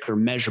metric or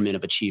measurement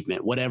of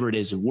achievement, whatever it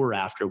is we're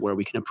after, where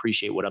we can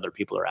appreciate what other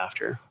people are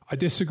after. I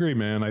disagree,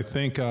 man. I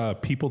think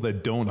people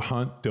that don't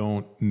hunt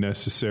don't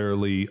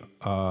necessarily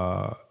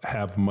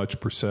have much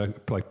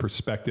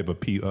perspective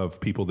of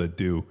people that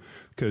do.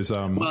 Because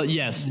well,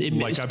 yes,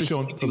 I've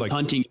shown like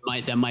hunting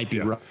that might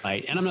be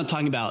right, and I'm not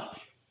talking about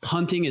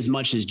hunting as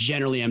much as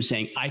generally I'm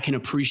saying I can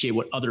appreciate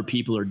what other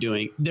people are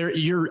doing.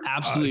 You're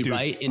absolutely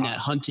right in that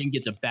hunting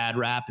gets a bad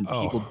rap and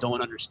people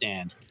don't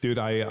understand. Dude,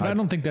 I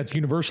don't think that's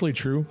universally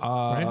true.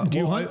 Right? Do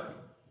you hunt?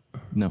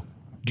 No.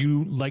 Do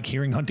you like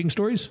hearing hunting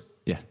stories?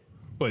 Yeah.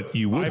 But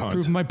you would hunt. I've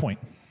proven my point.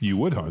 You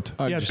would hunt.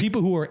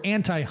 People who are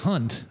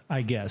anti-hunt,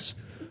 I guess.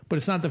 But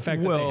it's not the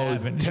fact that they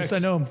haven't. I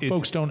know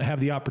folks don't have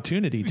the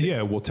opportunity to.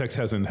 Yeah, well, Tex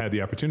hasn't had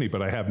the opportunity,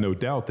 but I have no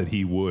doubt that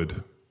he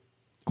would.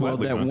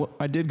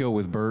 I did go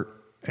with Bert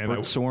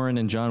Soren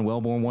and John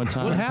Wellborn one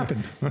time. What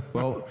happened?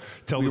 Well,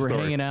 we were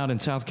hanging out in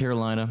South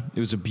Carolina. It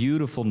was a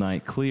beautiful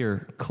night,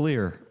 clear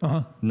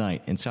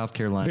night in South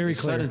Carolina. Very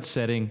clear. The sun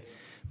setting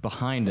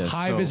behind us.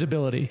 High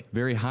visibility.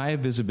 Very high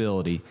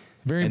visibility.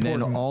 Very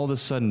important. And then all of a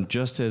sudden,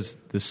 just as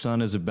the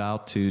sun is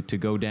about to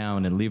go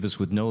down and leave us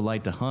with no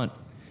light to hunt,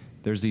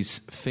 there's these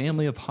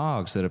family of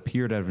hogs that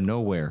appeared out of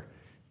nowhere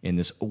in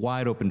this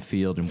wide open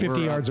field. And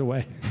 50 yards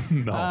away.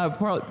 No.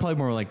 Probably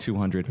more like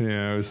 200.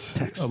 Yeah, it was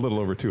a little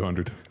over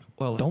 200.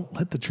 Well, don't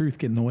let the truth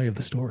get in the way of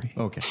the story.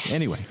 Okay.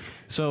 Anyway,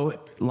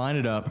 so line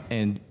it up,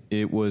 and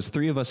it was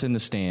three of us in the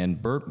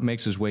stand. Bert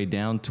makes his way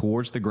down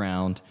towards the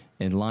ground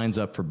and lines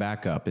up for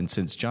backup. And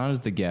since John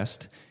is the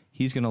guest,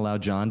 he's going to allow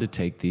John to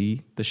take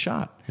the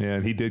shot. Yeah,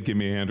 and he did give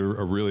me a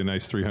really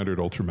nice 300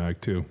 Ultra Mag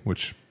too,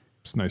 which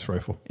is a nice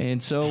rifle.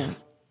 And so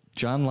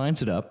John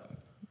lines it up,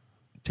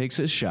 takes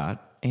his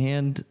shot,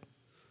 and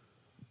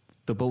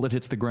the bullet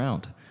hits the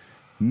ground,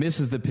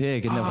 misses the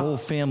pig, and the whole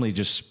family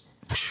just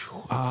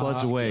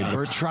floods away.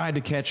 Bert tried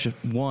to catch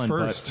one,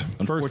 but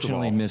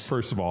unfortunately missed.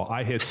 First of all,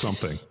 I hit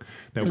something.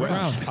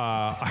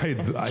 Now,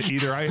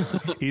 either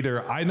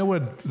I know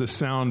what the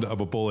sound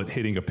of a bullet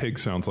hitting a pig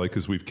sounds like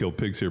because we've killed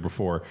pigs here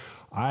before.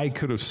 I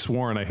could have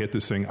sworn I hit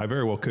this thing. I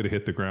very well could have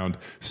hit the ground.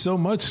 So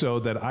much so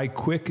that I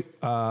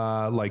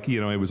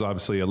it was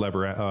obviously a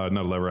lever,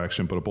 not a lever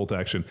action, but a bolt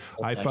action.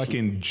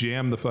 Fucking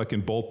jammed the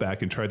fucking bolt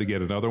back and tried to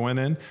get another one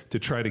in to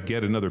try to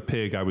get another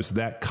pig. I was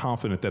that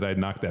confident that I'd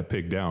knocked that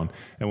pig down.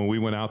 And when we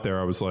went out there,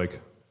 I was like,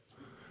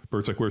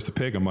 Bert's like, where's the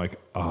pig? I'm like,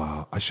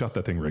 I shot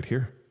that thing right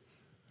here.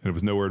 And it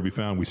was nowhere to be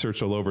found. We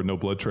searched all over, no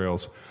blood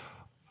trails.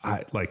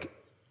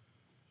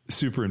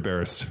 Super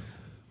embarrassed.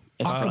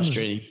 It's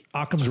frustrating.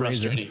 Occam's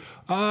razor.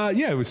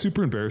 Yeah, it was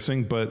super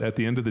embarrassing. But at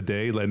the end of the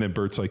day, and then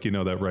Bert's like,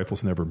 that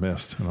rifle's never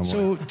missed. And I'm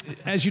so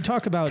as you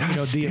talk about,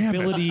 the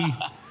ability,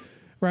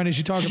 Ryan, as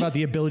you talk about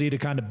the ability to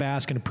kind of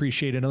bask and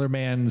appreciate another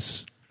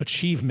man's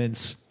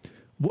achievements,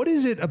 what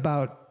is it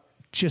about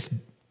just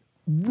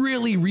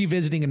really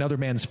revisiting another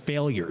man's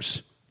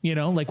failures?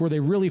 Where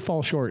they really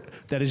fall short,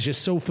 that is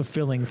just so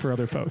fulfilling for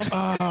other folks. You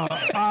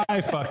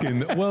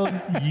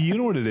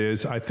know what it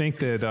is? I think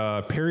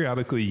that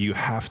periodically you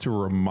have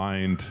to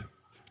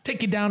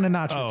take you down a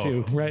notch or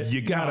two, right? You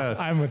gotta.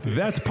 I'm with you.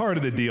 That's part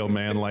of the deal,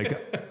 man.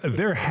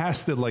 There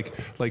has to like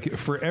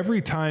for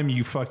every time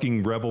you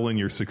fucking revel in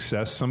your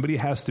success, somebody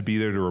has to be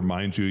there to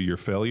remind you of your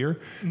failure,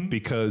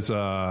 because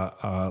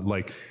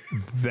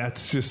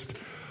that's just.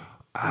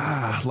 In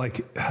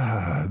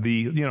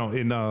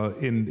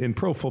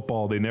pro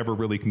football, they never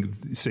really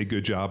can say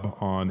good job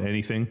on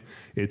anything.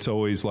 It's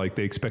always like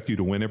they expect you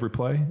to win every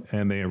play,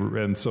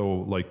 and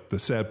so the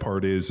sad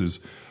part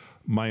is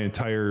when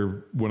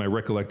I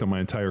recollect on my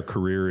entire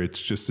career, it's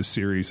just a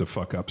series of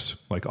fuck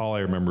ups. Like all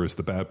I remember is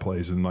the bad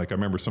plays, and I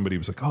remember somebody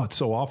was like, "Oh, it's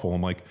so awful."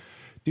 I'm like,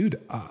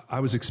 dude, I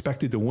was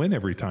expected to win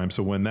every time.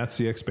 So when that's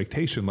the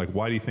expectation, like,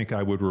 why do you think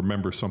I would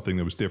remember something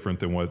that was different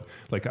than what,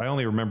 like, I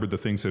only remember the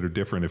things that are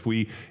different.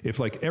 If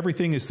like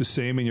everything is the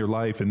same in your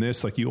life and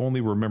this, like, you only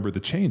remember the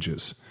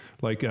changes.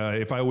 Like,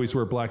 if I always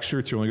wear black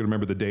shirts, you're only going to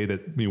remember the day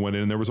that you went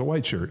in and there was a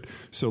white shirt.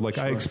 So like,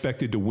 I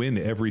expected to win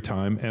every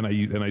time, and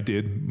I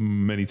did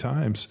many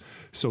times.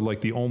 So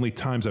like, the only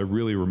times I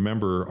really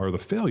remember are the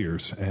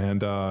failures,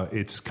 and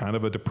it's kind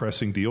of a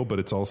depressing deal, but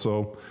it's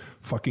also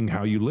fucking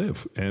how you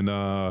live. And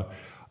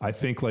I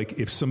think, like,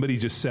 if somebody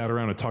just sat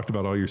around and talked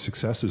about all your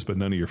successes but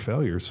none of your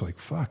failures, like,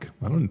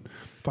 I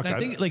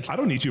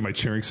don't need you in my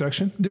cheering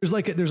section.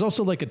 There's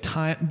also like a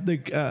time,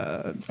 like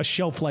a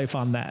shelf life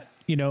on that.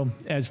 You know,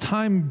 as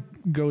time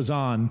goes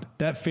on,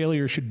 that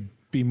failure should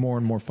be more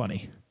and more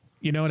funny.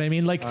 You know what I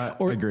mean? Like, I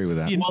agree with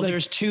that. Well,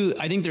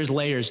 I think there's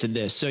layers to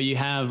this. So you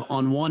have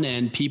on one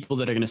end people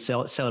that are going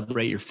to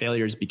celebrate your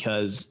failures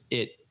because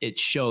it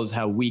shows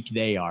how weak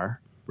they are,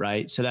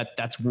 right? So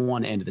that's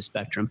one end of the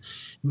spectrum.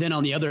 Then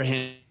on the other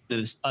end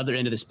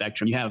of the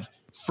spectrum, you have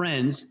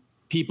friends,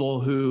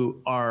 people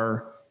who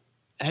are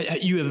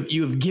you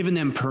have given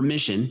them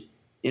permission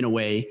in a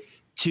way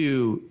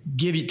to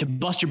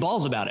bust your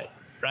balls about it.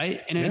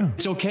 Right. And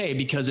it's okay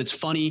because it's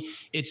funny.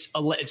 It's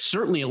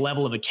certainly a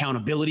level of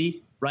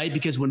accountability, right?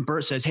 Because when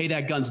Bert says, hey,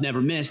 that gun's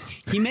never missed,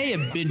 he may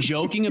have been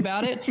joking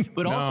about it,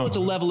 but also it's a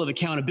level of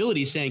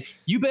accountability saying,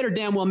 you better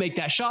damn well make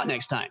that shot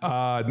next time.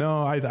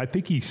 No, I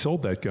think he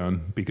sold that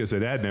gun because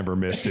it had never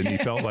missed, and he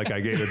felt like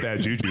I gave it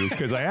bad juju.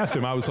 Because I asked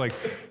him, I was like,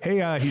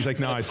 hey, he's like,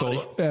 no, I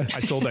sold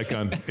that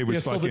gun. It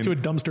was sold it to a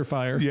dumpster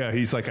fire. Yeah,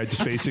 he's like, I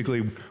just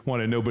basically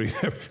wanted nobody.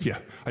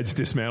 I just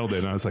dismantled it,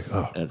 and I was like,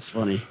 oh, that's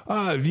funny.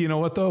 You know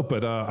what though?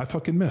 But I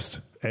fucking missed.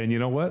 And you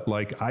know what?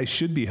 Like, I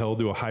should be held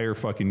to a higher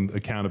fucking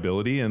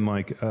accountability, and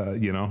like,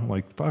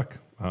 fuck,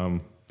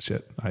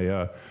 shit.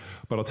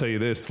 But I'll tell you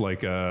this,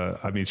 like,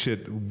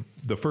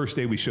 shit, the first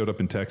day we showed up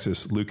in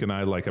Texas, Luke and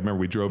I remember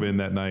we drove in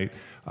that night,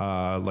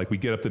 we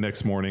get up the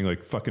next morning,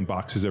 like fucking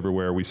boxes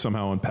everywhere. We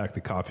somehow unpacked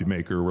the coffee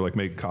maker. We're like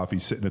making coffee,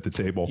 sitting at the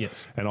table.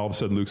 Yes. And all of a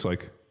sudden Luke's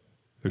like,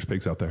 there's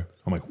pigs out there.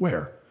 I'm like,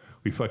 where?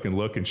 We fucking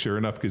look, and sure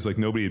enough, because like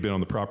nobody had been on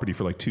the property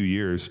for like 2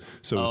 years,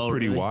 so it was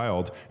pretty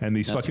wild. And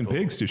these fucking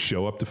pigs just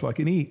show up to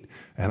fucking eat.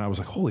 And I was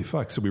like, holy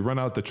fuck! So we run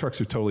out. The trucks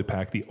are totally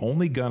packed. The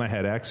only gun I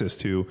had access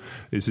to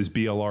is this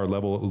BLR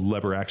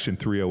lever action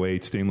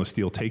 308 stainless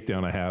steel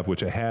takedown I have,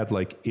 which I had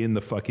like in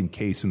the fucking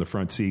case in the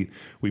front seat.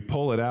 We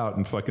pull it out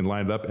and fucking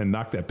line it up and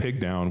knock that pig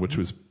down, which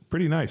was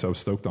pretty nice. I was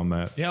stoked on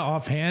that. Yeah,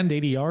 offhand,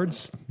 80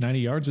 yards, 90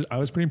 yards. I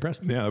was pretty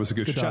impressed. Yeah, that was a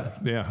good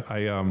shot.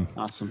 Yeah,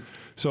 awesome.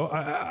 So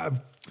a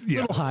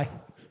little high.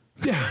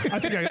 Yeah, I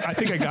think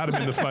I got him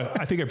in the fight.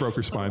 I think I broke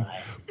her spine.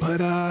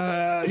 But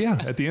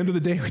at the end of the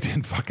day, we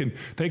didn't fucking.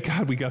 Thank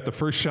God we got the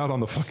first shot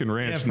on the fucking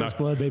ranch. Yeah, first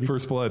blood, baby.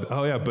 First blood.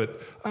 Oh yeah,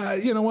 but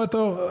you know what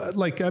though?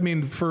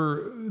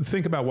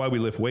 Think about why we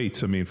lift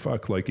weights. I mean,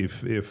 fuck. Like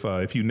if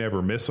you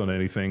never miss on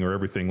anything or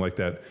everything, like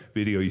that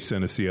video you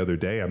sent us the other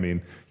day. I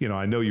mean, you know,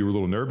 I know you were a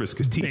little nervous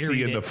because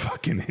TC and the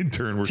fucking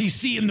intern were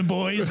TC and the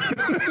boys.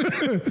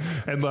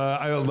 And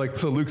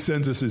so Luke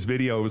sends us his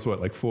video. It was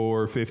what, like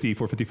 450,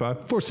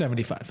 455,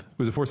 475.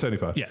 Was it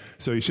 475? Yeah.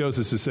 So he shows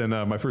us this, and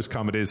my first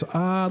comment is,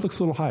 looks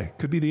a little high.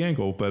 Could be the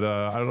angle, but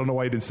I don't know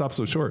why he didn't stop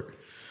so short.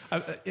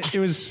 It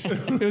was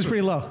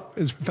pretty low.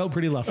 It felt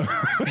pretty low.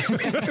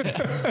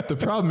 The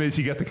problem is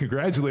you got the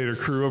congratulator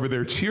crew over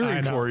there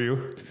cheering for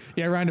you.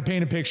 Yeah, Ryan, to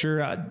paint a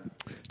picture,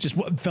 just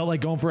felt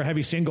like going for a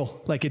heavy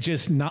single. Like it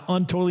just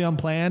totally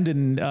unplanned.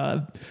 And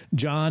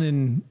John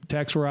and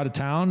Tex were out of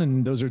town,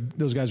 and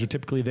those guys are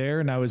typically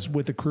there. And I was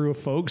with a crew of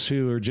folks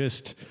who are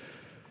just,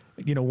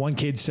 you know, one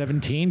kid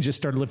 17 just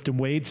started lifting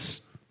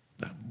weights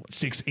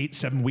 6, 8,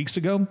 7 weeks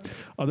ago.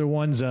 Other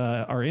one's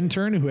our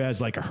intern who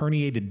has like a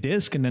herniated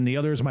disc, and then the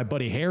other is my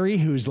buddy Harry,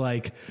 who's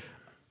like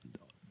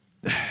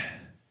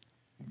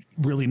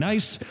really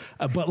nice,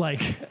 but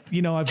like,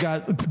 you know, I've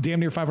got damn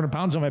near 500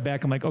 pounds on my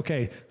back. I'm like,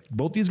 okay,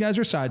 both these guys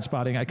are side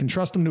spotting. I can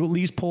trust them to at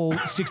least pull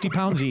 60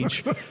 pounds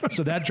each.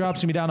 So that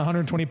drops me down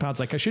 120 pounds.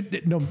 Like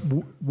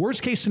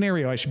worst case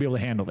scenario, I should be able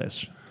to handle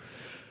this.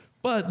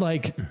 But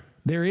like,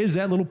 there is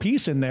that little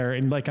piece in there,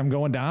 and like I'm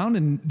going down,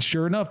 and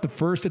sure enough, the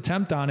first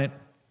attempt on it,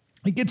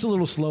 it gets a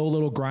little slow, a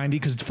little grindy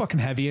because it's fucking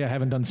heavy. I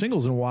haven't done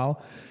singles in a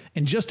while.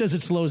 And just as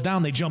it slows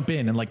down, they jump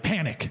in and like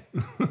panic.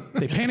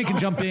 They panic and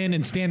jump in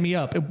and stand me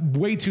up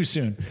way too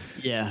soon.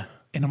 Yeah.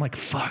 And I'm like,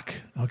 fuck.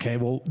 Okay,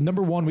 well,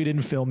 number one, we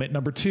didn't film it.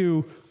 Number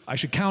two, I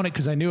should count it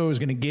because I knew I was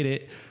going to get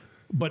it.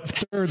 But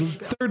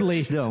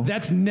thirdly,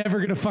 that's never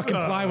going to fucking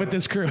fly with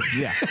this crew.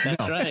 Yeah,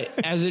 that's right.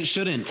 As it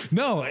shouldn't.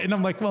 No. And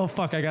I'm like, well,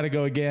 fuck, I got to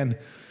go again.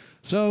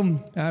 So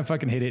I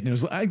fucking hit it. And it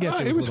was, I guess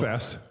it was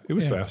fast. It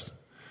was fast.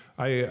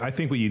 I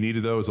think what you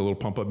needed, though, is a little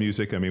pump-up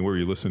music. I mean, where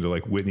you listen to,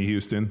 like, Whitney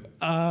Houston.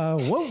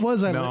 What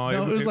was I? No,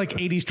 it was like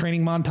 80s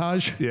training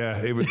montage.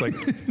 Yeah, it was like...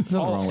 Nothing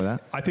wrong with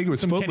that. I think it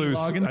was Footloose.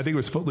 I think it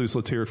was Footloose,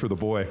 Let's Hear It for the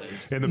Boy.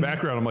 In the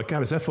background, I'm like,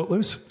 God, is that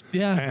Footloose?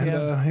 Yeah, And,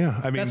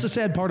 I mean... That's the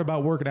sad part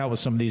about working out with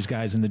some of these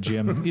guys in the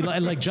gym.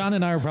 Like John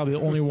and I are probably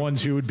the only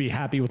ones who would be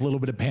happy with a little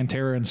bit of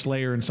Pantera and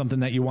Slayer and something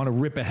that you want to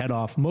rip a head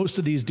off. Most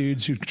of these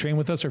dudes who train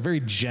with us are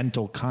very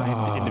gentle,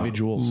 kind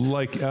individuals.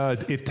 Like,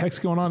 if tech's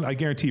going on, I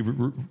guarantee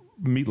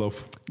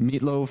Meatloaf,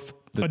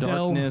 The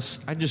Adele. Darkness.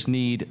 I just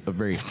need a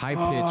very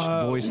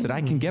high-pitched voice that I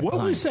can get what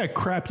behind. was that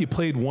crap you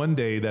played one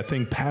day, that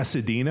thing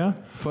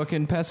Pasadena?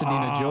 Fucking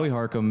Pasadena, Joey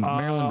Harcum,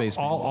 Maryland-based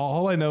band.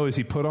 All I know is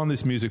he put on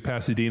this music,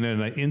 Pasadena,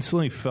 and I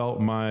instantly felt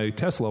my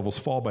test levels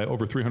fall by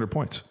over 300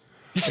 points.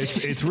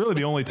 It's really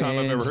the only time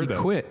I've ever heard he that.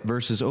 quit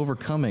versus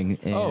overcoming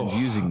and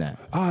using that.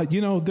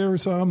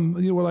 There's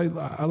what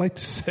I like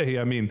to say.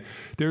 I mean,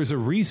 there's a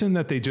reason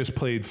that they just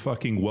played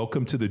fucking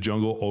Welcome to the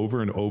Jungle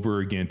over and over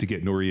again to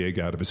get Noriega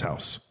out of his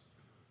house.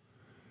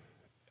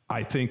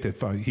 I think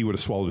that he would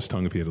have swallowed his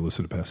tongue if he had to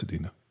listen to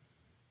Pasadena.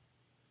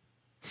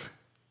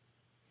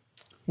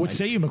 What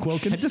say you,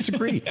 McQuilkin? I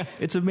disagree.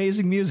 It's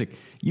amazing music.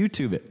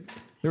 YouTube it.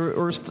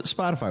 Or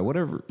Spotify,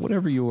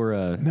 whatever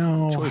your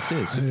choice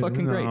is. It's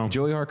fucking great.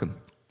 Joey Harcum,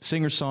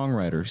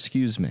 singer-songwriter,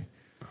 excuse me.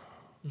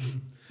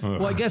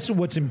 Well, I guess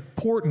what's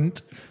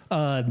important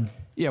Why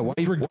are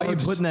you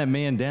putting that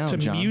man down, to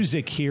John?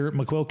 music here at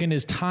McQuilkin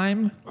is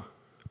time,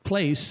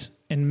 place,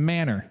 and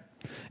manner.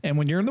 And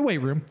when you're in the weight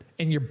room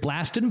and you're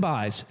blasting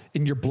buys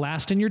and you're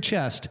blasting your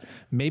chest,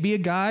 maybe a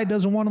guy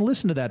doesn't want to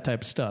listen to that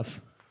type of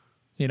stuff.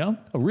 You know,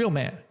 a real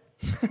man.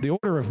 The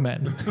order of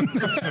men.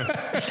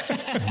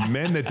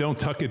 Men that don't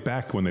tuck it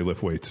back when they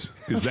lift weights,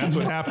 because that's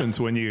what happens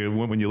when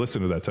you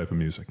listen to that type of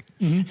music.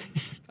 Mm-hmm.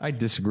 I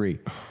disagree.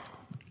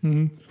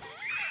 Mm-hmm.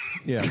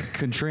 Yeah,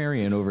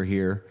 contrarian over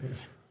here.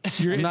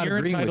 You're not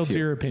agreeing entitled with to you.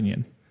 your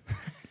opinion.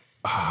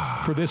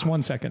 For this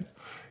 1 second.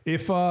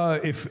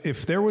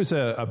 If there was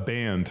a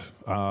band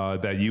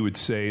that you would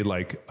say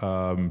like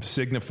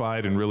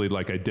signified and really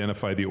like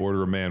identified the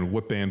order of man,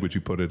 what band would you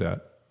put it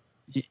at?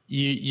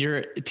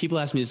 People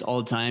ask me this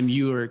all the time.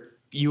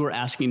 You are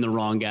asking the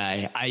wrong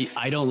guy.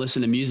 I don't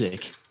listen to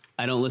music.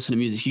 I don't listen to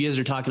music. You guys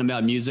are talking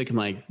about music. I'm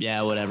like,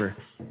 yeah, whatever.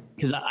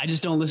 Because I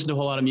just don't listen to a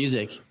whole lot of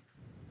music.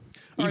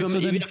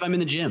 Even if I'm in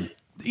the gym.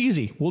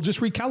 Easy. We'll just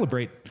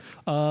recalibrate.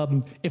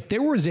 If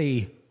there was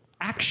a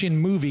action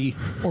movie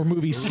or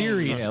movie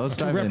series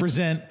to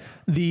represent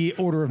the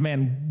order of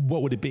man,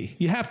 what would it be?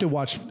 You have to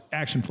watch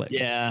action flicks.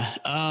 Yeah.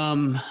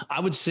 I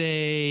would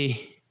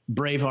say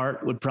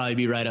Braveheart would probably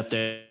be right up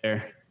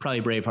there.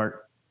 Probably Braveheart.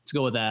 Let's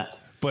go with that.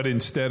 But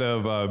instead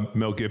of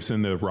Mel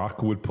Gibson, The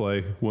Rock would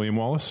play William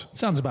Wallace?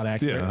 Sounds about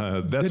accurate.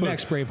 Yeah, that's the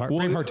next Braveheart.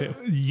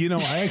 Braveheart 2. You know,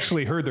 I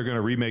actually heard they're going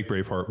to remake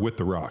Braveheart with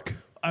The Rock.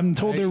 I'm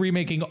told they're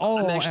remaking all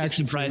I'm actually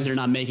action surprised series. they're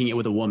not making it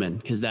with a woman,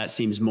 because that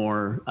seems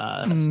more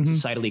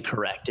societally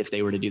correct if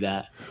they were to do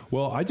that.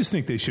 Well, I just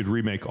think they should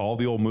remake all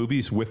the old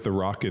movies with The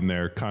Rock in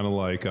there, kind of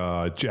like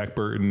Jack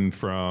Burton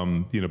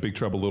from Big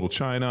Trouble Little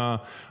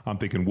China. I'm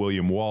thinking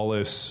William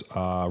Wallace,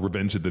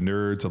 Revenge of the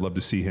Nerds. I'd love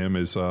to see him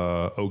as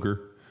Ogre,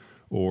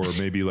 or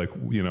maybe like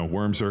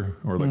Wormser,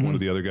 or like one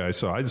of the other guys.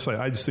 So I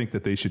just think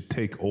that they should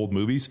take old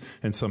movies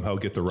and somehow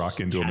get The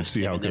Rock into them and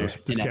see how it goes.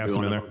 Just cast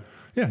him in there.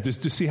 Yeah,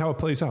 just see how it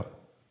plays out.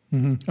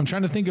 Mm-hmm. I'm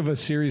trying to think of a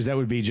series that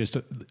would be just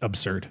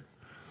absurd.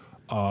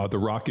 The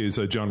Rock is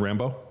John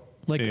Rambo,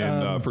 like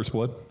in First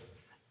Blood.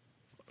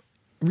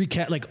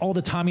 Recap like all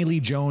the Tommy Lee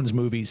Jones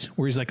movies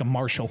where he's like a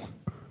marshal.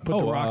 Put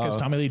The Rock as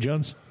Tommy Lee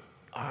Jones.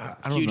 I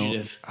don't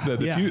Fugitive.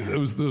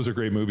 know. Those are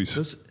great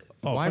movies.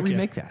 Why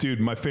remake that? Dude,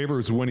 my favorite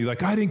was when he's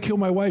like, I didn't kill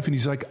my wife. And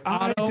he's like,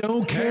 I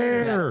don't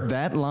care.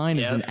 That line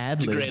is an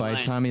ad-lib by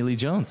line. Tommy Lee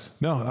Jones.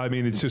 No, I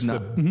mean, it's just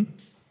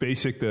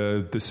basic,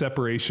 the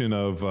separation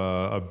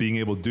of being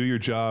able to do your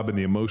job and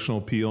the emotional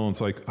appeal. And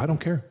it's like, I don't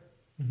care.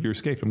 You're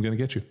escaped. I'm going to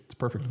get you. It's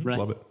perfect. Right.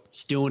 Love it.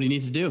 He's doing what he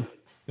needs to do.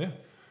 Yeah.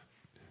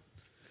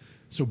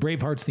 So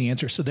Braveheart's the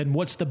answer. So then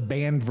what's the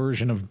band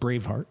version of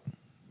Braveheart?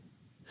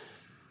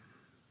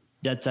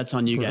 That's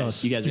on you For guys.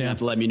 us. You guys are going to have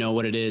to let me know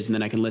what it is, and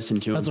then I can listen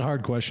to it. That's a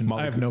hard question.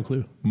 I have no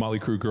clue. Molly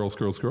Crew, Girls,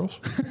 Girls, Girls.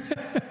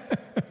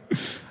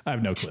 I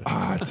have no clue.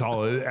 It's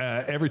all,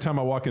 every time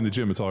I walk in the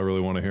gym, it's all I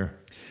really want to hear.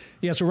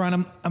 Yeah, so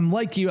Ryan, I'm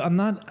like you. I'm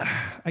not,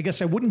 I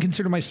guess I wouldn't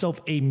consider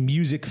myself a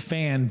music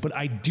fan, but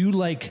I do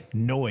like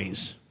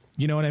noise.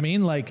 You know what I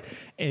mean? Like,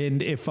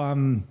 and if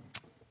I'm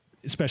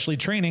especially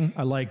training,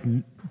 I like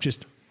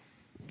just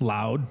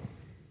loud,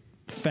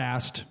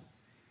 fast,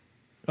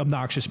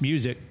 obnoxious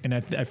music, and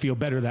I feel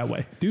better that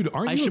way. Dude,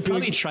 I should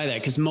probably try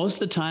that, because most of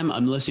the time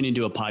I'm listening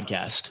to a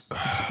podcast.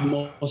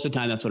 Most of the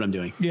time that's what I'm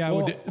doing. Yeah,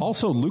 Well,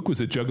 also, Luke was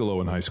a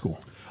juggalo in high school.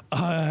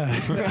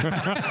 like,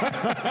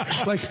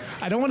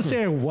 I don't want to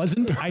say I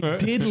wasn't. I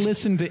did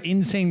listen to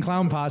Insane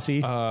Clown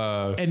Posse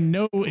and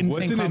know Insane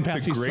Wasn't Clown it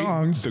Posse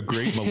songs. the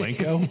great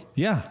Malenko?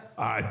 Yeah.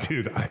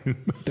 Dude,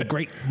 the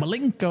great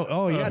Malenko.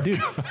 Oh yeah, dude.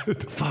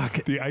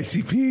 Fuck. The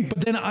ICP.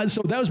 But then,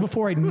 so that was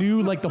before I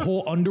knew like the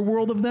whole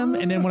underworld of them.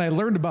 And then when I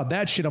learned about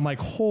that shit, I'm like,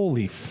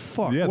 holy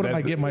fuck, what am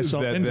I getting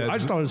myself into? I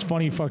just thought it was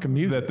funny fucking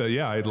music.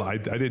 I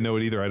didn't know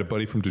it either. I had a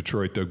buddy from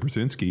Detroit, Doug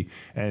Brzezinski,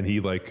 and he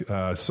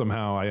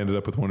somehow I ended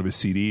up with one of his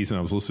CDs and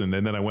I was listening.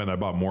 And then I went and I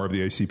bought more of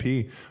the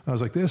ICP. I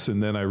was like this.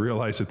 And then I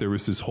realized that there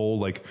was this whole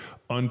like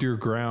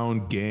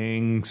underground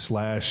gang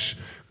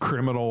 /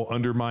 criminal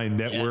undermine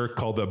network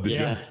called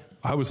the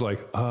I was like,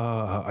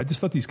 I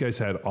just thought these guys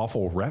had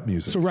awful rap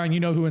music. So Ryan,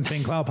 you know who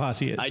Insane Clown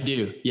Posse is? I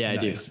do. Yeah,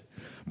 nice. I do.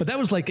 But that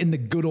was like in the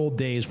good old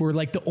days where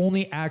like the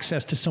only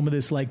access to some of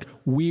this like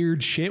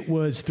weird shit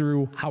was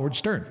through Howard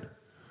Stern.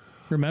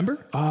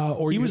 Remember?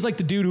 He was like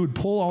the dude who would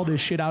pull all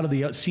this shit out of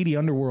the seedy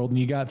underworld, and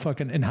you got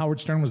and Howard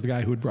Stern was the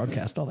guy who would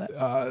broadcast all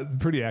that.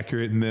 Pretty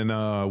accurate. And then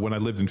when I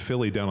lived in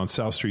Philly down on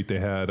South Street,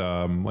 they had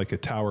like a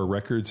Tower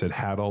Records that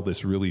had all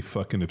this really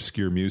fucking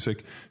obscure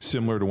music.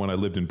 Similar to when I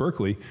lived in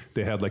Berkeley,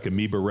 they had like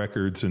Amoeba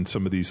Records and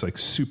some of these like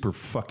super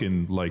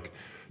fucking like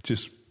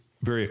just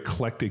very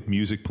eclectic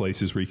music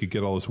places where you could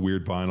get all this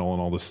weird vinyl and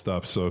all this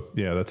stuff. So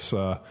yeah, that's,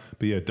 but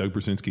yeah, Doug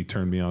Brzezinski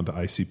turned me on to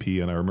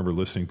ICP and I remember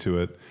listening to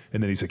it.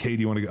 And then he's like, hey,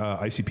 do you want to,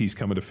 ICP's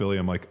coming to Philly.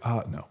 I'm like,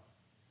 no,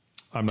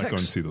 I'm not going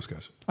to see those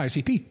guys.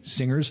 ICP,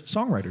 singers,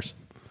 songwriters.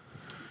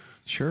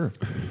 Sure.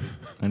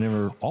 I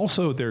never.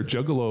 Also, their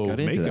Juggalo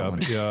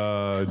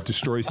makeup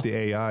destroys the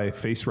AI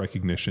face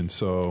recognition.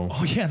 So.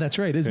 Oh yeah, that's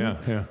right. Isn't it?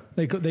 Yeah.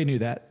 They knew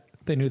that.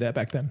 They knew that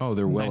back then. Oh,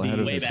 they're well ahead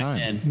of their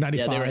time. 95.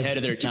 Yeah, they were ahead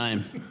of their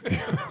time.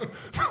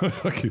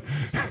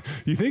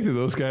 You think that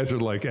those guys are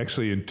like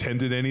actually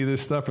intended any of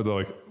this stuff, or they're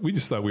like, we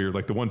just thought we were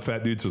like the one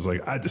fat dude was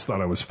like, I just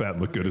thought I was fat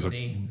and looked good as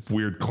a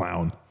weird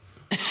clown.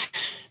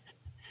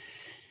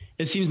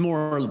 It seems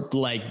more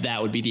like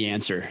that would be the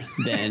answer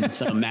than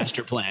some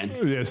master plan.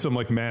 Yeah, some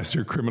like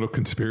master criminal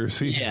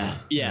conspiracy. Yeah.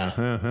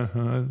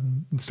 The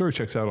story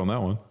checks out on that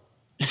one.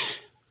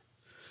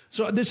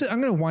 So I'm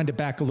going to wind it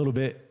back a little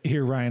bit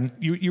here, Ryan.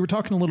 You were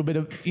talking a little bit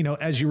of,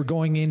 as you were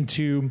going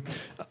into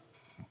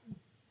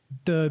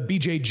the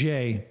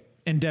BJJ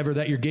endeavor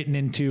that you're getting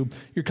into,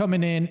 you're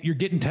coming in, you're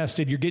getting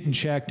tested, you're getting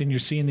checked, and you're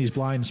seeing these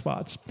blind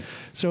spots.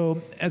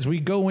 So as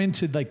we go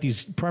into like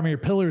these primary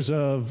pillars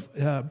of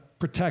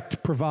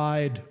protect,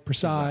 provide,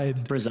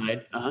 preside.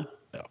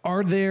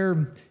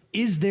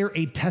 Is there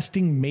a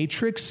testing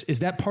matrix? Is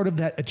that part of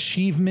that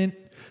achievement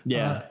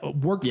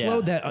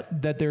workflow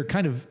that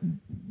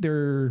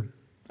they're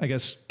I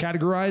guess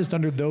categorized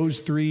under those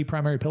three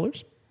primary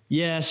pillars?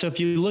 Yeah. So if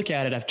you look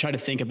at it, I've tried to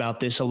think about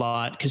this a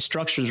lot because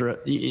structures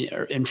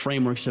and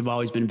frameworks have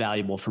always been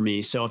valuable for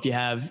me. So if you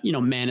have,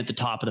 man at the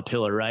top of the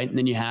pillar, right? And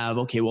then you have,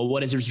 okay, well,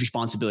 what is his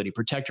responsibility?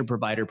 Protector,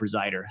 provider,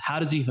 presider. How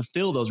does he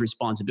fulfill those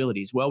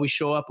responsibilities? Well, we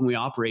show up and we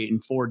operate in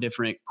 4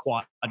 different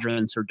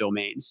quadrants or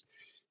domains.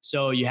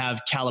 So you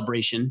have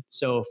calibration.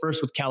 So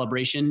first with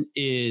calibration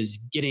is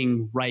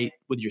getting right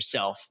with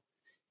yourself.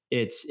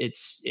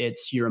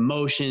 It's your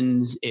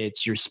emotions,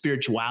 it's your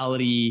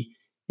spirituality,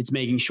 it's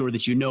making sure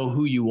that you know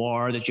who you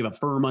are, that you have a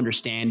firm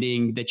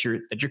understanding, that you're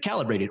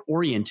calibrated,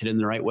 oriented in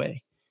the right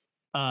way.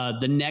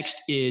 The next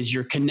is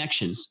your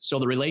connections. So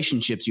the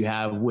relationships you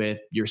have with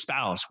your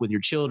spouse, with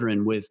your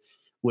children, with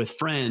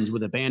friends,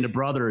 with a band of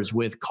brothers,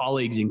 with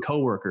colleagues and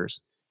coworkers.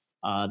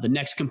 The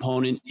next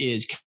component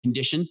is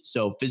condition.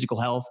 So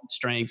physical health,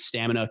 strength,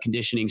 stamina,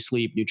 conditioning,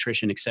 sleep,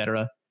 nutrition,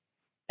 etc.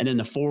 And then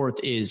the fourth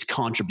is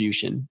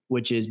contribution,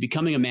 which is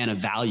becoming a man of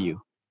value.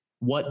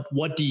 What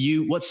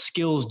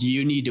skills do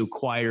you need to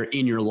acquire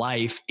in your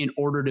life in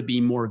order to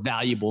be more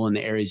valuable in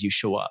the areas you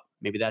show up?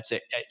 Maybe that's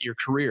at your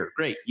career.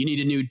 Great. You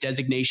need a new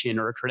designation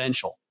or a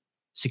credential.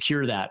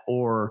 Secure that.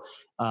 Or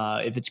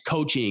if it's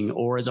coaching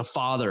or as a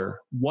father,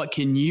 what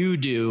can you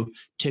do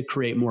to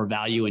create more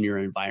value in your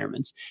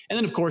environments? And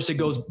then of course it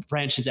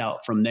branches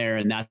out from there,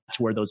 and that's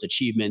where those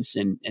achievements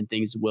and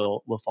things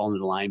will fall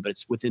into line. But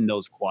it's within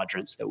those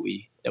quadrants that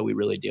we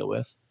really deal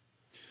with.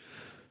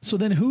 So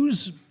then how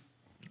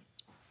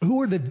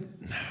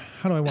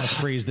do I want to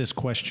phrase this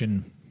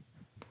question?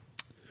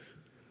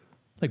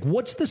 Like,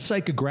 what's the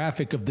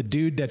psychographic of the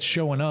dude that's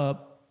showing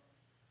up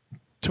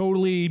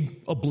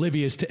totally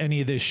oblivious to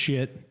any of this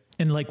shit?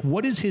 And like,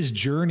 what is his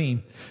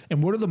journey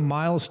and what are the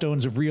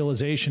milestones of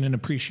realization and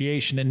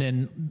appreciation and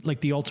then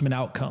like the ultimate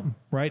outcome,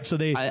 right? So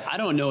I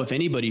don't know if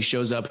anybody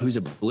shows up who's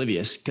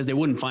oblivious, because they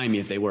wouldn't find me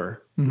if they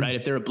were, right?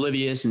 If they're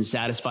oblivious and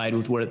satisfied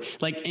with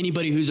like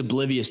anybody who's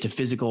oblivious to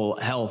physical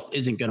health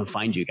isn't going to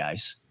find you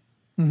guys,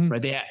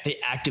 right? They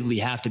actively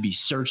have to be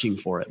searching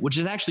for it, which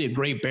is actually a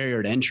great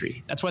barrier to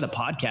entry. That's why the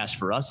podcast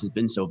for us has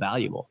been so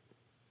valuable.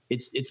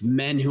 It's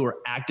men who are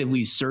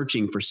actively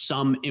searching for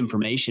some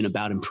information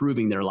about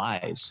improving their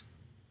lives.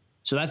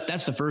 So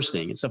that's the first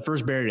thing. It's the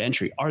first barrier to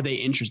entry. Are they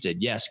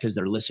interested? Yes, because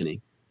they're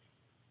listening,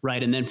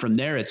 right? And then from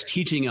there, it's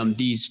teaching them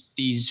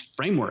these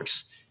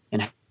frameworks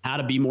and how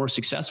to be more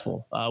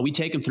successful. We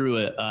take them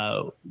through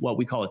what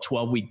we call a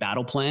 12-week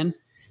battle plan.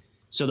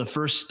 So the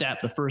first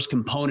step, the first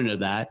component of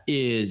that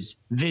is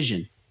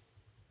vision.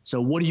 So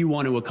what do you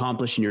want to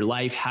accomplish in your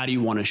life? How do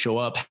you want to show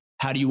up?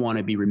 How do you want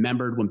to be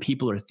remembered when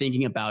people are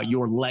thinking about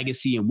your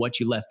legacy and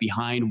what you left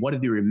behind? What do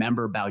they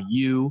remember about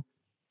you?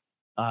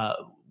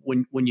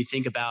 When you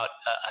think about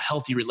a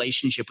healthy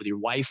relationship with your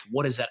wife,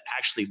 what does that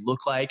actually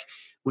look like?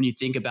 When you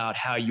think about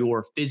how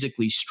you're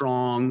physically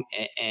strong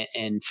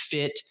and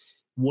fit,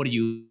 what do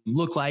you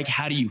look like?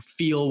 How do you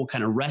feel? What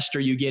kind of rest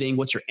are you getting?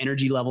 What's your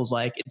energy levels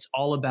like? It's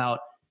all about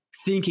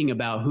thinking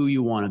about who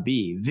you want to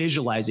be,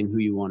 visualizing who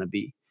you want to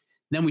be.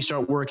 Then we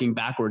start working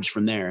backwards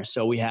from there.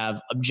 So we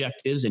have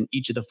objectives in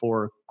each of the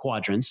 4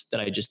 quadrants that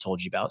I just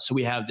told you about. So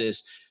we have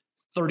this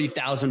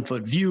 30,000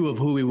 foot view of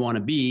who we want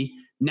to be.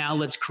 Now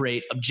let's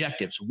create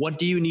objectives. What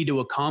do you need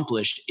to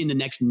accomplish in the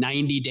next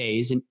 90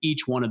 days in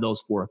each one of those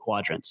 4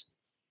 quadrants?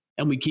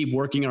 And we keep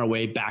working our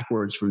way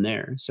backwards from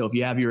there. So if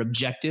you have your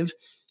objective,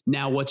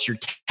 now what's your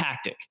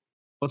tactic?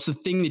 What's the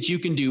thing that you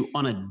can do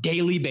on a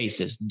daily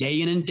basis, day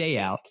in and day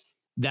out,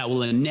 that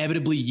will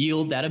inevitably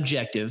yield that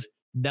objective,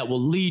 that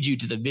will lead you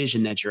to the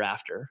vision that you're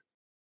after?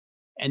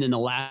 And then the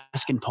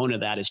last component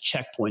of that is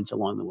checkpoints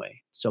along the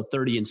way. So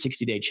 30 and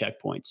 60-day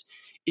checkpoints.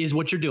 Is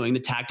what you're doing, the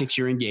tactics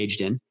you're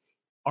engaged in,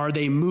 are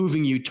they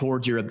moving you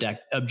towards your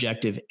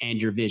objective and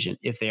your vision?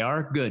 If they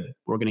are, good.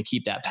 We're going to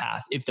keep that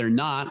path. If they're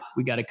not,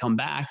 we got to come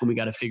back and we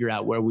got to figure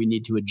out where we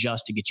need to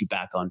adjust to get you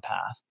back on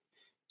path.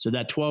 So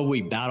that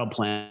 12-week battle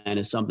plan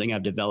is something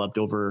I've developed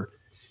over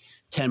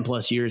 10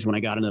 plus years when I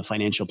got into the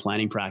financial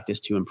planning practice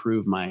to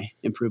improve my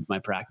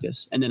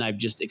practice. And then I've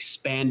just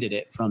expanded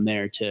it from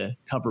there to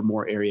cover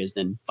more areas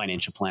than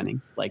financial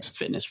planning, like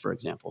fitness, for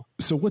example.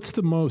 So what's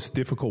the most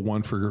difficult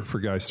one for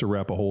guys to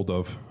wrap a hold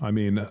of? I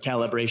mean,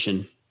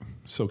 calibration.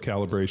 So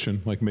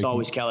calibration, like it's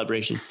always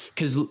calibration.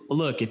 Because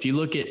look, if you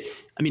look at,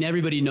 I mean,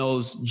 everybody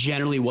knows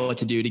generally what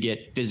to do to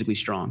get physically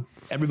strong.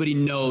 Everybody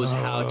knows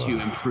how to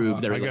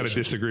improve their relationship. I got to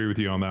disagree with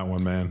you on that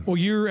one, man. Well,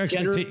 your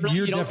definition.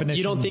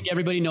 You don't think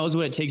everybody knows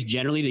what it takes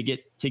generally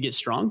to get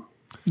strong?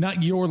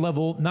 Not your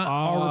level, not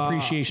our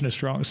appreciation of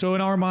strong. So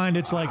in our mind,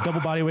 it's like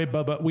double body weight,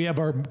 but we have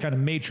our kind of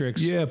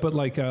matrix. Yeah, but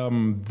like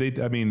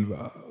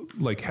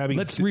like having.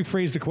 Let's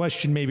rephrase the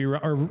question. Maybe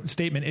our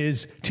statement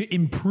is to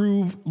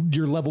improve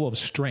your level of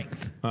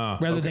strength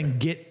rather than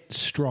get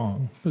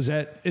strong. Is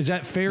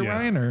that fair,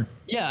 Ryan? Or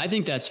yeah, I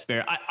think that's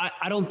fair.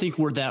 I don't think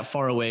we're that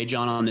far away,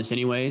 John, on this,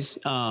 anyways,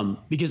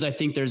 because I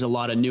think there's a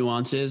lot of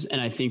nuances, and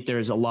I think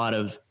there's a lot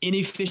of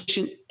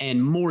inefficient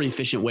and more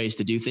efficient ways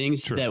to do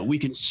things that we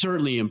can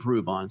certainly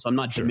improve on. So I'm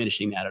not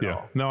diminishing that at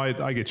all. No,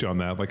 I get you on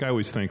that. Like I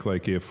always think,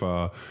 like if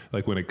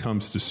like when it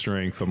comes to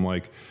strength, I'm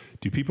like,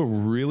 do people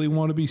really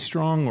want to be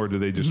strong, or do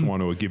they just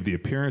want to give the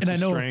appearance of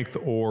strength,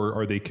 or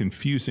are they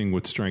confusing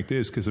what strength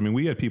is? Because I mean,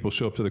 we had people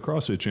show up to the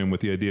CrossFit gym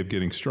with the idea of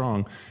getting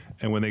strong,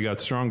 and when they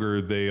got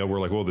stronger, they were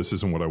like, "Well, this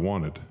isn't what I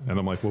wanted." And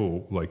I'm like,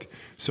 "Whoa!" Like,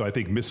 so I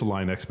think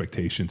misaligned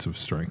expectations of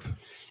strength.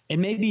 And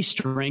maybe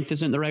strength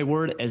isn't the right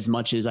word as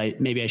much as I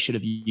should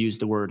have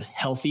used the word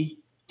healthy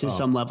to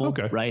some level,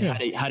 right?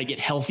 Yeah. How to get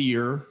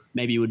healthier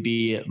maybe would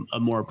be a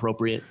more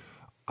appropriate way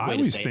I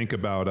always think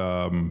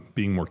about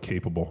being more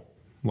capable.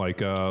 Like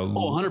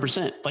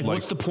 100%. Like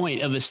what's the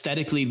point of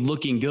aesthetically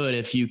looking good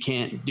if you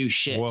can't do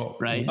shit,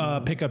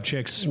 right? Pick up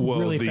chicks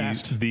really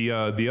fast. The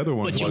other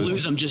one, but you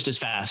lose them just as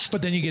fast.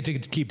 But then you get to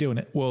keep doing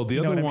it. Well, the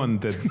other one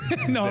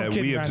that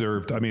we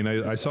observed. I mean,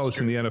 I saw this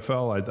in the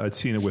NFL. I'd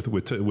seen it with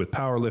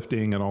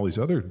powerlifting and all these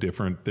other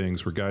different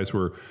things where guys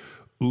were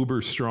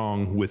uber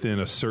strong within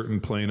a certain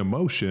plane of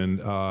motion.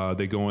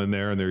 They go in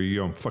there and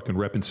they're fucking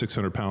repping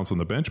 600 pounds on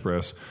the bench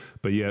press,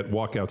 but yet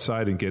walk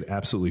outside and get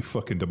absolutely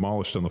fucking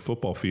demolished on the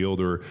football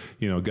field. Or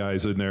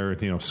guys in there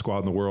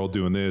squatting the world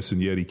doing this,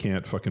 and yet he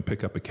can't fucking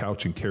pick up a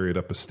couch and carry it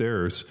up the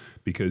stairs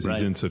because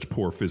he's in such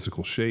poor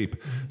physical shape.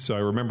 So I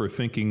remember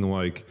thinking,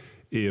 like,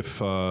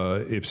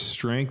 if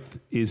strength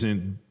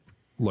isn't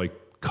like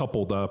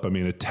coupled up, I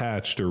mean,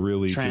 attached or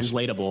really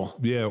translatable.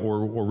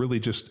 Or really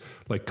just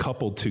like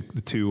coupled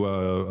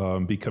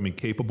to becoming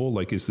capable.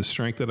 Like, is the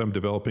strength that I'm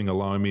developing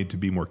allowing me to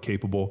be more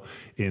capable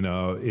in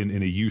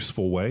a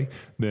useful way?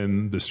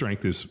 Then the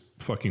strength is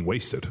fucking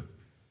wasted.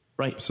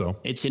 Right. So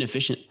it's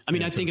inefficient. I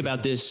mean, I think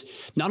about this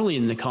not only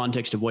in the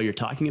context of what you're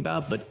talking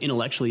about, but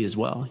intellectually as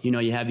well.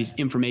 You have these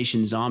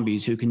information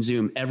zombies who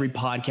consume every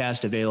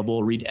podcast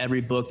available, read every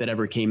book that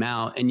ever came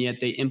out, and yet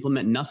they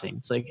implement nothing.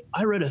 It's like,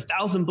 I read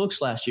 1,000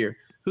 books last year.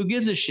 Who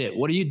gives a shit?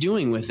 What are you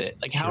doing with it?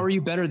 Like, how are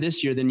you better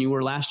this year than you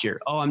were last year?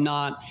 Oh, I'm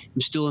not.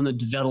 I'm still in the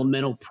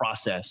developmental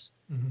process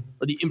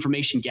or the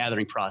information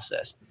gathering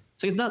process.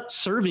 So it's not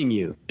serving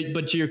you.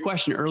 But to your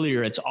question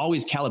earlier, it's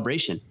always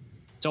calibration.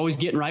 It's always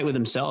getting right with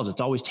themselves.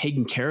 It's always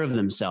taking care of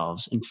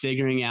themselves and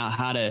figuring out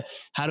how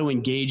to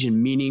engage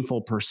in meaningful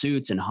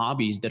pursuits and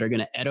hobbies that are going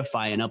to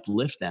edify and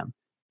uplift them.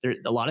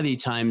 A lot of the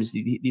times,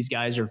 these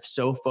guys are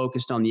so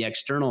focused on the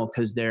external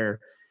because they're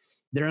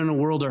in a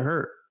world of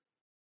hurt.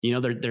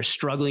 They're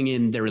struggling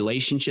in their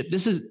relationship.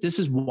 This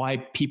is why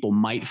people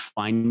might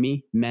find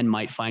me. Men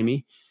might find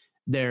me.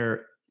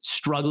 They're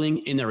struggling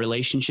in their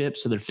relationship,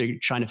 so they're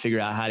trying to figure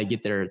out how to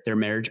get their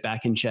marriage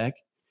back in check.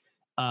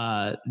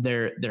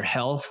 Their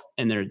health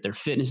and their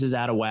fitness is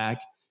out of whack.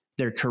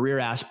 Their career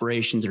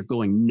aspirations are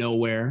going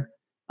nowhere.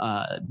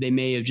 They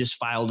may have just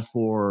filed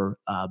for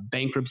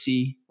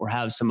bankruptcy or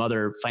have some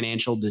other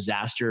financial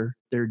disaster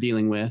they're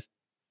dealing with.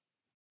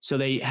 So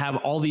they have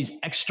all these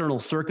external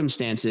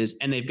circumstances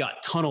and they've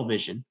got tunnel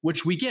vision,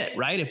 which we get,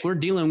 right? If we're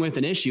dealing with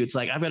an issue, it's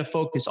like, I've got to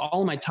focus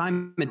all of my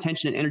time,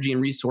 attention, and energy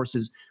and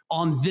resources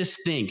on this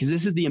thing because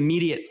this is the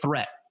immediate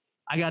threat.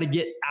 I got to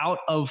get out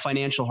of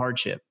financial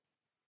hardship.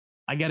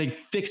 I got to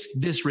fix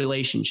this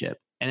relationship.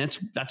 And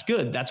that's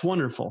good. That's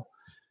wonderful.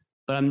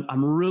 But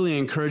I'm really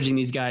encouraging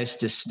these guys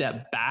to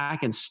step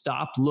back and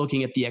stop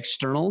looking at the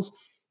externals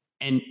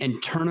and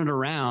turn it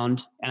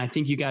around. And I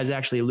think you guys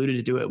actually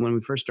alluded to it when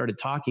we first started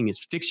talking, is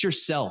fix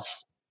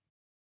yourself.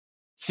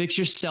 Fix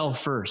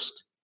yourself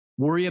first.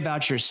 Worry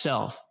about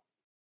yourself,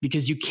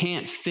 because you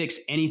can't fix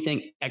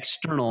anything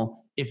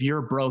external if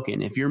you're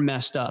broken, if you're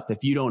messed up,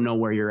 if you don't know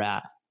where you're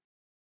at.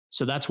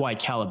 So that's why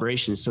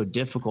calibration is so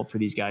difficult for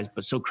these guys,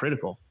 but so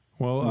critical.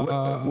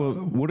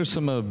 What are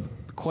some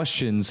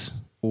questions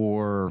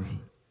or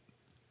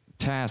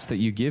tasks that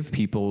you give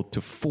people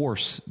to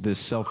force this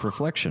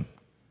self-reflection?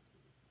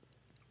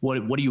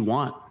 What do you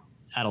want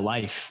out of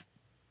life?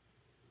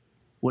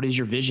 What is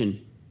your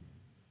vision?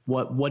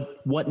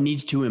 What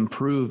needs to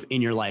improve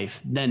in your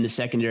life? Then the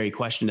secondary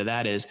question to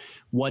that is,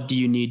 what do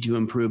you need to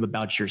improve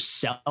about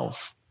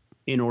yourself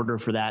in order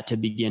for that to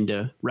begin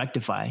to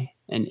rectify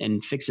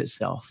and fix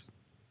itself?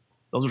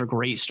 Those are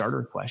great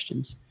starter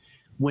questions.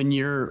 When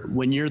you're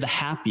the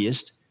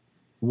happiest,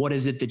 what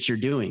is it that you're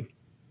doing?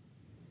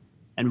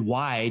 And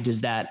why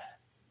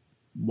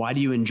do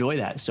you enjoy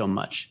that so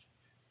much?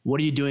 What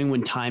are you doing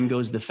when time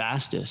goes the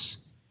fastest?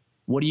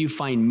 What do you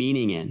find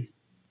meaning in?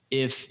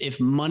 If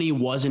money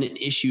wasn't an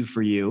issue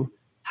for you,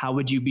 how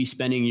would you be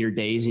spending your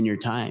days and your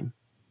time?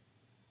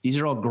 These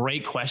are all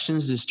great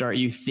questions to start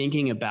you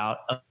thinking about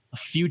a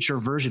future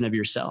version of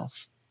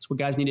yourself. That's what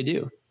guys need to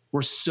do.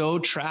 We're so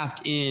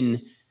trapped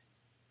in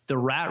the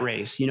rat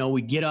race.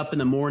 We get up in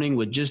the morning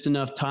with just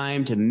enough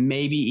time to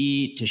maybe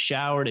eat, to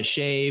shower, to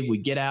shave. We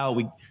get out,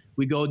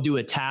 we go do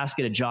a task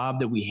at a job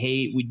that we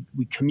hate.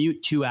 We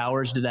commute 2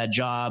 hours to that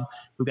job.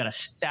 We've got a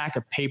stack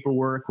of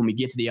paperwork when we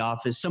get to the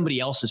office, somebody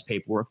else's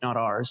paperwork, not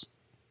ours.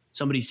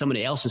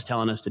 Somebody else is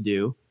telling us to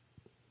do.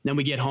 Then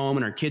we get home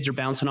and our kids are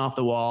bouncing off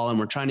the wall and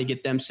we're trying to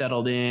get them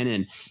settled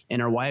in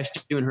and our wife's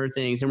doing her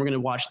things. And we're going to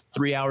watch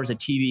 3 hours of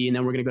TV and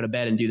then we're going to go to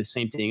bed and do the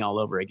same thing all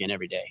over again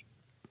every day.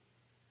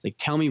 It's like,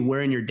 tell me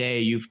where in your day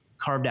you've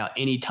carved out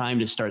any time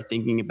to start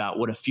thinking about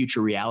what a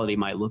future reality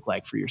might look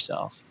like for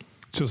yourself.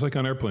 Just like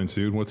on airplanes,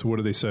 dude. What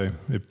do they say?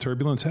 If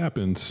turbulence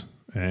happens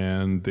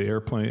and the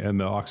airplane and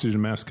the oxygen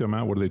mask come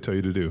out, what do they tell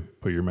you to do?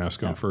 Put your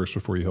mask on first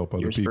before you help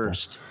other people.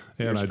 First.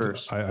 And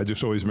I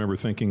just always remember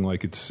thinking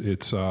like it's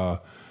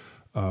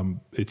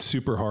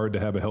super hard to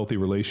have a healthy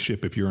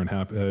relationship if you're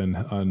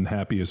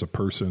unhappy as a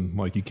person.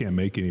 Like you can't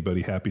make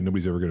anybody happy.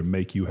 Nobody's ever going to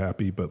make you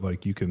happy, but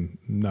like you can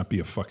not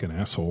be a fucking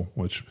asshole,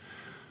 which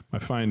I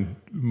find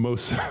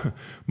most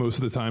of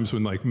the times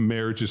when like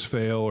marriages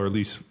fail or at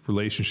least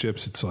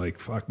relationships, it's like,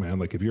 fuck man,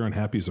 like if you're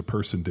unhappy as a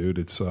person, dude,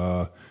 it's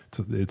hard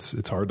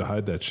to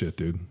hide that shit,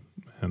 dude.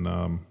 And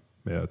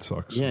yeah, it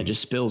sucks. Yeah, it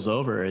just spills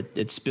over.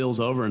 It spills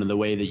over into the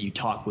way that you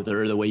talk with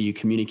her, the way you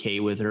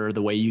communicate with her,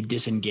 the way you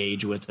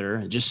disengage with her.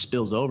 It just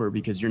spills over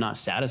because you're not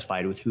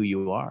satisfied with who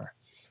you are.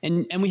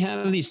 And we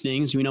have these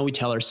things, we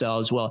tell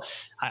ourselves, well,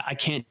 I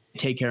can't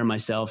take care of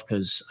myself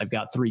because I've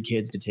got 3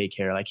 kids to take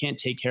care of. I can't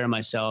take care of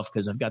myself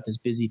because I've got this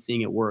busy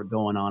thing at work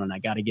going on and I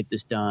got to get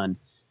this done.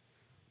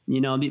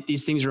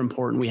 These things are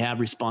important. We have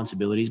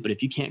responsibilities, but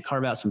if you can't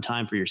carve out some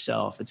time for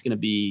yourself, it's going to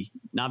be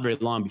not very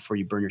long before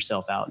you burn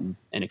yourself out and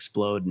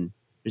explode. And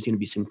there's going to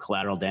be some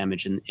collateral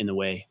damage in the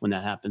way when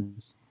that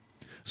happens.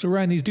 So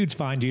Ryan, these dudes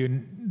find you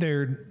and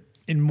they're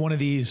in one of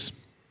these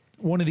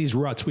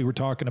ruts we were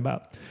talking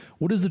about.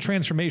 What does the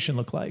transformation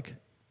look like?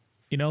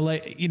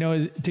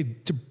 To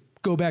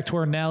go back to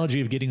our analogy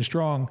of getting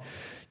strong,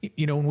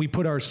 when we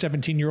put our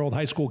 17-year-old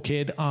high school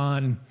kid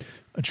on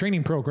a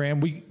training program,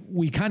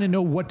 we kind of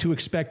know what to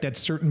expect at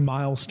certain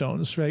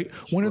milestones, right?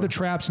 Sure. When are the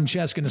traps and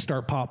chest going to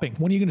start popping?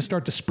 When are you going to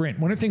start to sprint?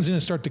 When are things going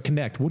to start to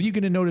connect? What are you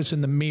going to notice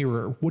in the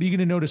mirror? What are you going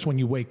to notice when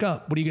you wake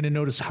up? What are you going to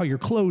notice how your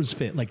clothes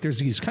fit? Like there's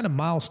these kind of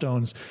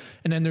milestones,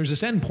 and then there's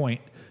this endpoint,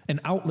 an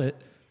outlet.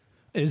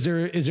 Is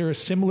there a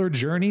similar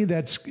journey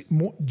that's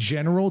more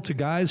general to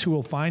guys who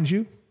will find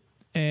you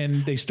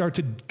and they start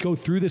to go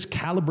through this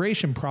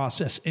calibration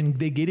process and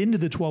they get into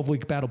the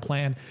 12-week battle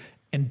plan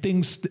and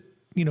things,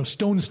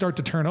 stones start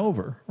to turn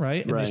over,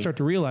 right? And They start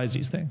to realize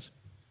these things.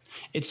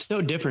 It's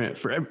so different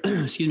for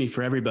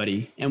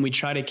everybody. And we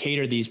try to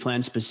cater these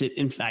plans specific.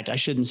 In fact, I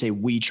shouldn't say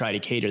we try to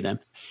cater them.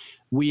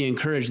 We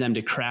encourage them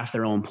to craft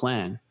their own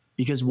plan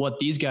because what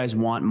these guys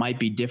want might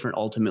be different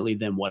ultimately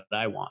than what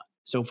I want.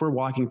 So if we're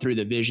walking through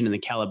the vision and the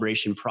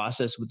calibration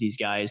process with these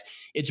guys,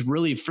 it's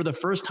really for the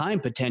first time,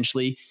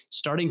 potentially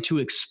starting to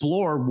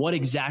explore what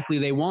exactly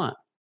they want.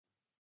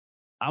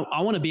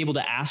 I want to be able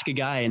to ask a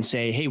guy and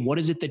say, hey, what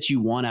is it that you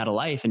want out of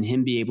life? And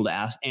him be able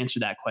to answer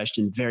that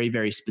question very,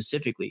 very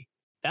specifically.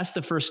 That's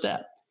the first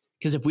step.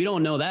 Because if we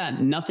don't know that,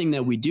 nothing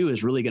that we do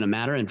is really going to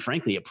matter. And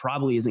frankly, it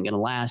probably isn't going to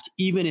last,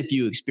 even if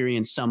you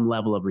experience some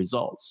level of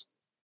results.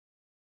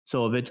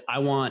 So if it's, I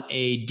want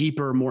a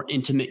deeper, more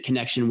intimate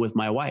connection with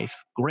my wife,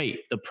 great.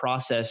 The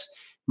process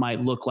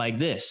might look like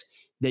this,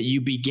 that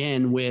you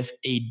begin with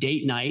a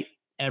date night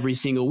every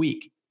single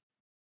week,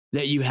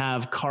 that you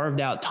have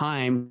carved out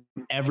time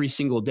every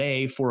single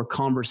day for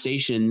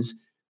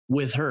conversations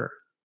with her,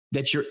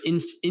 that you're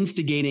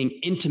instigating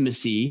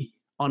intimacy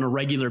on a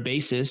regular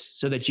basis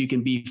so that you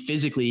can be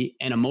physically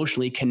and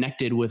emotionally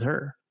connected with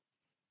her.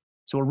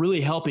 So we're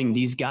really helping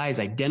these guys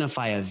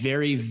identify a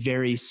very,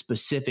 very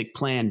specific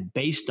plan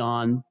based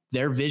on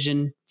their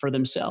vision for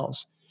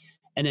themselves,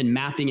 and then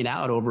mapping it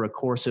out over a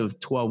course of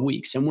 12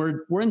 weeks. And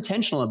we're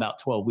intentional about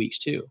 12 weeks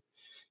too.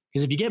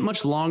 Because if you get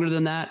much longer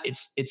than that,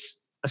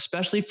 it's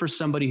especially for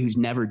somebody who's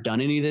never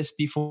done any of this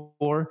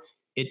before,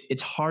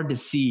 it's hard to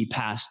see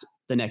past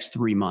the next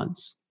 3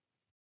 months.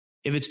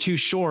 If it's too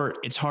short,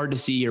 it's hard to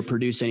see or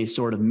produce any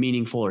sort of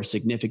meaningful or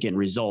significant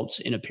results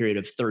in a period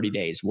of 30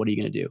 days. What are you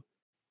going to do?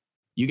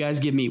 You guys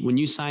give me, when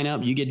you sign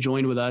up, you get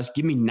joined with us,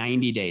 give me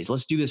 90 days.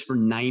 Let's do this for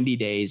 90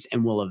 days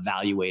and we'll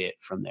evaluate it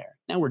from there.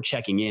 Now we're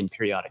checking in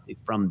periodically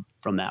from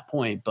that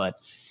point, but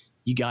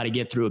you got to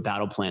get through a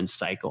battle plan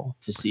cycle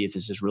to see if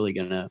this is really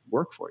going to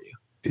work for you.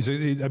 Is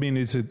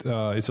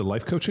it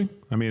life coaching?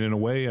 I mean, in a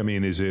way,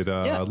 is it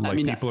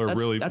people are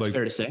really that's like,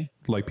 fair to say,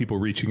 like people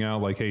reaching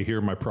out like, hey, here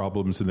are my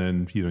problems. And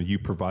then, you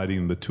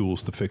providing the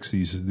tools to fix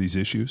these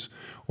issues,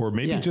 or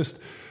maybe just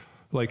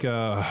like,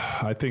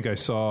 I think I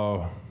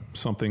saw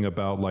something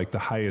about like the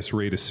highest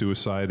rate of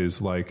suicide is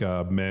like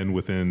men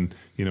within,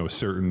 a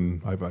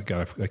certain, I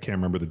can't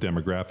remember the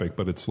demographic,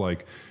 but it's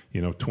like,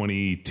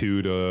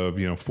 22 to,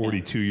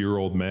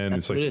 42-year-old men.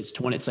 That's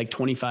it's like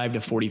 25 to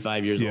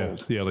 45 years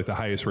old. Yeah. Like the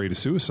highest rate of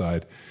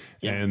suicide.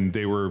 Yeah. And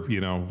they were,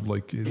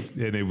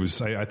 and it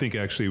was, I think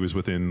actually it was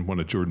within one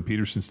of Jordan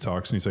Peterson's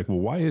talks. And he's like, well,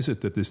 why is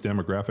it that this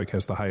demographic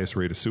has the highest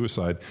rate of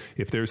suicide?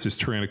 If there's this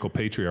tyrannical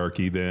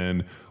patriarchy,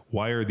 then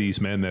why are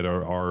these men that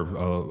are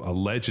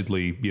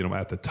allegedly,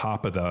 at the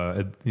top of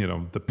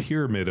the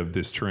pyramid of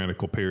this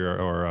tyrannical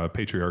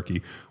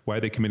patriarchy, why are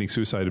they committing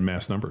suicide in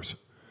mass numbers?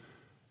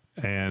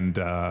 And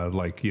I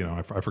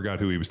forgot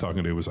who he was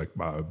talking to. It was like,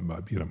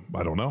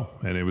 I don't know.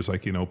 And it was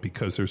like,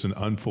 because there's an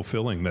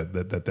unfulfilling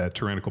that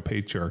tyrannical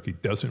patriarchy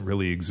doesn't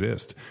really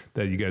exist,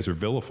 that you guys are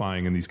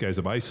vilifying, and these guys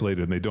have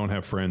isolated and they don't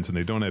have friends and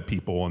they don't have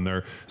people, and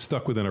they're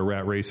stuck within a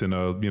rat race and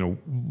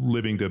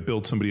living to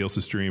build somebody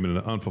else's dream in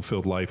an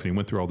unfulfilled life. And he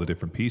went through all the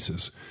different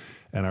pieces.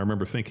 And I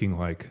remember thinking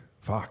like,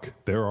 fuck,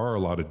 there are a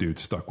lot of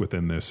dudes stuck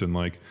within this. And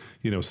like,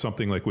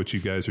 something like what you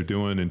guys are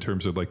doing in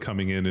terms of like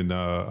coming in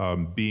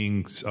and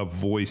being a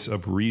voice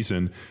of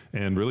reason,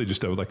 and really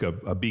just like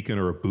a beacon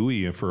or a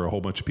buoy for a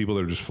whole bunch of people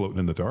that are just floating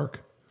in the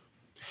dark.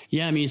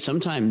 Yeah.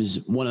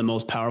 Sometimes one of the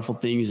most powerful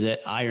things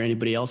that I or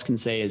anybody else can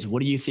say is,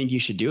 what do you think you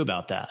should do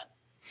about that?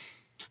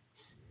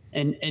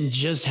 And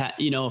just,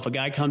 if a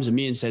guy comes to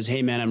me and says,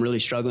 hey man, I'm really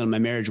struggling in my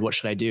marriage, what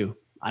should I do?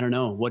 I don't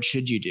know. What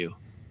should you do?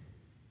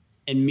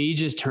 And me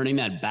just turning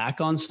that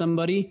back on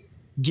somebody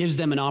gives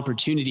them an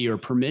opportunity or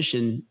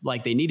permission,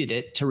 like they needed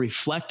it, to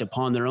reflect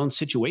upon their own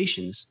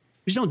situations.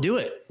 Just don't do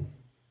it.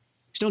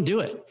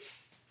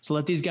 So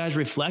let these guys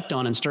reflect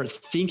on and start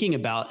thinking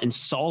about and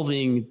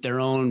solving their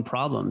own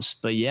problems.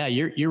 But yeah,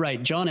 you're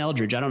right. John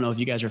Eldredge, I don't know if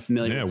you guys are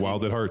familiar with him.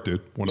 Wild at Heart,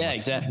 dude.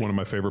 Exactly. One of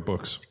my favorite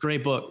books.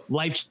 Great book.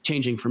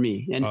 Life-changing for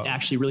me, and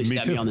actually really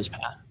set me on this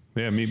path.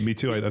 Yeah, me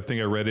too. I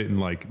think I read it in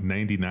like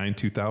 99,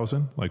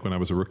 2000, like when I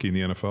was a rookie in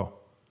the NFL.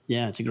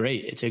 Yeah, it's a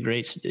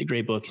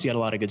great book. He's got a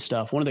lot of good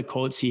stuff. One of the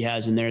quotes he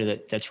has in there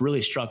that's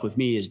really struck with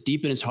me is,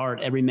 deep in his heart,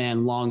 every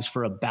man longs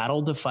for a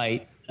battle to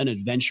fight, an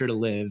adventure to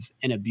live,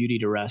 and a beauty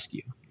to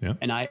rescue. Yeah.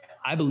 And I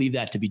believe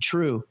that to be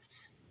true.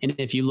 And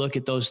if you look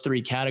at those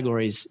three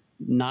categories,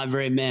 not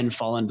very many men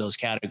fall into those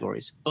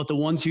categories, but the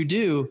ones who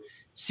do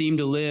seem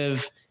to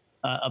live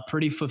a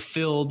pretty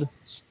fulfilled,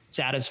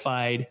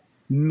 satisfied,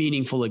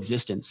 meaningful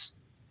existence.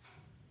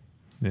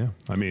 Yeah,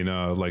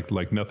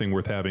 like nothing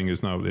worth having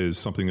is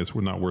something that's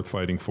not worth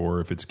fighting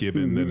for. If it's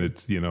given, then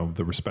it's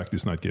the respect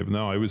is not given.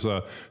 No, it was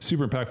a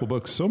super impactful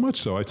book. So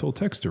much so, I told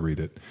Tex to read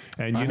it,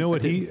 and you know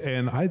what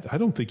I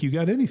don't think you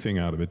got anything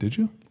out of it, did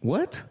you?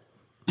 What?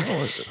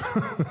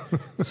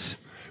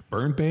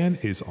 Burn ban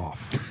is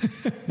off.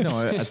 No,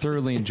 I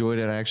thoroughly enjoyed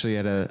it. I actually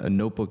had a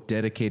notebook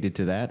dedicated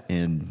to that,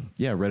 and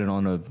read it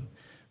on a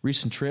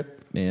recent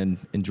trip and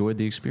enjoyed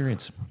the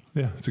experience.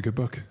 Yeah, it's a good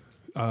book.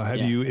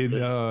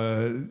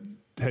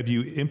 Have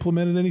you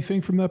implemented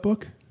anything from that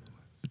book?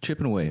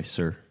 Chipping away,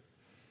 sir.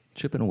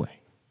 Chipping away.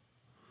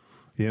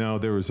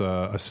 There was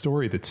a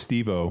story that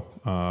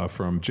Steve-O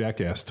from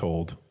Jackass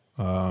told.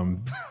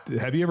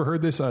 Have you ever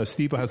heard this?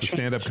 Steve-O has a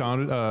stand-up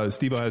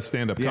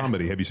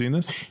comedy. Have you seen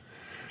this?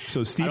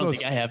 So Steve, I don't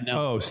think I have,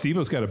 no. Oh,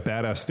 Steve-O's got a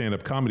badass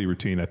stand-up comedy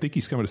routine. I think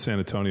he's coming to San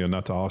Antonio,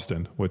 not to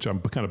Austin, which I'm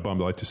kind of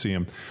bummed. I'd like to see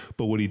him.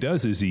 But what he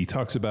does is he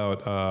talks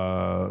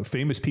about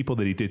famous people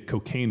that he did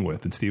cocaine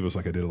with. And Steve-O's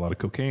like, I did a lot of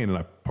cocaine and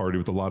I partied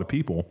with a lot of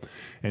people.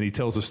 And he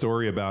tells a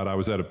story about, I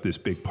was at this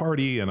big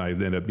party and I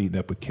ended up meeting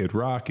up with Kid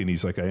Rock. And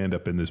he's like, I end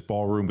up in this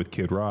ballroom with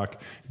Kid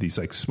Rock. He's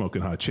like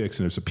smoking hot chicks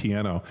and there's a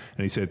piano.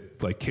 And he said,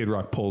 like, Kid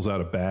Rock pulls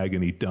out a bag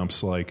and he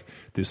dumps like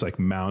this like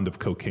mound of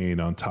cocaine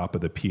on top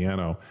of the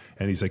piano.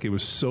 And he's like, it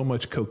was so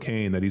much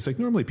cocaine that he's like,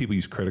 normally people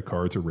use credit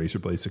cards or razor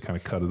blades to kind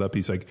of cut it up.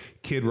 He's like,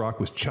 Kid Rock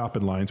was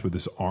chopping lines with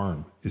his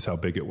arm is how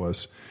big it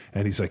was.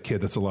 And he's like,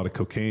 kid, that's a lot of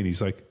cocaine.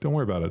 He's like, don't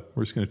worry about it.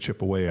 We're just going to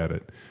chip away at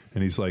it.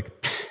 And he's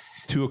like,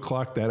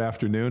 2:00 that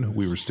afternoon,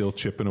 we were still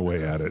chipping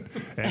away at it.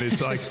 And it's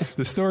like,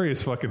 the story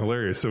is fucking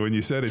hilarious. So when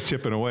you said it,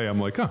 chipping away, I'm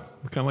like, oh,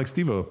 kind of like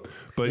Steve-O.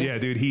 But yeah,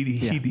 dude,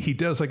 he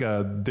does like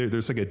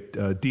there's like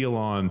a deal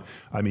on,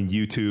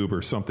 YouTube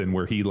or something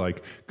where he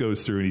like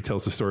goes through and he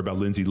tells the story about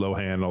Lindsay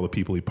Lohan and all the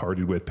people he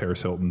partied with,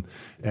 Paris Hilton.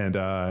 And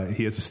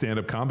he has a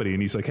stand-up comedy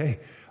and he's like, hey,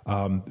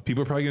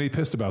 people are probably going to be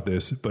pissed about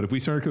this, but if we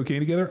started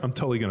cocaine together, I'm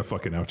totally going to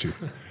fucking out you.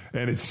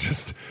 And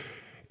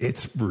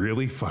it's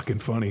really fucking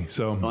funny.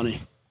 So funny.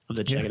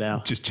 To check it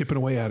out. Just chipping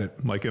away at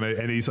it. Like,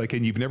 and he's like,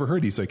 and you've never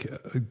heard, he's like,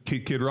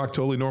 Kid Rock,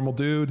 totally normal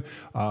dude.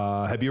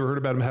 Have you ever heard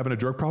about him having a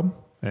drug problem?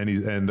 And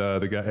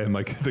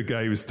the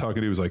guy he was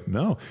talking to was like,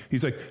 no.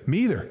 He's like, me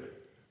either.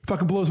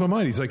 Fucking blows my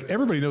mind. He's like,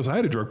 everybody knows I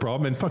had a drug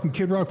problem and fucking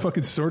Kid Rock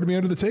fucking sorted me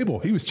under the table.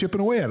 He was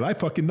chipping away at it. I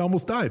fucking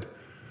almost died.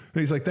 And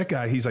he's like, that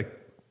guy, he's like,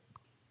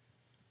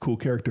 cool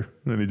character.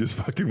 And then he just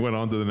fucking went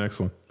on to the next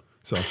one.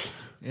 So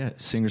yeah,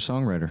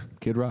 singer-songwriter,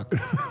 Kid Rock.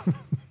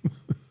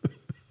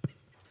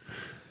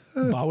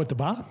 Ba with the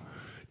ba.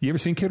 You ever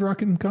seen Kid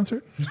Rock in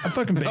concert? I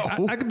fucking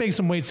I could bake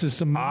some weights to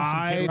some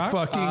Kid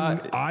Rock.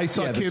 I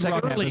saw Kid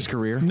Rock in his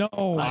career. No,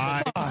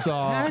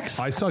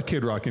 I saw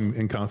Kid Rock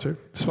in concert.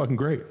 It's fucking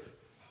great.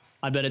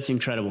 I bet it's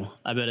incredible.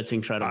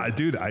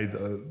 Dude, I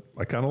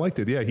kind of liked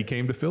it. Yeah, he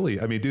came to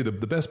Philly. I mean, dude,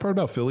 the best part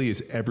about Philly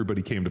is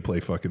everybody came to play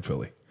fucking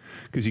Philly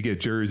because you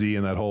get Jersey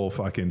and that whole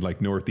fucking like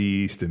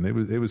Northeast, and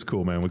it was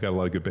cool, man. We got a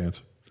lot of good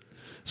bands.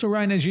 So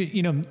Ryan, as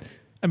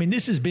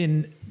this has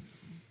been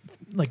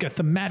like a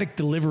thematic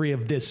delivery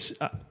of this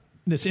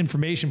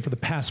information for the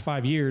past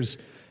 5 years.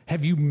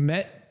 Have you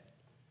met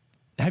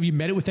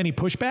it with any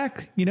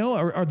pushback?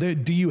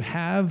 Do you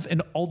have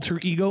an alter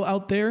ego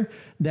out there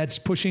that's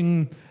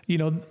pushing,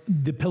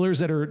 the pillars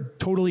that are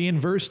totally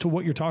inverse to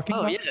what you're talking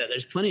about? Oh yeah,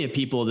 there's plenty of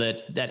people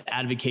that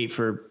advocate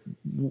for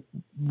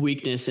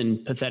weakness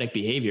and pathetic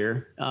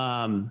behavior.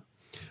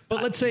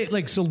 But let's say,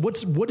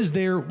 what's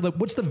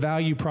the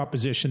value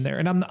proposition there?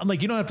 And I'm not,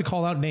 like, you don't have to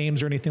call out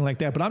names or anything like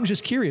that, but I'm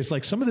just curious.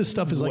 Like, some of this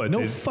stuff is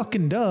like,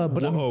 fucking duh.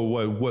 But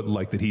what,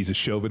 like that he's a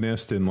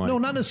chauvinist and like, no,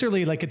 not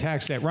necessarily like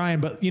attacks at Ryan,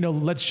 but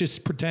let's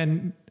just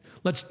pretend.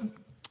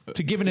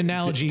 To give an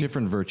analogy,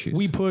 different virtues.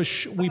 We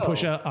push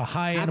a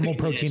high animal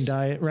protein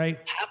diet, right?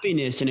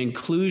 Happiness and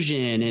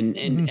inclusion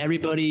and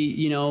everybody,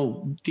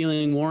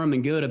 feeling warm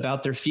and good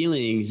about their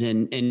feelings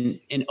and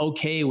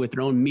okay with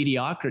their own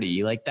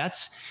mediocrity. Like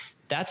that's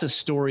a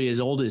story as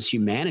old as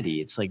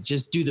humanity. It's like,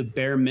 just do the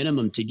bare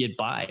minimum to get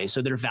by.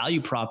 So their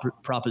value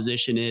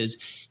proposition is,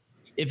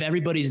 if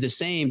everybody's the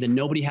same, then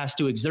nobody has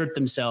to exert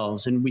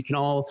themselves and we can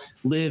all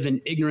live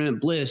in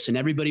ignorant bliss and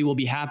everybody will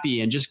be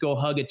happy and just go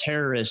hug a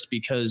terrorist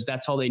because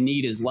that's all they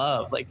need is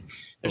love. Like,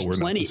 there's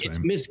plenty, it's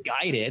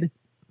misguided,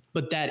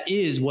 but that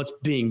is what's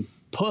being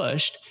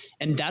pushed.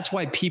 And that's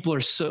why people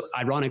are so,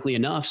 ironically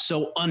enough,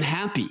 so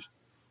unhappy,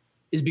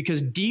 is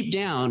because deep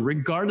down,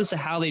 regardless of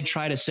how they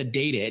try to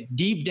sedate it,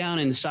 deep down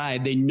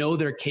inside, they know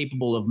they're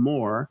capable of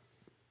more.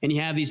 And you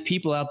have these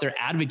people out there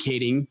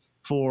advocating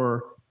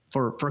for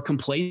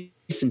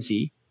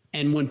complacency.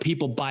 And when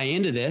people buy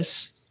into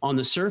this on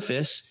the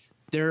surface,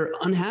 they're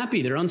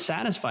unhappy, they're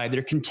unsatisfied,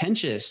 they're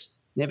contentious,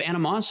 they have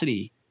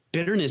animosity,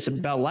 bitterness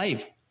about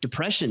life,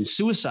 depression,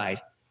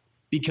 suicide,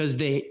 because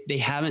they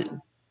haven't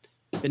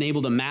been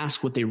able to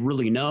mask what they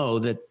really know,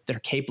 that they're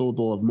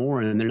capable of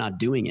more and they're not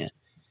doing it.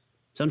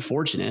 It's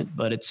unfortunate,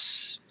 but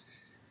it's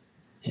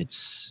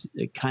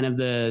kind of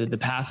the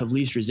path of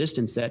least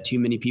resistance that too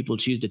many people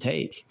choose to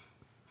take.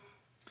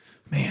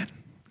 Man,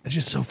 it's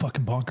just so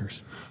fucking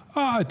bonkers.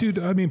 Dude,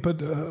 I mean,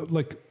 but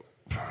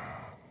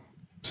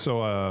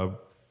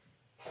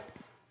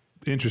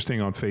interesting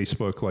on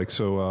Facebook.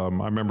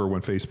 I remember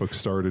when Facebook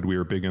started, we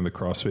were big in the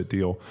CrossFit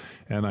deal,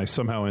 and I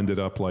somehow ended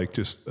up like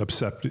just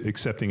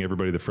accepting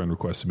everybody that friend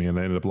requested me, and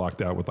I ended up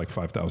locked out with like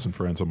 5,000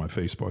 friends on my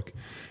Facebook.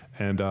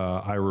 And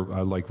I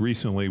like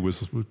recently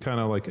was kind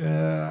of like,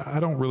 I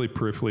don't really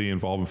peripherally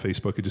involve in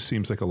Facebook. It just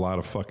seems like a lot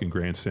of fucking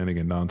grandstanding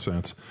and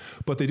nonsense.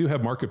 But they do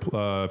have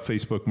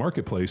Facebook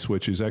Marketplace,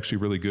 which is actually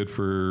really good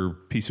for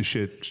piece of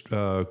shit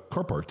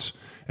car parts.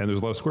 And there's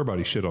a lot of square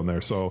body shit on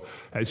there. So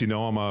as you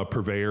know, I'm a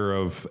purveyor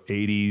of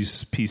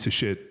 80s piece of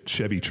shit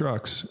Chevy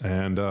trucks,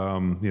 and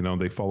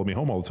they follow me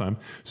home all the time.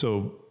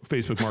 So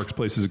Facebook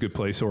Marketplace is a good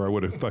place, or I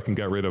would have fucking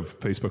got rid of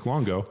Facebook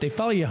long ago. They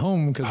follow you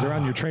home because they're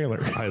on your trailer.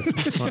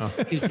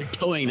 You're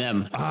towing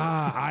them.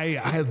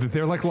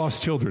 They're like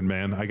lost children,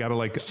 man. I gotta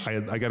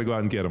go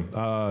out and get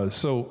them.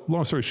 So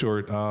long story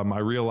short, I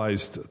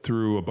realized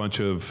through a bunch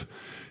of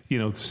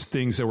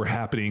things that were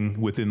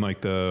happening within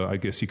like I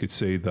guess you could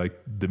say like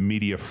the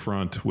media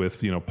front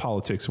with,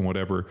 politics and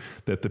whatever,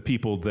 that the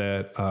people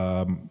that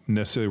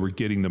necessarily were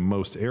getting the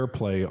most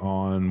airplay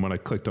on when I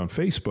clicked on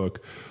Facebook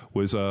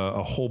was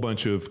a whole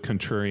bunch of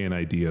contrarian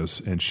ideas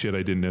and shit I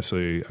didn't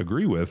necessarily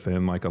agree with,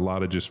 and like a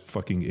lot of just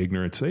fucking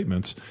ignorant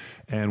statements.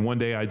 And one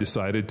day I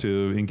decided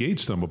to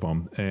engage some of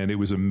them, and it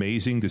was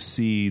amazing to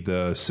see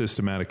the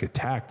systematic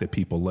attack that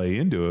people lay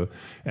into it.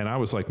 And I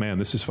was like, man,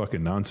 this is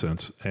fucking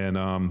nonsense. And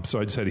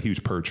so I just had a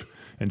huge purge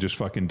and just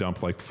fucking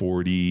dumped like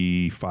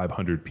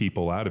 4,500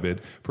 people out of it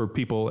for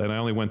people. And I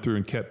only went through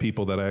and kept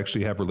people that I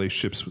actually have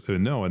relationships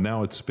and know. And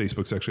now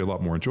Facebook's actually a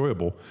lot more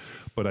enjoyable.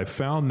 But I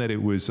found that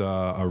it was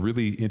a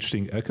really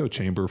interesting echo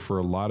chamber for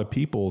a lot of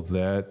people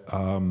that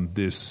I'm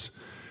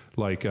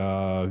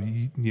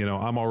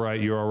all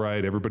right, you're all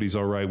right, everybody's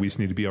all right, we just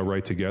need to be all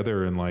right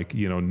together, and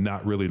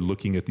not really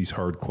looking at these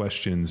hard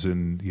questions,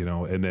 and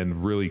and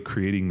then really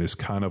creating this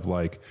kind of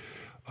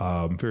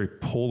very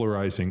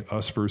polarizing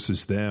us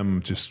versus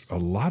them, just a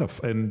lot of,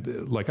 and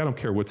I don't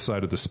care what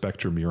side of the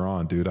spectrum you're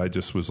on, dude. I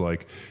just was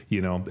like,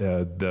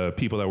 the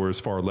people that were as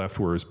far left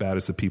were as bad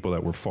as the people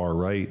that were far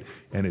right.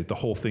 And the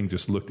whole thing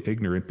just looked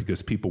ignorant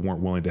because people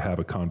weren't willing to have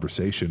a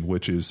conversation,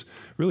 which is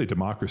really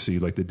democracy.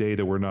 Like the day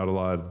that we're not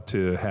allowed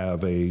to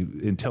have a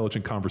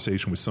intelligent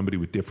conversation with somebody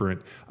with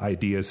different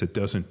ideas that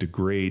doesn't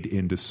degrade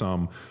into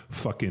some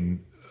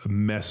fucking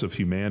mess of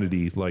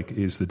humanity,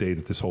 is the day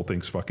that this whole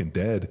thing's fucking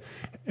dead.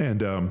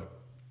 And I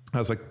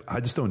was like, I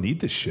just don't need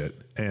this shit.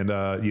 And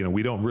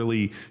we don't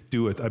really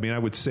do it. I mean, I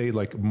would say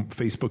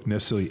Facebook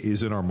necessarily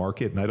is in our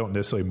market, and I don't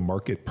necessarily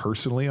market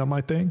personally on my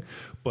thing,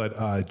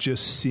 but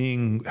just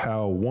seeing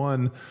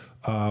how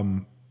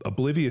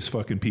oblivious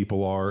fucking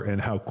people are and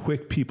how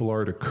quick people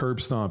are to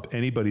curb stomp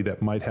anybody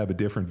that might have a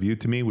different view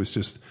to me was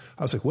just,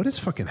 I was like, what has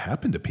fucking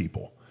happened to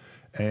people?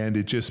 And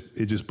it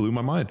just blew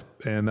my mind.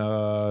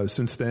 And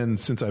since then,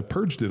 since I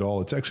purged it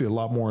all, it's actually a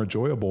lot more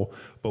enjoyable.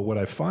 But what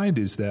I find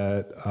is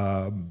that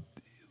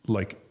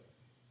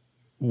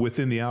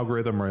within the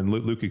algorithm, and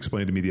Luke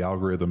explained to me the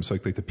algorithms,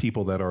 like the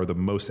people that are the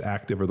most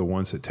active are the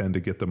ones that tend to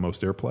get the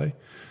most airplay.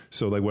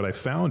 So what I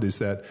found is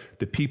that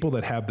the people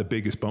that have the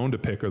biggest bone to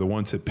pick are the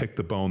ones that pick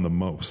the bone the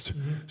most.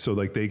 Mm-hmm. So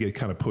they get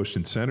kind of pushed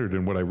and centered.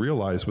 And what I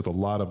realized with a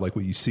lot of what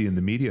you see in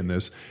the media in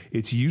this,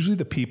 it's usually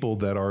the people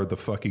that are the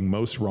fucking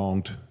most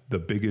wronged, the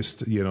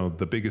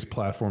biggest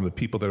platform, the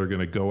people that are going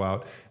to go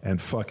out and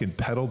fucking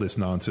peddle this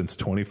nonsense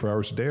 24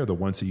 hours a day are the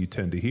ones that you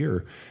tend to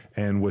hear.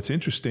 And what's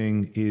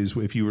interesting is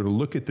if you were to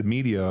look at the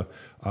media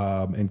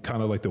and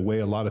kind of the way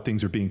a lot of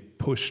things are being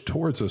pushed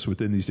towards us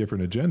within these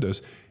different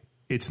agendas,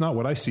 it's not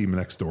what I see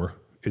next door.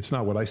 It's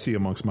not what I see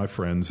amongst my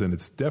friends, and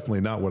it's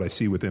definitely not what I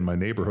see within my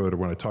neighborhood or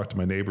when I talk to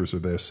my neighbors or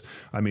this.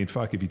 I mean,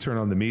 fuck, if you turn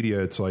on the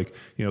media, it's the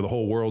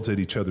whole world's at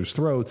each other's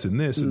throats and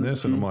this and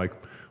this, and I'm like,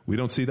 we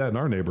don't see that in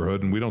our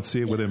neighborhood, and we don't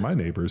see it within my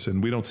neighbors,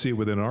 and we don't see it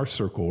within our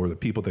circle or the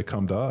people that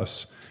come to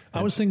us.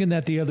 I was thinking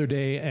that the other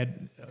day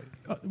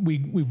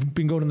we've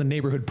been going to the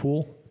neighborhood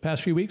pool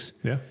past few weeks.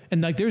 Yeah.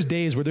 And there's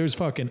days where there's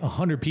fucking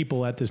 100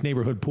 people at this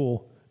neighborhood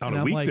pool. On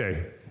a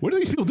weekday. What do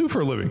these people do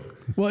for a living?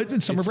 Well,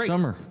 it's summer break.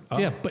 Summer.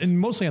 Yeah, but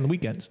mostly on the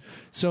weekends.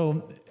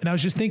 So, and I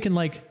was just thinking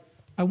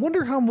I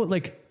wonder how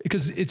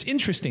because it's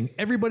interesting.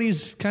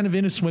 Everybody's kind of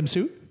in a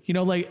swimsuit,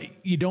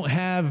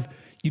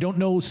 you don't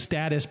know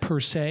status per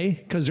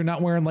se because they're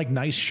not wearing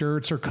nice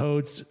shirts or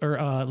coats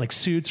or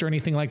suits or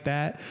anything like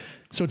that.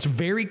 So it's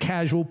very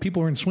casual.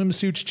 People are in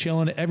swimsuits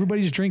chilling.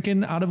 Everybody's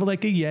drinking out of a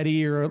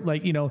Yeti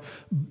or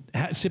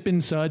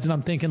sipping suds. And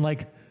I'm thinking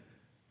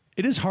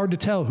it is hard to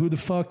tell who the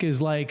fuck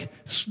is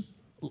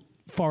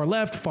far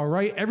left, far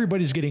right.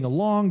 Everybody's getting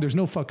along. There's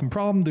no fucking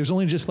problem. There's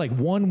only just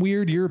one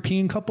weird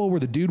European couple where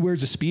the dude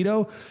wears a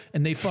Speedo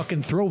and they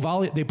fucking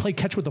they play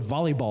catch with a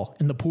volleyball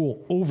in the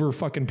pool over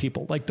fucking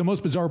people. The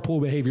most bizarre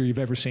pool behavior you've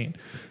ever seen.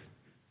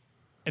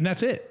 And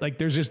that's it.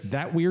 There's just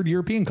that weird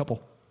European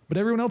couple. But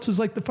everyone else is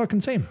the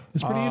fucking same.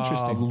 It's pretty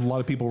interesting. A lot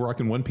of people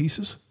rocking one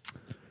pieces.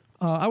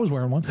 I was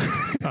wearing one.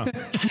 Oh.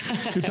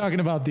 You're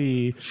talking about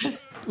the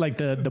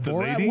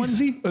Borat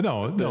onesie?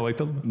 No, the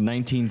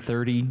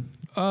 1930.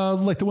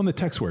 Like the one that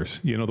Tex wears,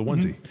 the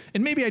onesie. Mm-hmm.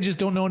 And maybe I just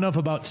don't know enough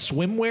about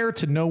swimwear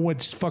to know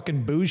what's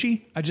fucking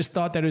bougie. I just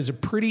thought that it was a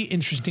pretty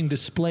interesting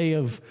display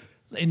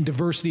in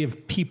diversity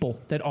of people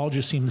that all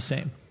just seem the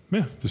same.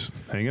 Yeah, just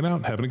hanging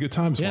out, having a good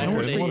time.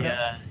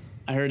 Yeah,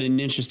 I heard an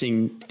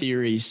interesting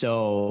theory.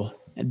 So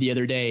the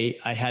other day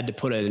I had to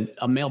put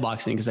a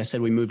mailbox in because I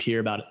said we moved here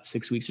about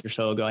 6 weeks or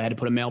so ago. I had to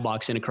put a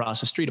mailbox in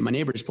across the street at my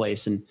neighbor's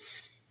place. And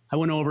I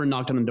went over and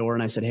knocked on the door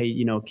and I said, hey,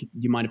 do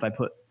you mind if I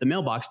put the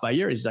mailbox by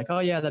yours? He's like, oh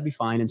yeah, that'd be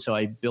fine. And so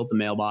I built the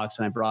mailbox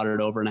and I brought it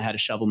over and I had a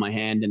shovel in my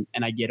hand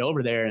and I get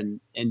over there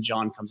and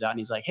John comes out and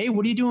he's like, hey,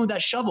 what are you doing with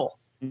that shovel?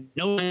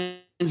 No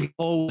one's going to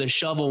go with a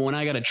shovel when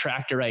I got a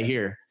tractor right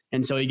here.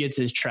 And so he gets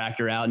his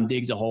tractor out and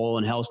digs a hole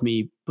and helps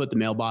me put the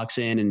mailbox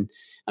in. And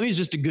I mean, it's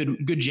just a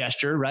good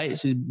gesture, right?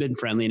 So he's been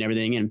friendly and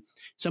everything. And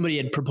somebody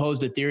had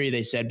proposed a theory.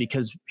 They said,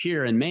 because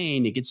here in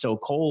Maine, it gets so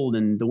cold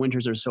and the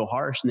winters are so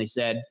harsh. And they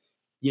said,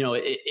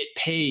 it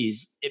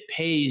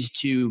pays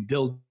to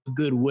build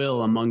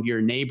goodwill among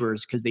your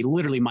neighbors because they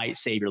literally might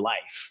save your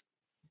life.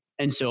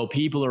 And so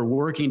people are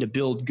working to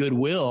build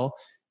goodwill.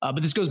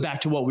 But this goes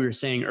back to what we were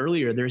saying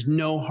earlier. There's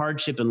no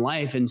hardship in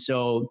life. And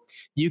so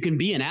you can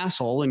be an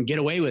asshole and get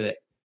away with it.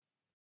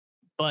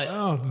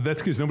 But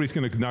that's because nobody's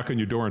going to knock on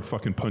your door and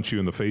fucking punch you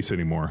in the face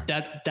anymore.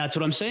 That's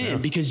what I'm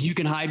saying, because you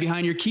can hide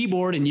behind your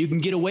keyboard and you can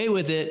get away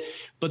with it.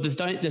 But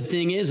the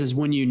thing is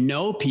when you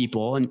know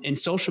people, and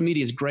social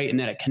media is great in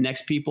that it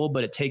connects people,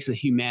 but it takes the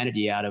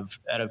humanity out of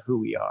who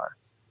we are.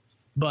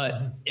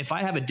 But if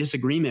I have a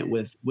disagreement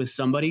with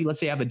somebody, let's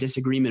say I have a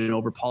disagreement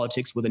over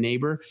politics with a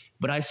neighbor,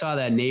 but I saw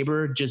that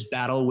neighbor just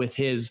battle with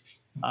his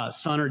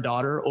son or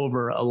daughter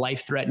over a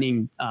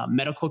life-threatening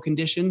medical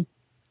condition,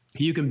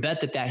 you can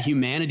bet that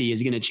humanity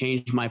is going to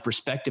change my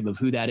perspective of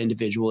who that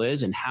individual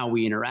is and how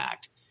we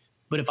interact.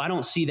 But if I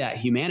don't see that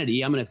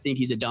humanity, I'm going to think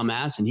he's a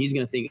dumbass and he's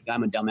going to think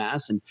I'm a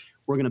dumbass and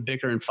we're going to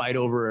bicker and fight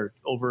over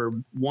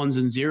ones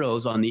and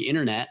zeros on the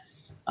internet.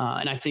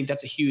 And I think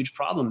that's a huge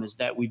problem, is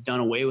that we've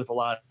done away with a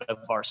lot of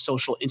our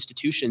social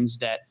institutions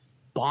that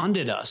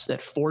bonded us,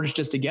 that forged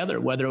us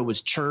together, whether it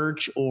was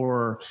church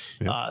or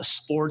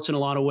sports in a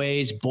lot of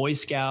ways, Boy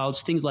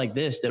Scouts, things like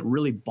this that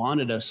really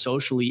bonded us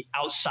socially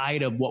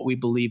outside of what we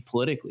believe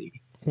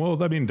politically.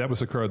 Well, I mean, that was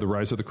the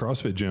rise of the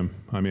CrossFit gym.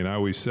 I mean, I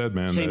always said,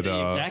 man,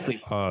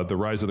 exactly. The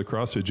rise of the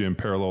CrossFit gym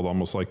paralleled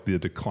almost like the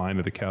decline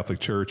of the Catholic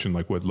Church and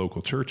like what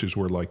local churches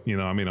were like.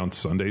 I mean, on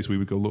Sundays we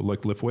would go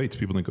lift weights.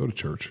 People didn't go to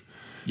church.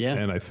 Yeah.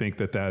 And I think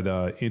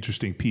that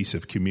interesting piece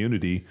of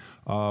community,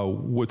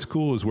 what's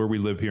cool is where we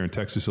live here in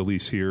Texas, at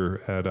least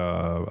here at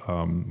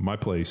my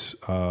place,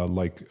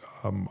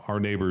 our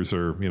neighbors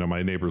are,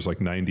 my neighbor's like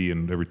 90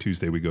 and every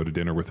Tuesday we go to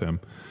dinner with him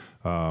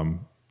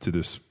to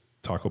this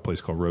taco place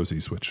called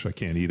Rosie's, which I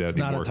can't eat at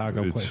anymore. It's not a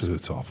taco place.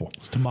 It's awful.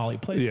 It's a tamale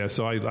place. Yeah,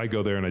 so I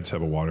go there and I just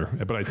have a water.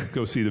 But I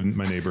go see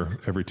my neighbor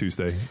every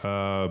Tuesday.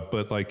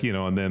 But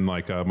and then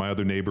my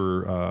other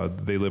neighbor,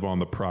 they live on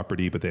the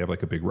property, but they have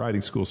like a big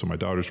riding school, so my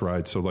daughters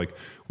ride. So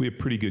we have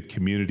pretty good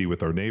community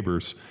with our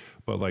neighbors.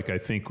 But I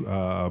think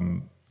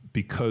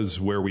because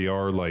where we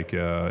are,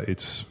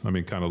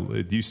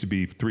 it used to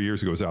be 3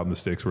 years ago it was out in the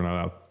sticks. We're not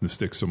out in the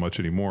sticks so much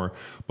anymore.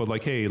 But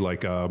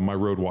my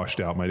road washed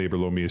out. My neighbor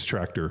loaned me his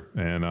tractor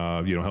and,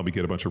 helped me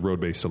get a bunch of road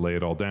base to lay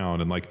it all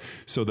down. And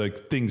so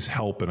things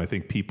help. And I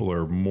think people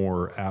are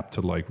more apt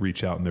to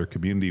reach out in their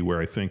community,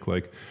 where I think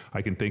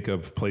I can think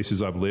of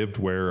places I've lived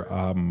where,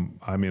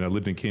 I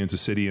lived in Kansas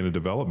City in a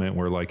development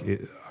where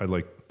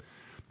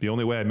the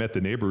only way I met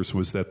the neighbors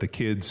was that the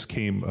kids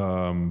came,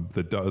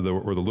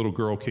 the little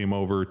girl came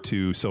over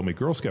to sell me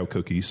Girl Scout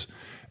cookies.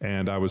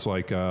 And I was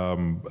like,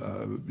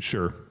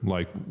 sure.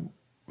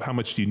 How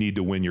much do you need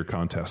to win your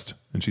contest?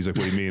 And she's like,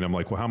 what do you mean? I'm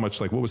like, well, how much,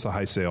 what was the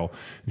high sale?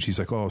 And she's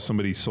like, oh,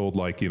 somebody sold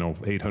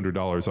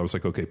 $800. I was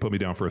like, okay, put me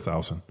down for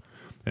 1,000.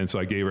 And so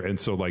I gave her, and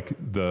so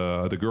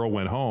the girl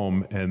went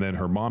home, and then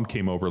her mom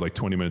came over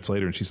 20 minutes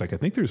later, and she's like, I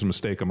think there's a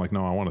mistake. I'm like,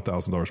 no, I want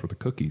 $1,000 worth of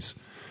cookies.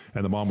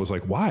 And the mom was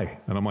like, why?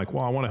 And I'm like,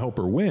 well, I want to help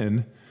her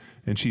win.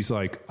 And she's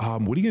like, what are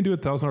you going to do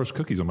with $1,000 of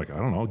cookies? I'm like, I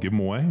don't know, I'll give them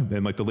away. And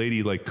the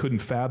lady couldn't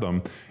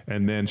fathom.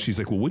 And then she's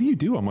like, well, what do you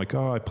do? I'm like,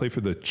 oh, I play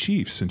for the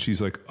Chiefs. And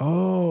she's like,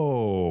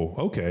 oh,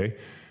 okay.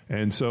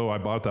 And so I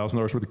bought $1,000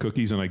 worth of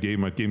cookies, and I gave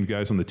the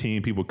guys on the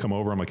team. People would come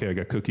over. I'm like, hey, I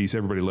got cookies.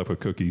 Everybody left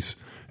with cookies.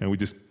 And we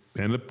just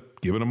ended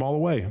up giving them all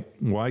away.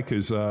 Why?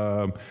 Because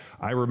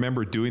I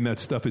remember doing that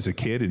stuff as a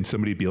kid, and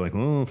somebody'd be like,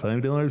 oh,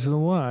 $5 is a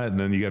lot. And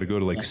then you got to go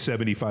to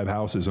 75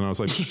 houses. And I was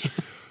like,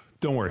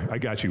 don't worry, I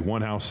got you.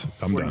 One house,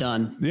 We're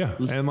done. Yeah.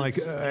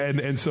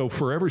 And so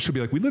forever she'll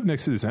be like, we live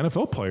next to this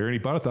NFL player, and he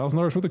bought $1,000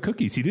 worth of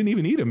cookies. He didn't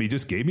even eat them. He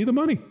just gave me the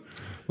money.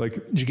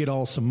 Did you get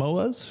all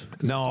Samoas?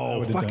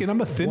 No, fucking,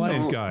 I'm a Thin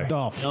Mints guy.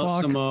 The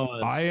fuck?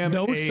 Samoas. I am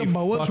no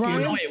Samoas,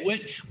 Ryan?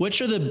 Wait,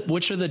 which are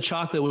the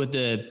chocolate with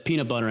the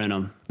peanut butter in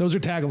them? Those are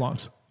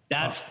tagalongs.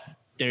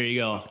 There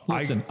you go.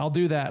 Listen, I'll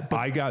do that. But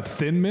I got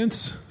Thin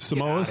Mints,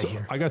 Samoas.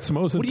 I got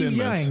Samoas and Thin Mints.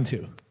 What are you yelling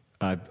to?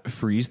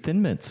 Freeze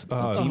Thin Mints.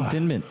 Team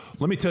Thin Mint.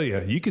 Let me tell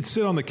you, you could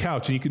sit on the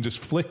couch and you can just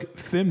flick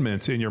Thin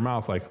Mints in your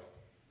mouth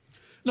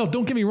No,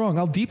 don't get me wrong.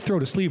 I'll deep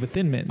throat a sleeve of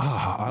Thin Mints.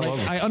 I love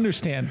them. I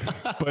understand.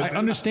 But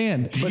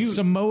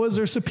Samoas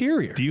are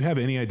superior. Do you have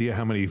any idea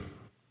how many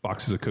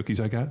boxes of cookies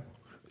I got?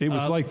 It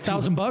was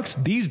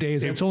 $1,000 these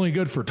days. It's only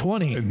good for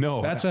 20.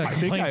 No, that's a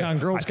complaint on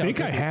Girl Scout. I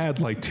think I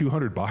had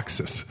 200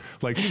 boxes.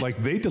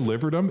 They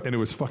delivered them, and it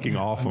was fucking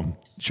awesome.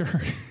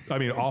 Sure. I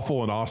mean,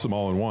 awful and awesome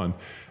all in one.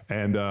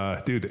 And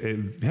dude,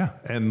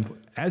 and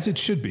as it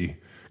should be.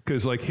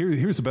 Because like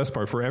here's the best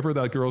part. Forever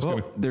that girl's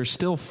going to... They're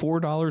still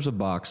 $4 a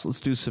box. Let's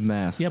do some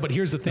math. Yeah, but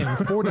here's the thing.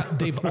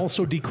 They've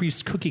also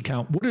decreased cookie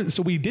count.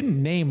 So we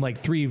didn't name like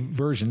 3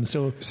 versions.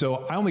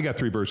 So I only got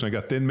 3 versions. I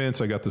got Thin Mints,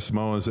 I got the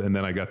Samoas, and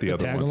then I got the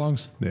other Tag-alongs?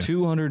 ones. Yeah.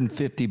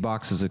 250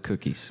 boxes of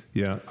cookies.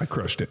 Yeah, I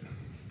crushed it.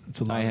 it's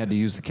a lot. I had to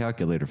use the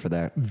calculator for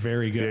that.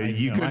 Very good. Yeah,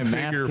 you could My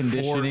math figure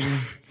conditioning.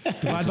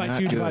 divide by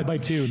 2, divide by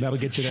 2. That'll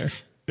get you there.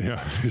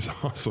 Yeah, it's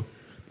awesome.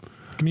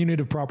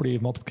 Commutative property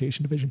of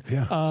multiplication division.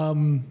 Yeah.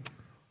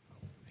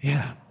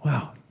 Yeah.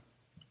 Wow.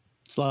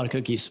 It's a lot of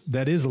cookies.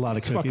 That is a lot of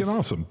It's cookies. fucking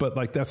awesome. But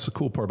like that's the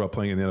cool part about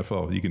playing in the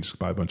NFL. You can just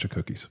buy a bunch of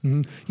cookies.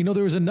 You know,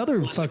 there was another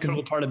What's the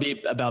cool part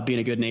about being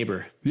a good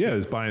neighbor? Yeah,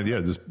 it's buying.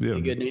 Yeah, just Be a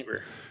good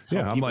neighbor. Yeah,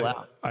 Help I'm people like,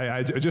 out.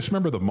 I just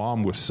remember the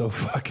mom was so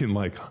fucking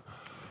like,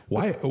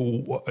 why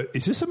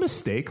is this a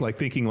mistake? Like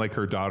thinking like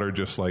her daughter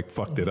just like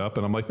fucked it up,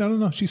 and I'm like,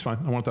 no, she's fine.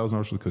 I want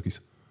 $1,000 for the cookies.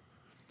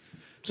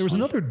 There was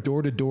another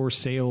door-to-door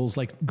sales,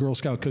 like Girl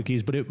Scout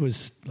cookies, but it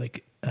was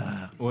like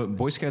Well,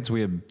 Boy Scouts, we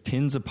had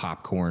tins of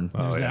popcorn.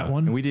 there's yeah. that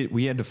one. And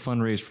we had to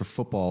fundraise for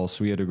football,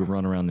 so we had to go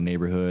run around the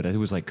neighborhood. It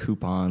was like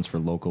coupons for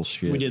local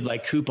shit. We did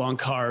like coupon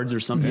cards or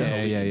something.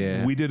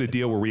 Yeah. We did a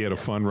deal where we had a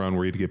fun run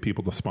where you had to get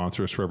people to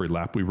sponsor us for every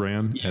lap we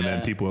ran, and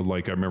then people would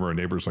like. I remember our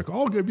neighbors like,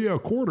 "I'll give you a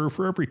quarter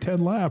for every 10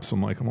 laps."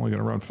 I'm like, "I'm only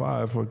going to run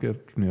 5. I'll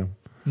get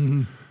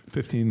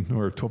 15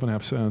 or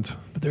 12.5 cents."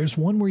 But there's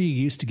one where you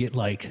used to get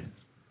like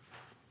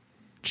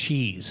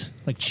cheese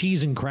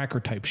and cracker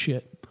type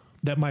shit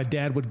that my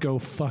dad would go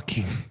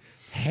fucking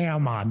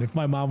ham on if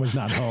my mom was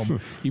not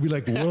home. He'd be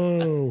like,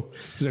 "Whoa!"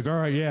 He's like, "All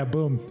right, yeah,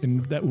 boom."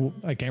 And that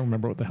I can't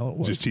remember what the hell it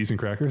was. Just cheese and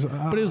crackers.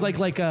 But it was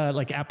like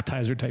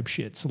appetizer type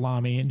shit,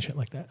 salami and shit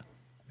like that.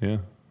 Yeah,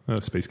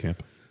 Space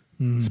Camp,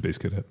 Space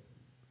Cadet.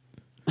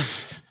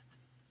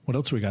 What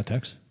else we got,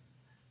 Tex?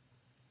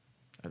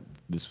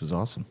 This was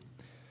awesome.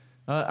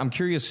 I'm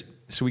curious.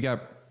 So we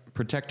got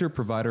protector,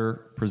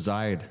 provider,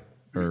 presider.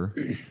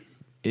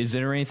 Is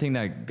there anything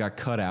that got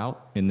cut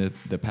out in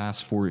the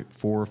past 4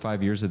 or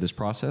 5 years of this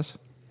process?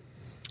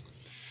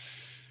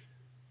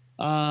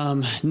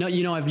 No,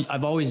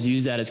 I've always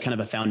used that as kind of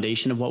a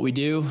foundation of what we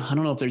do. I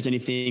don't know if there's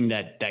anything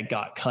that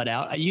got cut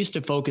out. I used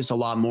to focus a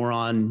lot more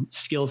on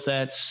skill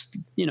sets,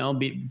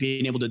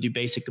 being able to do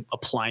basic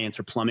appliance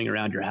or plumbing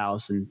around your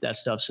house, and that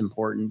stuff's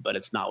important, but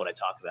it's not what I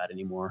talk about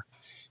anymore.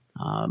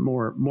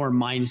 More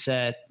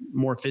mindset,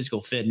 more physical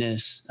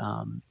fitness.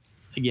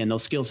 Again,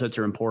 those skill sets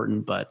are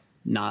important, but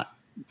not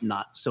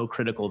so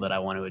critical that I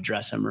want to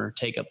address them or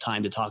take up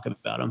time to talk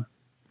about them.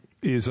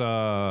 Is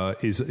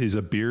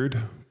a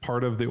beard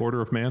part of the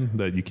order of man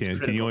that you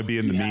can't? Can you only be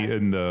in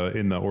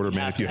the order of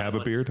man if you have a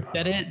beard?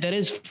 That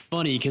is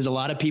funny because a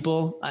lot of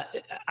people,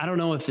 I don't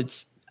know if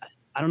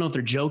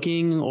they're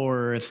joking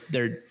or if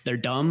they're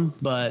dumb,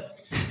 but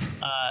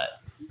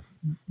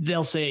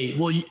they'll say,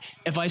 well,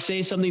 if I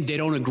say something they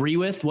don't agree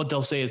with, what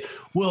they'll say is,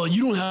 well,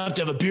 you don't have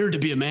to have a beard to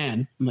be a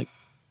man. I'm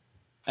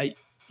like,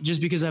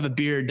 just because I have a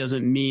beard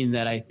doesn't mean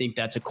that I think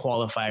that's a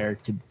qualifier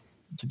to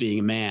being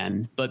a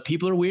man. But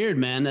people are weird,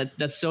 man.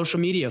 That's social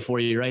media for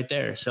you right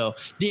there. So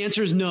the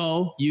answer is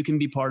no. You can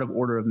be part of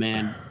Order of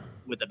Man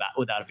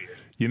without a beard.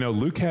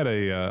 Luke had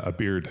a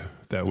beard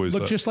that was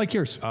Looked just like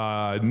yours.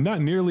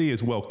 not nearly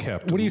as well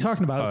kept. What are you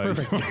talking about?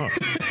 It's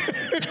perfect.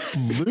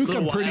 Luke,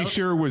 I'm pretty wild.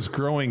 sure, was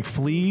growing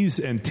fleas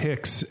and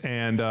ticks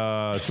and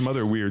some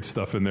other weird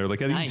stuff in there.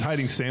 Like I think he's Nice.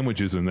 hiding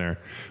sandwiches in there.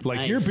 Like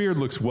Nice. your beard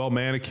looks well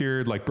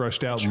manicured, like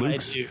brushed out. tried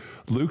to.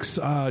 Luke's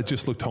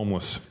just looked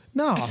homeless.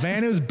 No,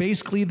 man, it was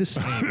basically the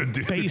same.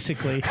 Dude.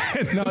 Basically.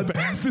 No, No,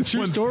 the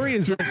true story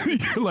is you're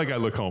like I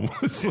look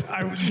homeless.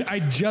 I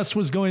just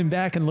was going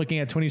back and looking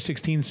at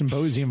 2016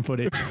 symposium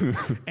footage,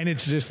 and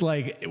it's just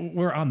like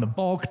we're on the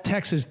bulk.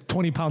 Tex is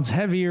 20 pounds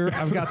heavier.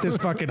 I've got this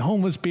fucking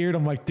homeless beard.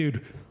 I'm like,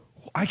 dude,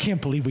 I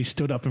can't believe we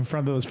stood up in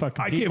front of those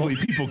fucking I people. can't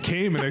believe people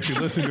came and actually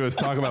listened to us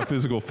talk about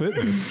physical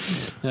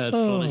fitness. That's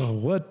Oh, funny.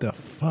 what the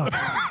fuck?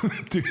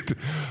 Dude,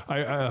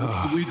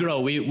 We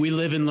grow. We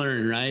live and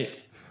learn, right?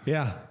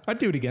 Yeah, I'd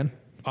do it again.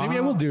 Maybe I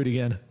will do it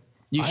again.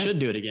 You should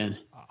do it again.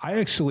 I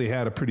actually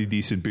had a pretty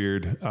decent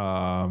beard.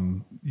 I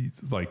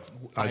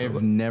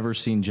have never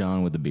seen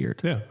John with a beard.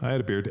 Yeah, I had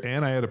a beard,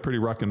 and I had a pretty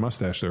rockin'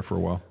 mustache there for a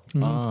while.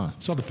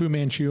 Saw the Fu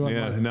Manchu. On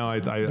Yeah, my- no,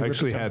 I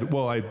actually had.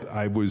 Well,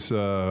 I was.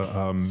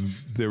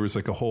 There was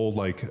like a whole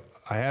like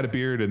I had a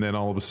beard, and then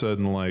all of a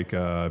sudden like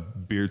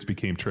beards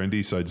became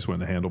trendy, so I just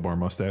went to handlebar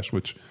mustache,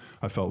 which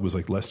I felt was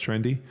like less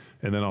trendy.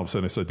 And then all of a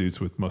sudden I saw dudes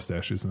with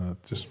mustaches, and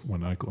that just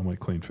went on like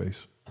clean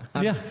face.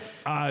 Yeah.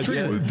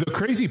 The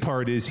crazy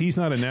part is he's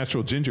not a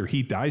natural ginger;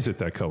 he dyes it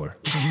that color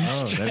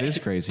Oh, that is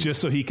crazy.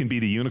 just so he can be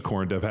the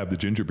unicorn to have the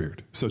ginger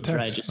beard. So Tex,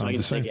 Right, just so I I'm can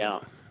just stick saying.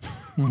 out.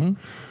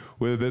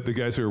 with the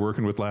guys we were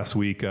working with last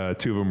week, 2 of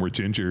them were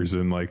gingers,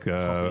 and like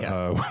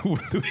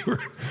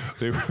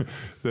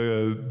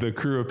the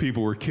crew of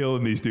people were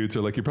killing these dudes.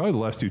 They're like, you're probably the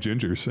last 2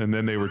 gingers, and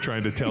then they were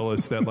trying to tell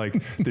us that like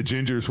the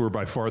gingers were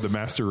by far the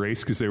master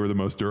race because they were the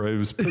most durable. It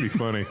was pretty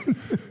funny.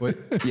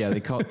 Yeah,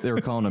 they were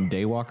calling them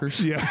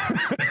daywalkers. Yeah,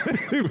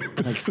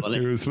 That's funny.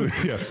 it was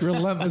yeah.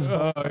 Relentless.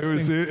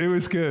 It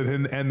was good,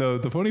 and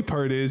the funny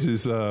part is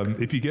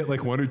if you get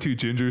like 1 or 2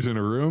 gingers in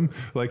a room,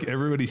 like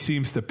everybody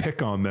seems to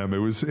pick on them. It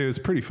was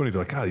pretty funny.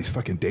 They're like, these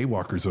fucking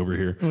daywalkers over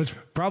here. What's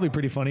probably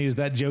pretty funny is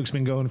that joke's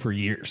been going for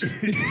years.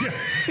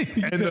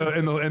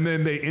 And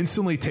then they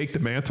instantly take the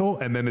mantle,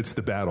 and then it's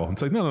the battle.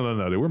 It's like no,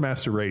 we're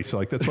master race.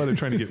 Like that's why they're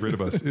trying to get rid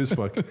of us. It was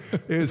fuck.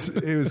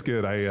 It was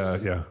good.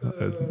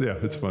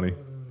 It's funny.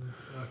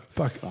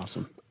 Fuck.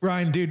 Awesome.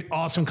 Ryan, dude,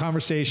 awesome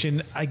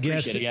conversation. I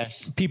guess Appreciate it,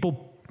 guys.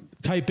 People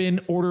type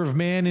in Order of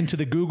Man into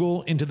the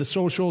Google, into the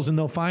socials, and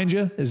they'll find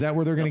you. Is that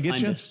where they're going to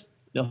get you?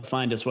 They'll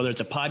find us, whether it's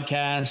a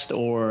podcast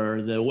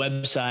or the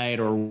website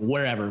or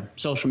wherever,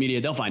 social media,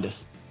 they'll find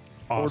us.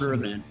 Awesome. Order of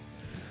Man.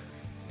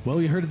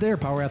 Well, you heard it there,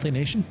 Power Athlete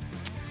Nation.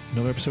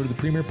 Another episode of the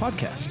Premier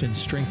Podcast in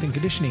Strength and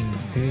Conditioning.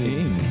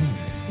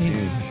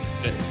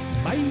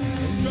 Bye.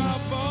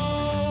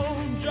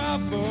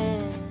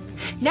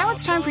 Now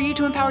it's time for you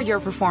to empower your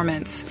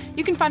performance.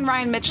 You can find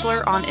Ryan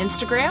Mitchler on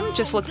Instagram.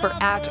 Just look for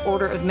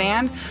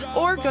 @OrderOfMan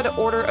or go to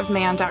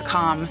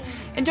orderofman.com.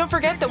 And don't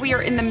forget that we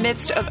are in the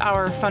midst of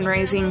our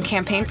fundraising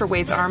campaign for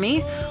Wade's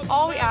Army.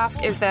 All we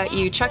ask is that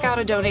you check out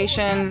a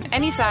donation,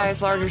 any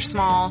size, large or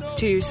small,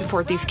 to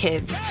support these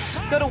kids.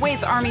 Go to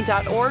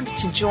wadesarmy.org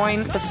to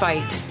join the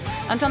fight.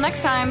 Until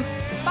next time,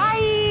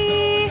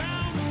 bye!